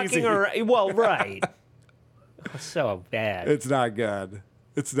I'm walking lazy. around. Well, right. It's so bad. It's not good.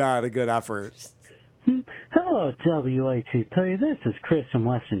 It's not a good effort. Hello, WATP. This is Chris from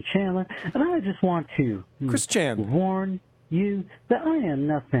Western Chandler, and I just want to warn you that I am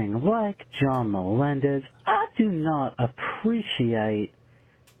nothing like John Melendez. I do not appreciate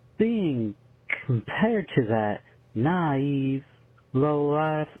being compared to that naive,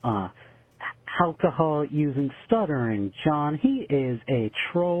 low-life, alcohol-using, stuttering John. He is a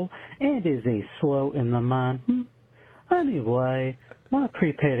troll and is a slow in the mind. Anyway, my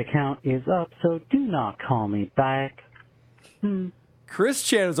prepaid account is up, so do not call me back. Chris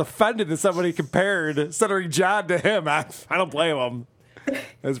Chan is offended that somebody compared stuttering John to him. I don't blame him.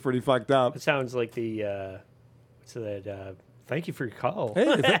 That's pretty fucked up. It sounds like the what's that? Thank you for your call.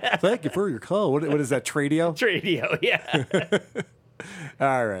 Hey, thank you for your call. What is that? Tradio? Tradio, yeah.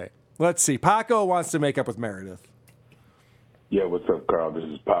 All right. Let's see. Paco wants to make up with Meredith. Yeah, what's up, Carl? This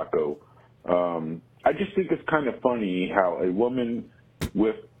is Paco. I just think it's kind of funny how a woman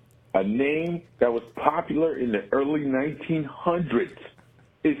with a name that was popular in the early 1900s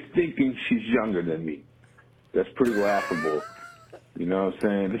is thinking she's younger than me. That's pretty laughable. You know what I'm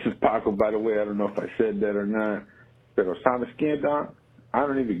saying? This is Paco, by the way. I don't know if I said that or not. Pero sabes qué, Don? I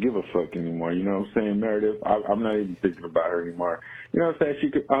don't even give a fuck anymore. You know what I'm saying, Meredith? I'm not even thinking about her anymore. You know what I'm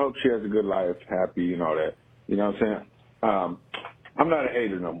saying? I hope she has a good life, happy, and all that. You know what I'm saying? I'm not a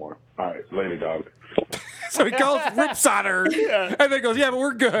hater no more. All right, later, dog. So he rips on her, and then goes, yeah, but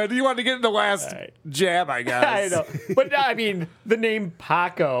we're good. You wanted to get in the last jab, I guess. I know. But, I mean, the name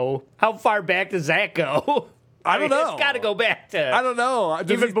Paco, how far back does that go? I don't know. It's got to go back to... I don't know.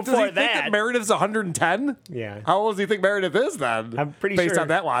 Even before does he that. think that Meredith's 110? Yeah. How old does he think Meredith is then? I'm pretty based sure... on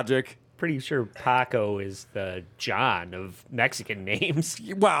that logic. pretty sure Paco is the John of Mexican names.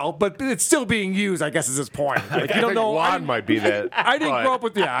 Well, but it's still being used, I guess, is his point. Like, you don't know. Juan might be that. I didn't grow up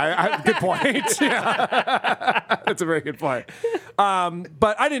with. Yeah, good point. Yeah. That's a very good point.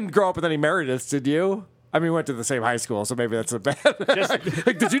 But I didn't grow up with any Merediths, did you? I mean, we went to the same high school, so maybe that's a bad.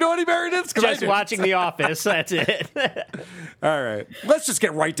 Like, did you know any Merediths? Just watching The Office. That's it. All right, let's just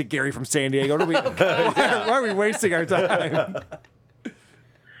get right to Gary from San Diego. Why are we wasting our time?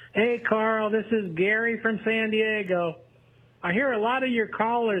 Hey, Carl, this is Gary from San Diego. I hear a lot of your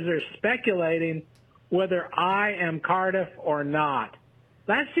callers are speculating whether I am Cardiff or not.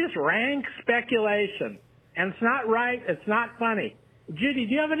 That's just rank speculation, and it's not right. It's not funny. Judy,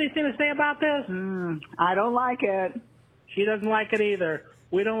 do you have anything to say about this? I don't like it. She doesn't like it either.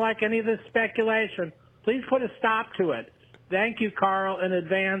 We don't like any of this speculation. Please put a stop to it. Thank you, Carl, in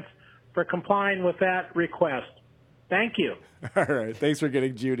advance for complying with that request. Thank you. All right. Thanks for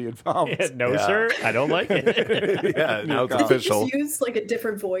getting Judy involved. No, sir. I don't like it. Yeah, now it's Did official. you just use like a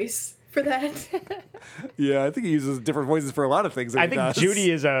different voice for that? Yeah, I think he uses different voices for a lot of things. I think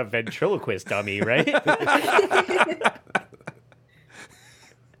Judy is a ventriloquist dummy, right?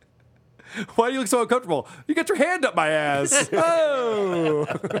 Why do you look so uncomfortable? You got your hand up my ass. Oh.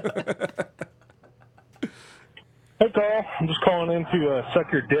 Hey, Carl. I'm just calling in to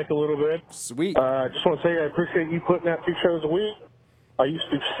suck your dick a little bit. Sweet. Just want to say I appreciate you putting out 2 shows a week. I used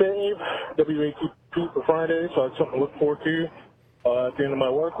to save WATP for Friday, so I had something to look forward to at the end of my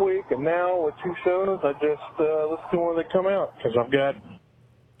work week. And now with 2 shows, I just listen to when they come out because I've got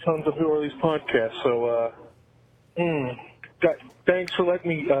tons of Who Are These podcasts. So, thanks for letting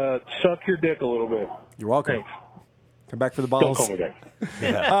me suck your dick a little bit. You're welcome. Thanks. Come back for the balls. Don't call me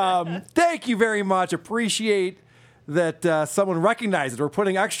back. Thank you very much. Appreciate that someone recognized it. We're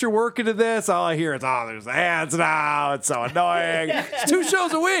putting extra work into this. All I hear is, oh, there's ads now. It's so annoying. It's 2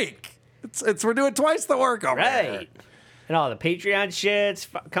 shows a week. We're doing twice the work over Right. And all the Patreon shit's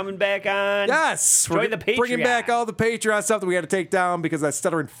coming back on. Yes. Join the Patreon. Bringing back all the Patreon stuff that we had to take down because of that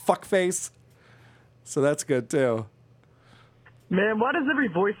stuttering fuckface. So that's good, too. Man, why does every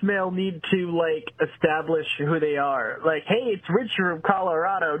voicemail need to, like, establish who they are? Like, hey, it's Richard from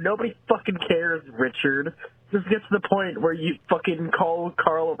Colorado. Nobody fucking cares, Richard. Just get to the point where you fucking call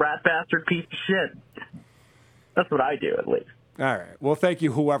Carl a rat bastard piece of shit. That's what I do, at least. All right. Well, thank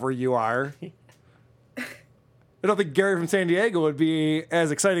you, whoever you are. I don't think Gary from San Diego would be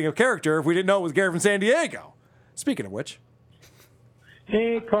as exciting a character if we didn't know it was Gary from San Diego. Speaking of which.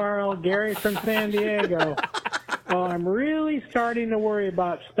 Hey, Carl, Gary from San Diego. Well, I'm really starting to worry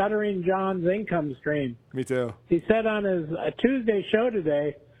about Stuttering John's income stream. Me too. He said on his Tuesday show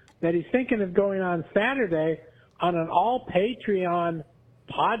today that he's thinking of going on Saturday on an all-Patreon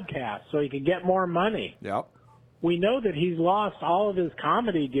podcast so he can get more money. Yep. We know that he's lost all of his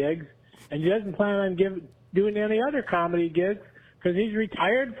comedy gigs, and he doesn't plan on doing any other comedy gigs because he's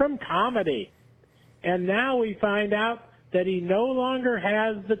retired from comedy. And now we find out that he no longer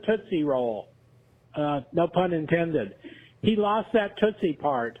has the Tootsie Roll. No pun intended. He lost that Tootsie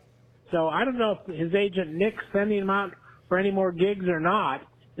part. So I don't know if his agent Nick's sending him out for any more gigs or not.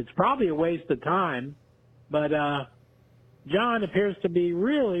 It's probably a waste of time. But John appears to be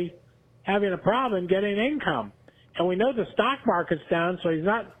really having a problem getting income. And we know the stock market's down, so he's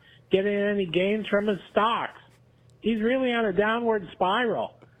not getting any gains from his stocks. He's really on a downward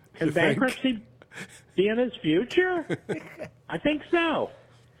spiral. Can bankruptcy be in his future? I think so.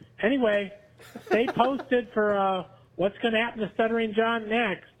 Anyway, stay posted for what's going to happen to Stuttering John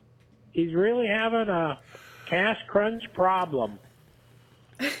next. He's really having a cash crunch problem.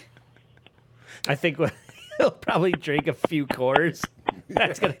 I think he'll probably drink a few Coors.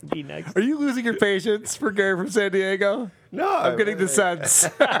 That's going to be next. Are you losing your patience for Gary from San Diego? No. I'm getting the sense.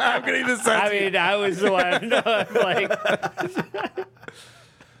 I'm getting the sense. I mean, I was the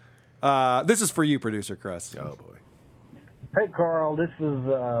one. This is for you, producer Chris. Oh, boy. Hey, Carl, this is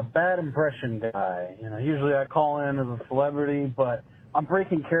a bad impression guy. Usually I call in as a celebrity, but I'm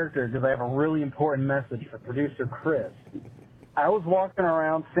breaking character because I have a really important message for producer Chris. I was walking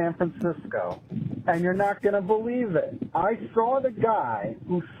around San Francisco, and you're not going to believe it. I saw the guy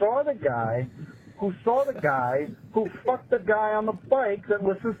who saw the guy who fucked the guy on the bike that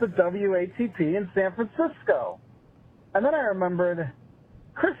listens to WATP in San Francisco. And then I remembered,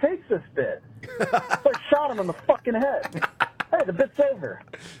 Chris hates this bit. So I shot him in the fucking head. Hey, the bit's over.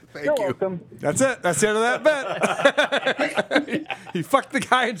 You're welcome. That's it. That's the end of that bet. He fucked the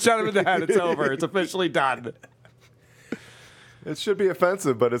guy and shot him in the head. It's over. It's officially done. It should be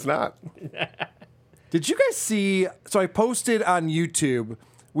offensive, but it's not. Did you guys see? So I posted on YouTube.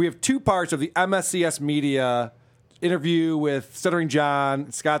 We have 2 parts of the MSCS Media interview with Stuttering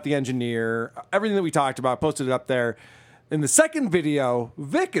John, Scott the engineer, everything that we talked about, posted it up there. In the second video,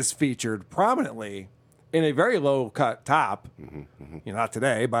 Vic is featured prominently in a very low-cut top. Not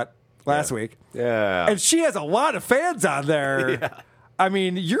today, but last week. Yeah. And she has a lot of fans on there. Yeah. I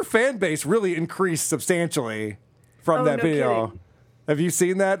mean, your fan base really increased substantially from that video. Kidding. Have you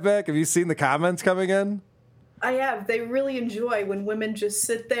seen that, Vic? Have you seen the comments coming in? I have. They really enjoy when women just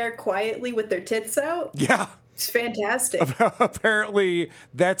sit there quietly with their tits out. Yeah. It's fantastic. Apparently,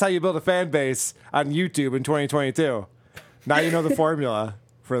 that's how you build a fan base on YouTube in 2022. Now you know the formula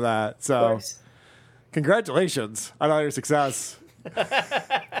for that. So, congratulations on all your success.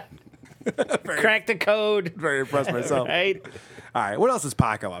 Crack the code. Very impressed myself. Right? All right. What else is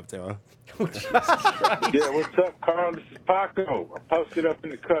Paco up to? Yeah, what's up, Carl? This is Paco. I posted up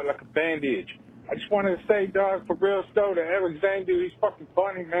in the cut like a bandage. I just wanted to say, dog, for real, though, that Eric Zane, dude, he's fucking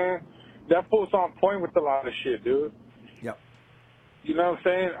funny, man. That fool's on point with a lot of shit, dude. Yep. You know what I'm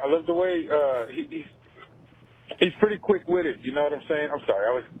saying? I love the way he's pretty quick-witted. You know what I'm saying? I'm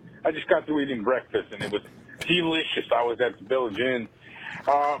sorry. I just got through eating breakfast, and it was delicious. I was at the Village Inn.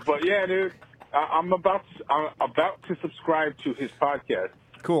 But, yeah, dude, I'm about to subscribe to his podcast.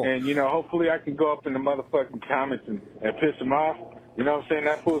 Cool. And, hopefully I can go up in the motherfucking comments and piss him off. You know what I'm saying?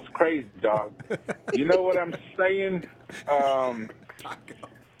 That fool's crazy, dog. You know what I'm saying?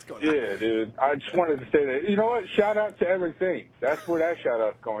 Yeah, dude. I just wanted to say that. You know what? Shout out to everything. That's where that shout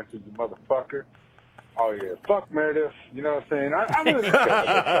out's going to, the motherfucker. Oh, yeah. Fuck Meredith. You know what I'm saying? I'm really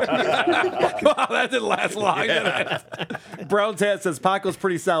Wow, that didn't last long. Yeah. Brown Tat says Paco's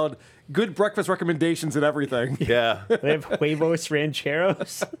pretty solid. Good breakfast recommendations and everything. Yeah. They have huevos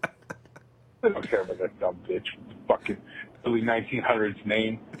rancheros. I don't care about that dumb bitch. Fucking early 1900s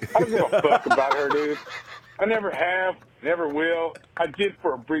name. I don't give a fuck about her, dude. I never have, never will. I did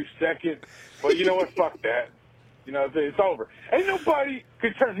for a brief second, but you know what? Fuck that. You know, it's over. Ain't nobody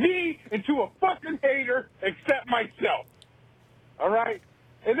can turn me into a fucking hater except myself. All right?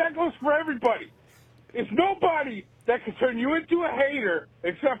 And that goes for everybody. It's nobody that can turn you into a hater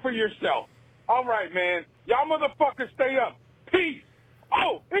except for yourself. All right, man. Y'all motherfuckers stay up. Peace.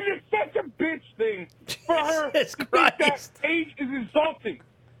 Oh, and it's such a bitch thing for her to think that age is insulting.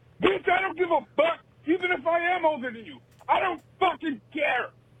 Bitch, I don't give a fuck, even if I am older than you. I don't fucking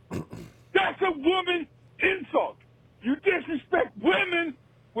care. That's a woman insult. You disrespect women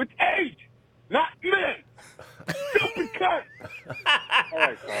with age, not men. Stupid cunt. All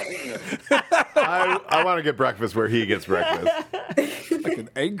right, I want to get breakfast where he gets breakfast. Fucking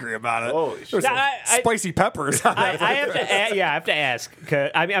angry about it. Holy shit. Spicy peppers. I have to ask.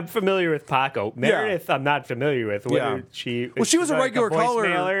 'Cause, I mean, I'm familiar with Paco. Meredith, I'm not familiar with. What did Well, she was a regular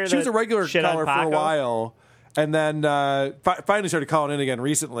caller. She was a regular caller for a while. And then finally started calling in again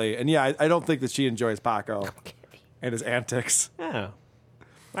recently. And yeah, I don't think that she enjoys Paco and his antics. Oh.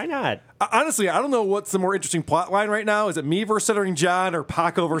 Why not? Honestly, I don't know what's the more interesting plot line right now. Is it me versus Stuttering John or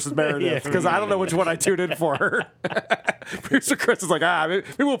Paco versus Meredith? Because I don't know which one I tuned in for. Producer Chris is like, maybe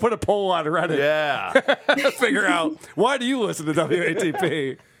we'll put a poll on Reddit. Yeah. Figure out, why do you listen to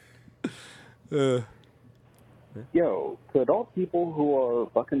WATP? Yo, could all people who are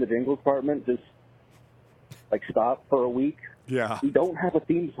fucking the Jingle Department just, stop for a week? Yeah. We don't have a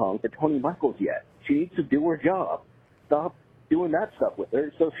theme song for Tony Michaels yet. She needs to do her job. Stop doing that stuff with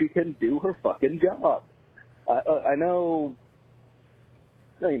her so she can do her fucking job. I know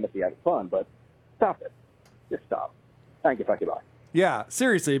you must be having fun, but stop it. Just stop. Thank you, bye. Yeah,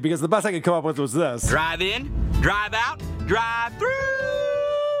 seriously, because the best I could come up with was this. Drive in, drive out, drive through.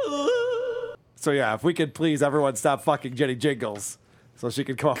 So yeah, if we could please everyone stop fucking Jenny Jingles so she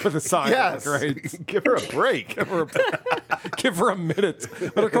could come up with a song. Yes. Great. Give her a break. Give her a minute.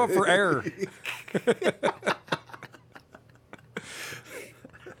 Let her come up for air.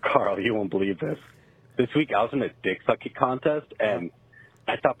 Carl, you won't believe this. This week I was in a dick sucking contest, and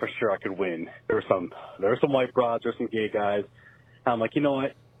I thought for sure I could win. There were some white broads, there were some gay guys. And I'm like, you know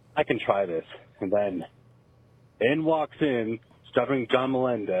what? I can try this. And then in walks in Stuttering John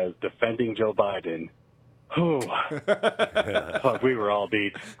Melendez defending Joe Biden. Whew. Fuck, we were all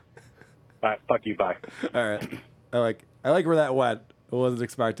beat. All right, fuck you, bye. All right. I like where that went. I wasn't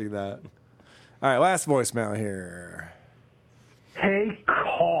expecting that. All right, last voicemail here. Hey,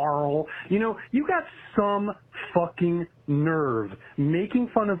 Carl. You got some fucking nerve making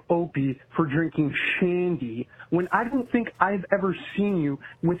fun of Opie for drinking shandy when I don't think I've ever seen you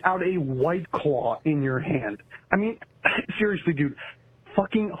without a White Claw in your hand. I mean, seriously, dude,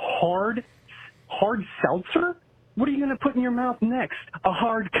 fucking hard seltzer? What are you going to put in your mouth next? A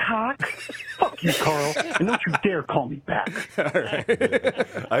hard cock? Fuck you, Carl. And don't you dare call me back. All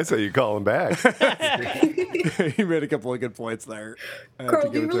right. I say you call him back. He made a couple of good points there. Carl,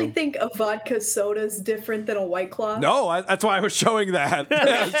 do you really think a vodka soda is different than a White Claw? No, that's why I was showing that.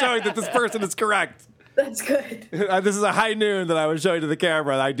 I was showing that this person is correct. That's good. This is a high noon that I was showing to the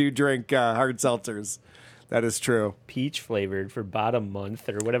camera. I do drink hard seltzers. That is true. Peach flavored for bottom month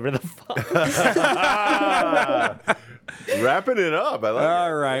or whatever the fuck. Wrapping it up. I like it.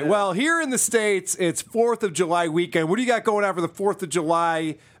 All right. Well, here in the States, it's 4th of July weekend. What do you got going on for the 4th of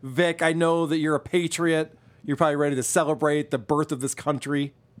July, Vic? I know that you're a patriot. You're probably ready to celebrate the birth of this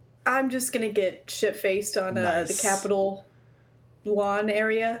country. I'm just going to get shit-faced on the Capitol lawn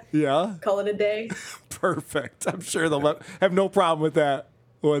area. Yeah? Call it a day. Perfect. I'm sure they'll have no problem with that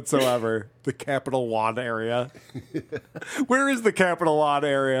whatsoever. The Capitol lawn area. Where is the Capitol lawn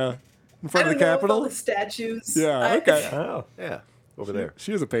area? In front of the Capitol? All the statues. Yeah, okay. Oh, yeah. Over there.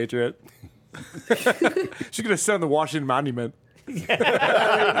 She is a patriot. She's going to sit on the Washington Monument.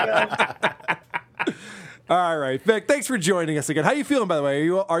 All right, Vic, thanks for joining us again. How you feeling, by the way?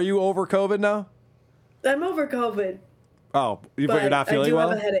 Are you over COVID now? I'm over COVID. Oh, but you're not feeling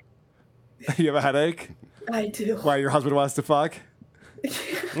well? I do have a headache. You have a headache? I do. Why, your husband wants to fuck?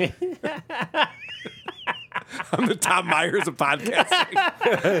 I'm the Tom Myers of podcasting.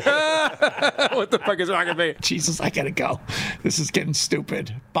 What the fuck is wrong with me? Jesus, I gotta go. This is getting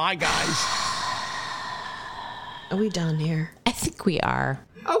stupid. Bye, guys. Are we done here? I think we are.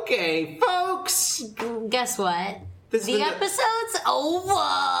 Okay, folks. Guess what? This the episode's over.